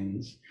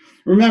 minds?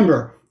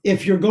 Remember,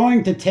 if you're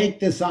going to take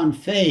this on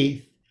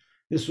faith,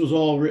 this was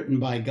all written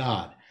by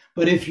God.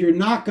 But if you're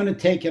not going to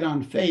take it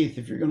on faith,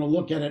 if you're going to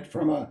look at it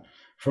from a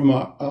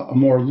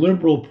more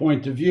liberal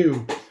point of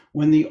view,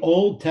 when the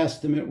Old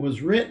Testament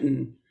was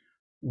written,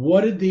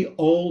 what did the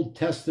Old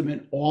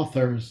Testament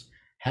authors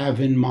have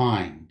in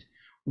mind?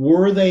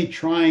 Were they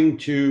trying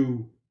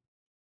to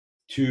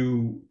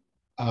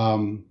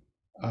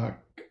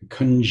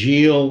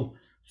congeal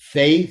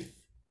faith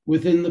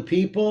within the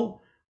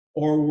people,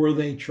 or were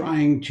they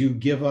trying to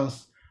give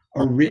us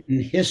a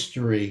written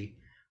history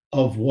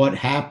of what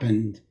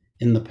happened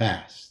in the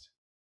past?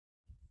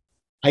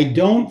 I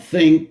don't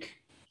think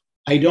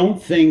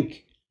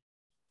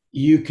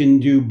you can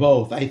do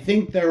both. I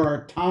think there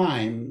are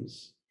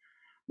times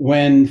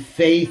when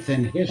faith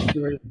and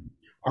history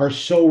are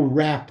so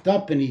wrapped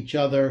up in each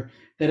other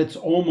that it's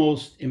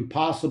almost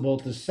impossible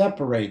to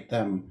separate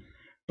them.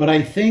 But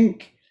I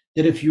think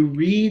that if you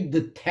read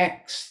the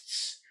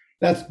texts,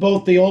 that's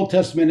both the Old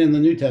Testament and the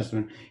New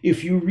Testament,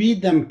 if you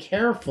read them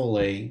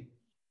carefully,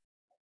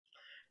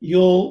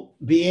 you'll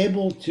be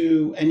able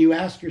to, and you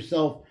ask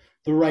yourself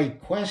the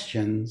right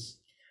questions,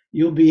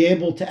 you'll be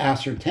able to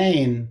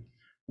ascertain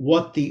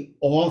what the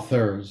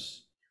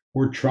authors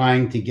were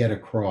trying to get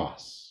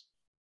across,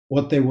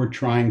 what they were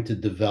trying to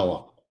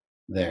develop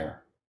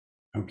there.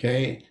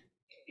 Okay?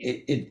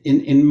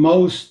 In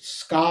most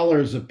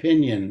scholars'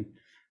 opinion,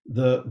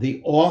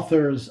 the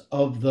authors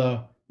of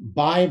the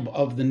Bible,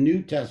 of the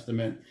New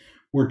Testament,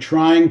 were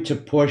trying to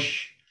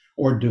push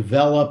or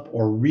develop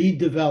or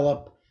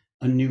redevelop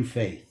a new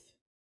faith.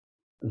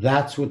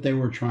 That's what they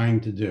were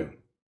trying to do.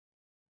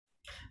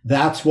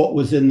 That's what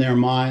was in their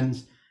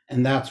minds,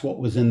 and that's what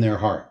was in their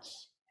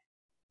hearts.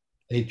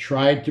 They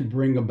tried to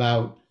bring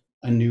about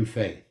a new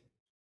faith,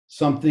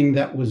 something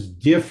that was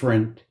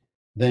different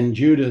than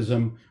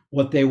Judaism,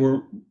 what they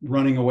were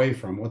running away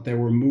from, what they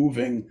were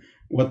moving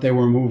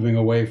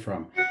away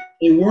from.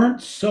 They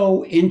weren't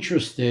so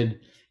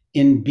interested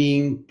in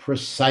being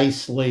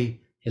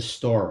precisely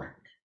historic.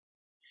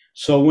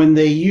 So when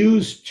they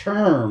use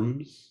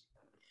terms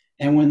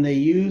and when they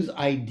use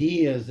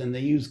ideas and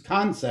they use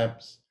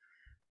concepts,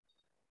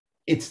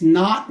 it's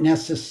not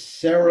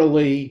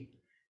necessarily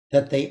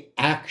that they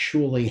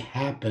actually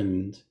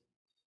happened.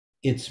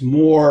 It's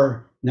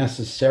more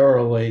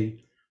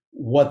necessarily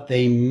what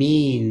they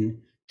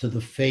mean to the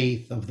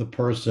faith of the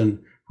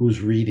person who's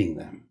reading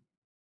them.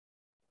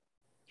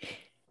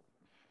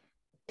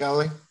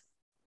 Kelly?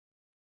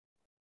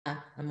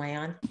 Am I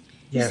on?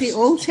 Yes. Is the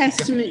Old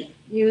Testament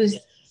used?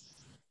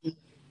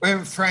 We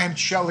have Fran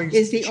Shelley.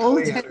 Is the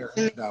Old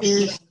Testament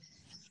used?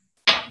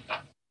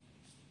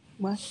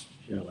 What?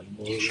 Shelley.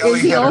 Shelley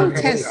Is the had her Old hand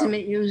up.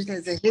 Testament used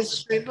as a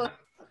history book?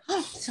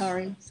 Oh,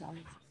 sorry.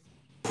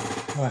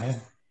 Go ahead.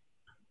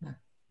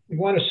 You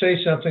want to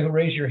say something,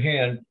 raise your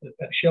hand.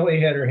 Shelley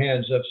had her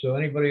hands up, so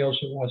anybody else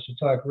who wants to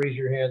talk, raise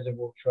your hands and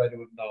we'll try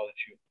to acknowledge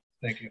you.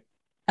 Thank you.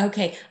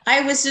 Okay,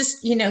 I was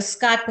just,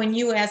 Scott, when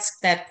you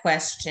asked that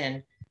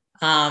question,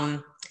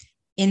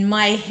 in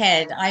my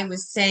head, I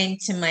was saying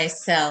to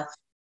myself,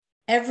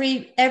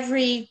 every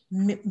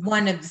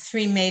one of the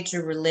three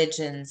major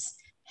religions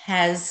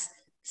has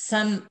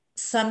some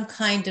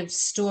kind of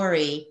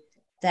story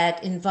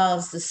that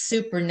involves the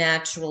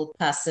supernatural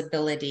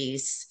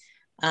possibilities.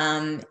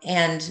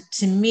 And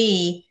to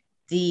me,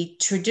 the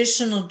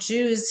traditional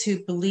Jews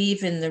who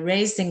believe in the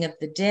raising of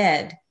the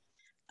dead,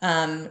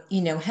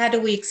 how do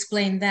we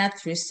explain that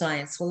through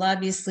science? Well,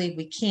 obviously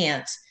we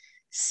can't.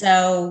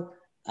 So,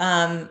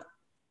 I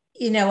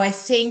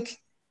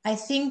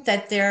think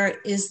that there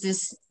is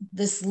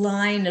this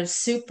line of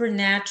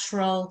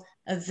supernatural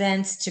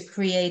events to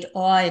create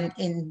awe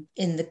in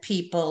the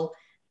people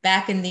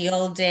back in the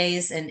old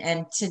days,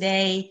 and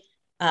today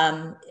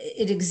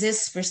it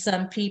exists for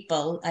some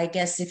people, I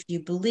guess, if you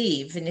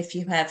believe and if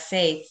you have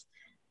faith.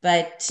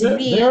 But to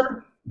me,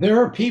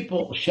 there are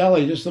people,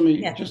 Shelley, just let me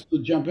Yeah. just to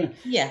jump in.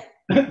 yeah,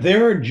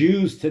 There are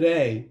Jews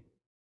today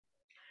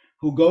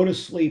who go to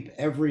sleep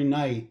every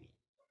night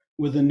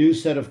with a new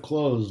set of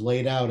clothes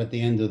laid out at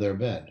the end of their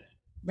bed.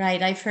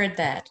 right, I've heard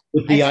that.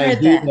 With the I've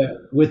heard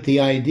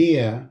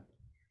idea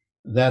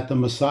that the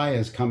Messiah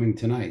is coming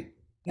tonight,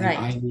 and Right.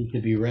 I need to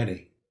be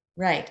ready.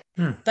 Right.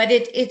 Hmm. But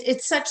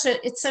it's such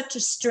a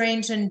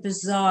strange and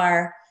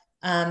bizarre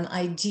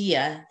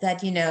idea that,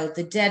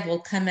 the dead will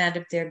come out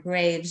of their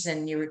graves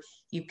and you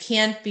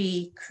can't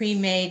be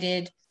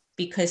cremated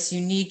because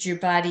you need your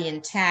body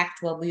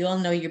intact. Well, we all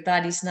know your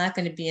body's not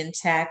going to be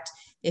intact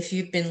if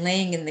you've been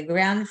laying in the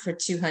ground for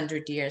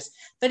 200 years.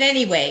 But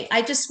anyway,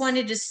 I just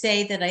wanted to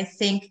say that I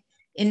think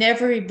in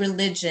every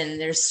religion,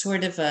 there's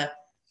sort of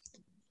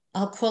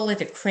I'll call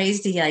it a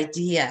crazy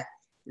idea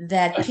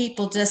that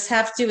people just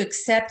have to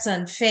accept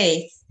on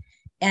faith.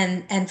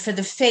 And for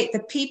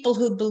the people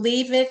who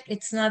believe it,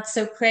 it's not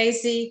so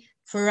crazy.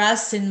 For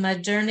us in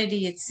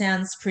modernity, it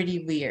sounds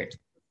pretty weird.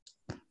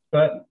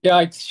 But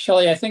Yeah,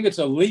 Shelley, I think it's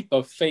a leap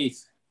of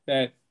faith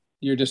that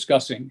you're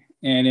discussing.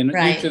 And in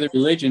Right. each of the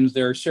religions,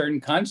 there are certain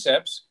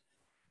concepts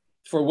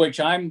for which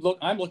I'm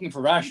looking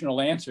for rational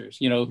answers,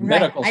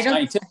 medical,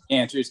 scientific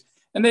answers.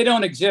 And they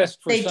don't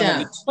exist for some of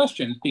these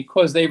questions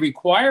because they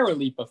require a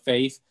leap of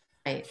faith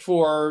Right.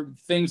 for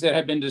things that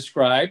have been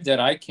described that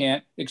I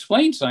can't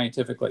explain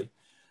scientifically.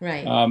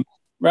 Right.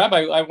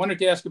 Rabbi, I wanted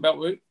to ask about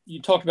what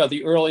you talked about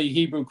the early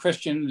Hebrew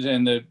Christians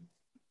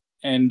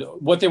and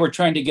what they were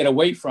trying to get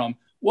away from.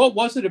 What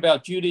was it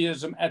about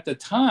Judaism at the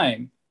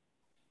time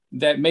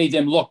that made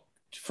them look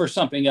for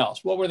something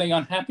else? What were they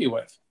unhappy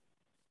with?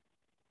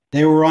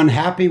 They were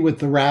unhappy with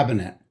the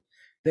rabbinate.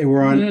 They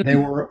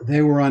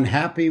were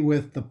unhappy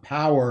with the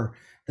power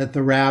that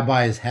the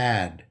rabbis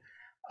had.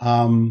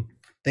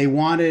 They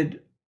wanted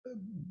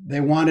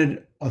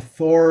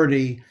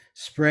authority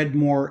spread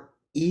more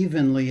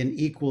evenly and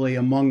equally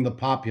among the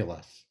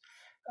populace.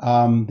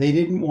 They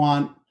didn't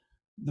want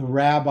the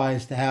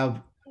rabbis to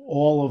have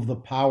all of the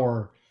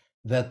power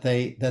that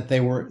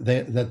they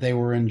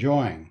were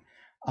enjoying.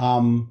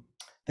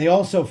 They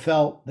also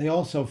felt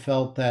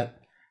that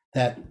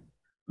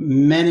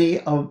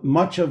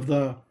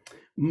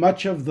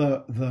much of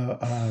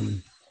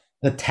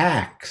the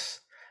tax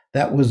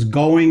that was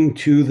going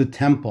to the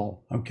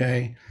temple.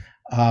 Okay,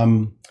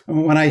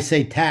 when I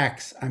say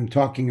tax, I'm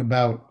talking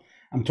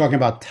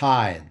about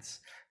tithes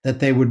that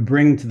they would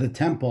bring to the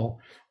temple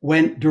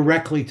went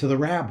directly to the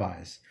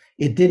rabbis.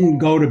 It didn't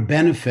go to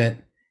benefit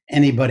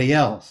anybody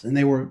else, and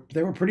they were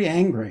pretty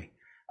angry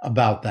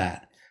about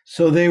that.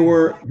 So they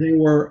were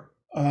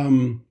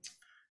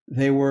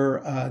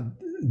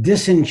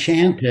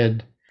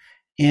disenchanted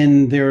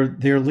in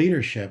their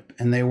leadership,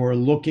 and they were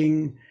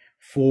looking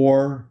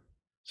for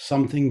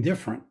something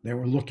different. They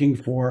were looking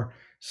for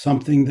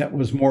something that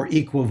was more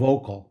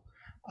equivocal.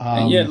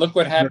 And yet, look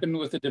what happened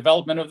with the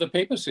development of the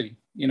papacy.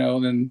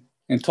 And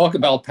talk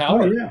about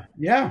power. Oh,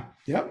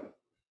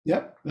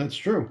 yep. That's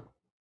true.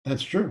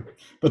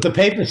 But the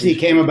papacy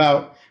came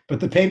about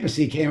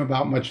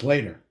much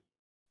later.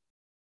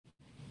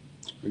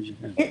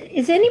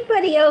 Is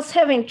anybody else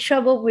having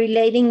trouble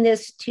relating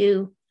this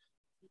to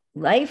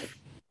life?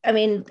 I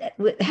mean,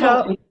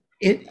 how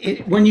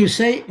when you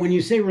say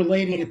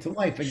relating it to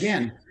life,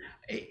 again,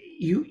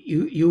 you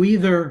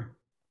either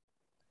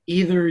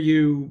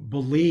you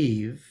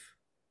believe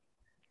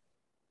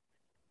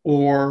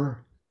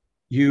or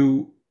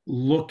you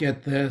look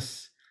at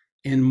this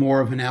in more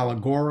of an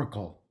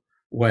allegorical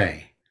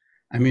way.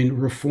 I mean,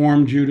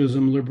 Reform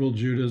Judaism, liberal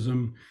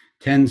Judaism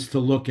tends to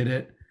look at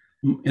it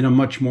in a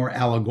much more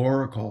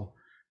allegorical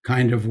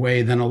kind of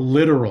way than a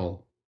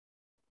literal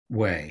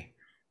way.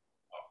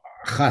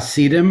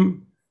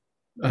 Hasidim,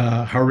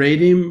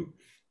 Haredim,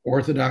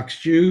 Orthodox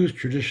Jews,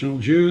 traditional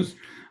Jews,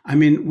 I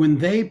mean, when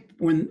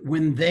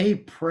they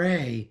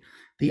pray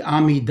the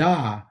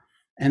Amidah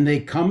and they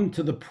come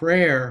to the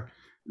prayer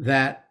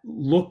that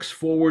looks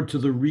forward to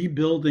the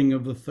rebuilding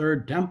of the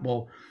third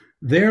temple,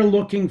 they're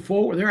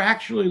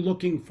actually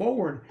looking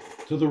forward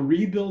to the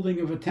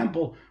rebuilding of a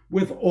temple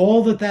with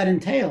all that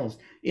entails.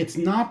 It's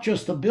not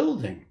just a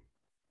building.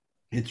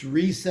 It's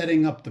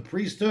resetting up the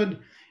priesthood.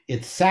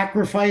 It's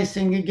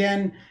sacrificing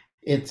again.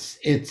 It's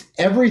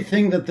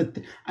everything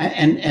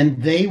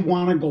and they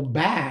want to go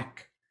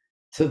back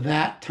to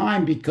that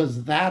time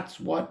because that's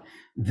what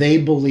they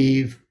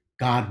believe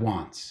God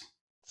wants.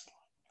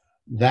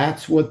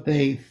 That's what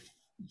they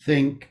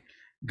think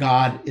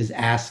God is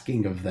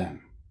asking of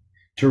them,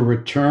 to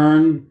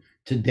return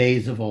to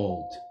days of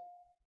old.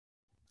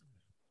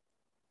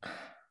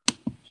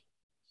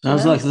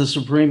 Sounds like the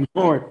Supreme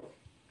Court.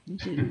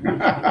 There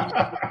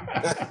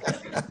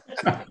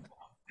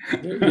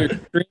are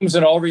extremes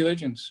in all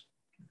religions.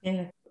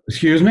 Yeah.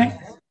 Excuse me?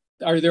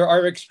 There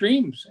are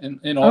extremes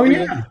in all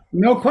religions. Yeah,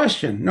 no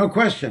question.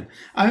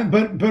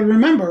 But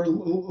remember,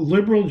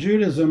 liberal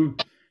Judaism,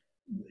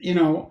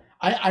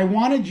 I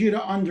wanted you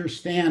to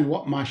understand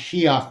what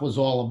Mashiach was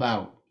all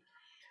about.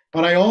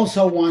 But I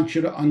also want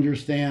you to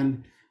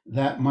understand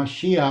that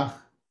Mashiach,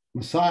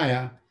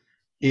 Messiah,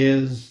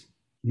 is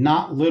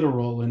not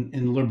literal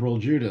in liberal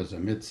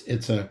Judaism.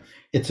 It's a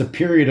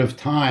period of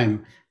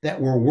time that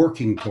we're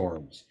working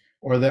towards,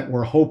 or that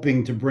we're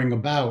hoping to bring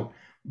about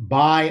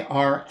by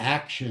our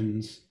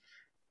actions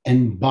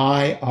and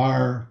by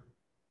our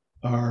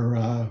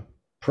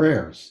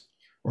prayers.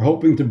 We're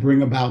hoping to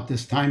bring about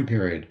this time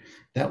period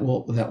that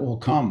will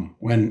come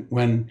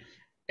when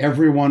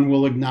everyone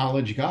will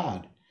acknowledge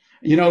God.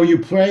 You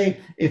pray,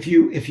 if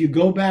you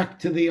go back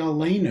to the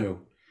Aleinu,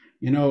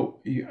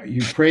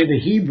 you pray the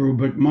Hebrew,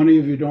 but many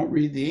of you don't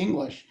read the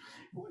English.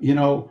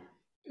 The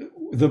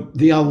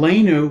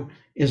Aleinu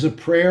is a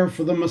prayer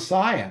for the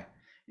Messiah.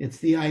 It's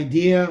the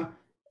idea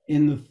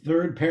in the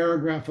third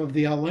paragraph of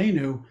the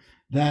Aleinu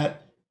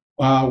that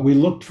we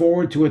look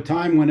forward to a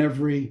time when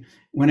every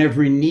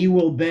knee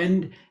will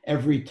bend,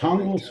 every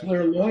tongue will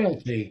swear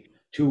loyalty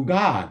to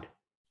God.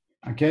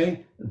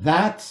 Okay,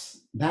 that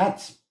says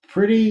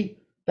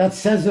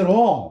it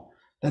all.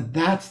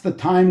 That's the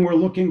time we're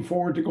looking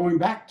forward to going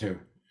back to,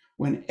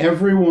 when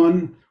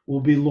everyone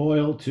will be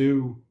loyal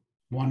to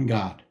one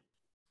God.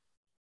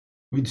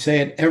 We'd say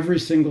it every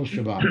single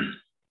Shabbat,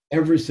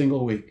 every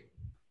single week.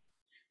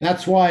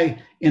 That's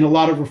why in a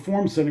lot of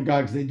Reform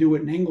synagogues, they do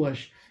it in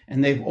English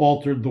and they've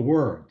altered the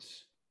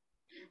words.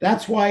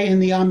 That's why in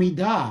the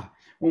Amidah,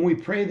 when we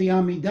pray the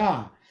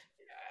Amidah,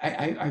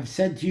 I've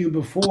said to you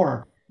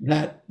before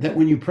that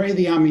when you pray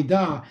the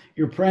Amidah,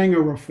 you're praying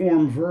a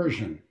Reform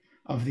version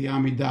of the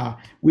Amidah.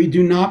 We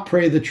do not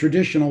pray the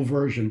traditional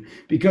version,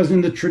 because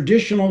in the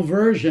traditional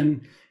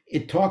version,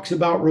 it talks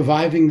about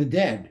reviving the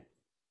dead.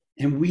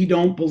 And we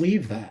don't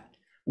believe that.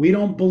 We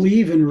don't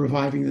believe in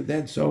reviving the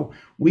dead, so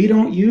we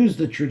don't use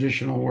the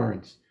traditional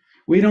words.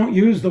 We don't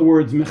use the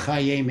words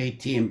Mechaye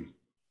Metim,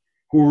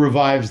 who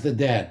revives the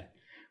dead.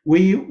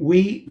 We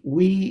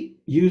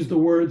use the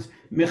words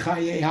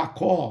Mechaye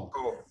Hakol,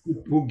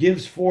 who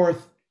gives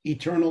forth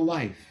eternal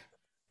life.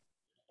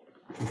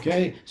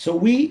 Okay,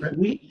 so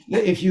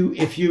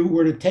if you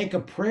were to take a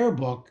prayer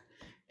book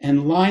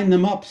and line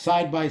them up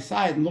side by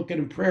side and look at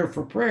them prayer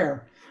for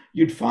prayer,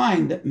 you'd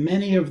find that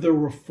many of the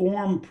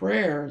Reform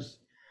prayers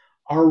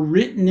are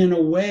written in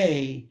a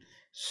way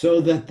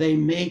so that they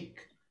make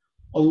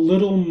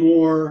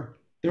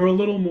they're a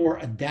little more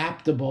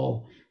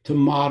adaptable to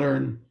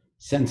modern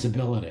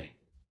sensibility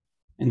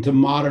and to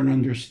modern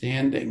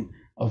understanding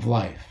of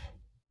life.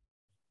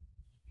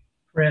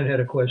 Fran had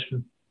a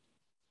question.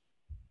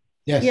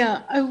 Yes.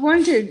 Yeah, I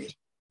wondered,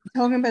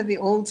 talking about the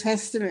Old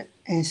Testament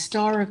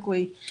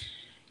historically,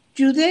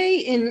 do they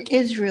in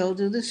Israel,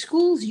 do the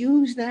schools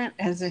use that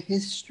as a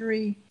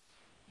history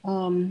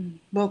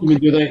book?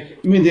 You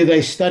mean do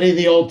they study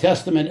the Old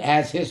Testament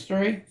as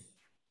history?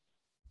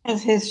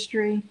 As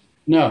history?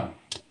 No.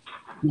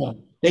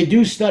 They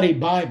do study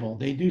Bible.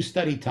 They do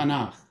study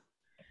Tanakh.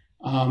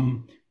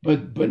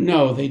 But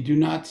no, they do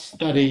not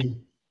study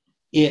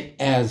it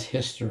as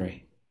history.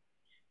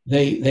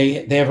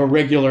 They have a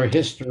regular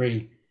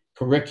history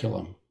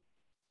curriculum,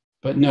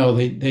 but no,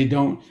 they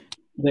don't.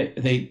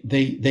 The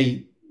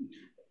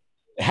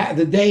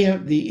day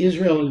of the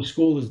Israeli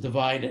school is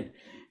divided.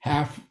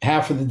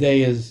 Half of the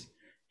day is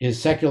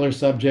secular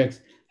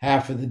subjects.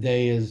 Half of the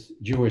day is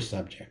Jewish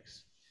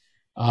subjects.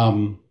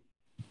 But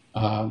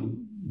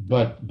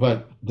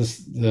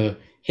the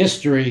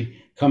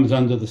history comes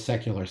under the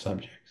secular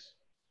subjects.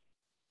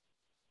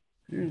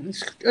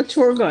 A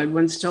tour guide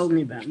once told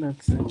me that.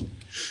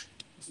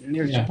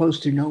 They're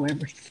supposed to know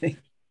everything.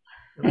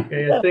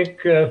 Okay, I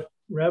think,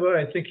 Rabbi,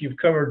 I think you've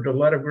covered a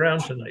lot of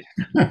ground tonight.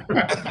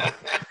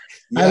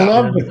 I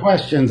love the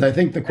questions. I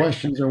think the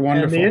questions are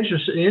wonderful. And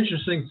the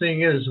interesting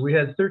thing is we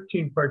had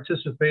 13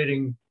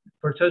 participants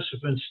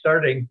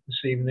starting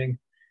this evening,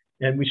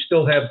 and we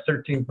still have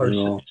 13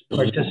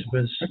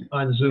 participants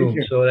on Zoom.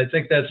 So I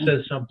think that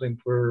says something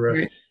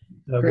for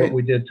what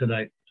we did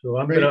tonight. So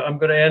I'm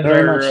gonna end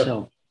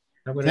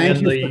I'm gonna Thank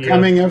end you for the,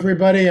 coming,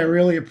 everybody. I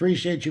really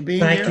appreciate you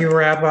being Thank here. you,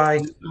 Rabbi.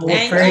 Thank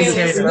Appreciate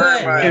you. It was it.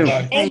 good.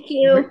 Bye. Thank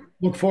you.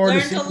 Look forward to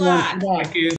Learned seeing a you on lot. Shabbat. Thank you.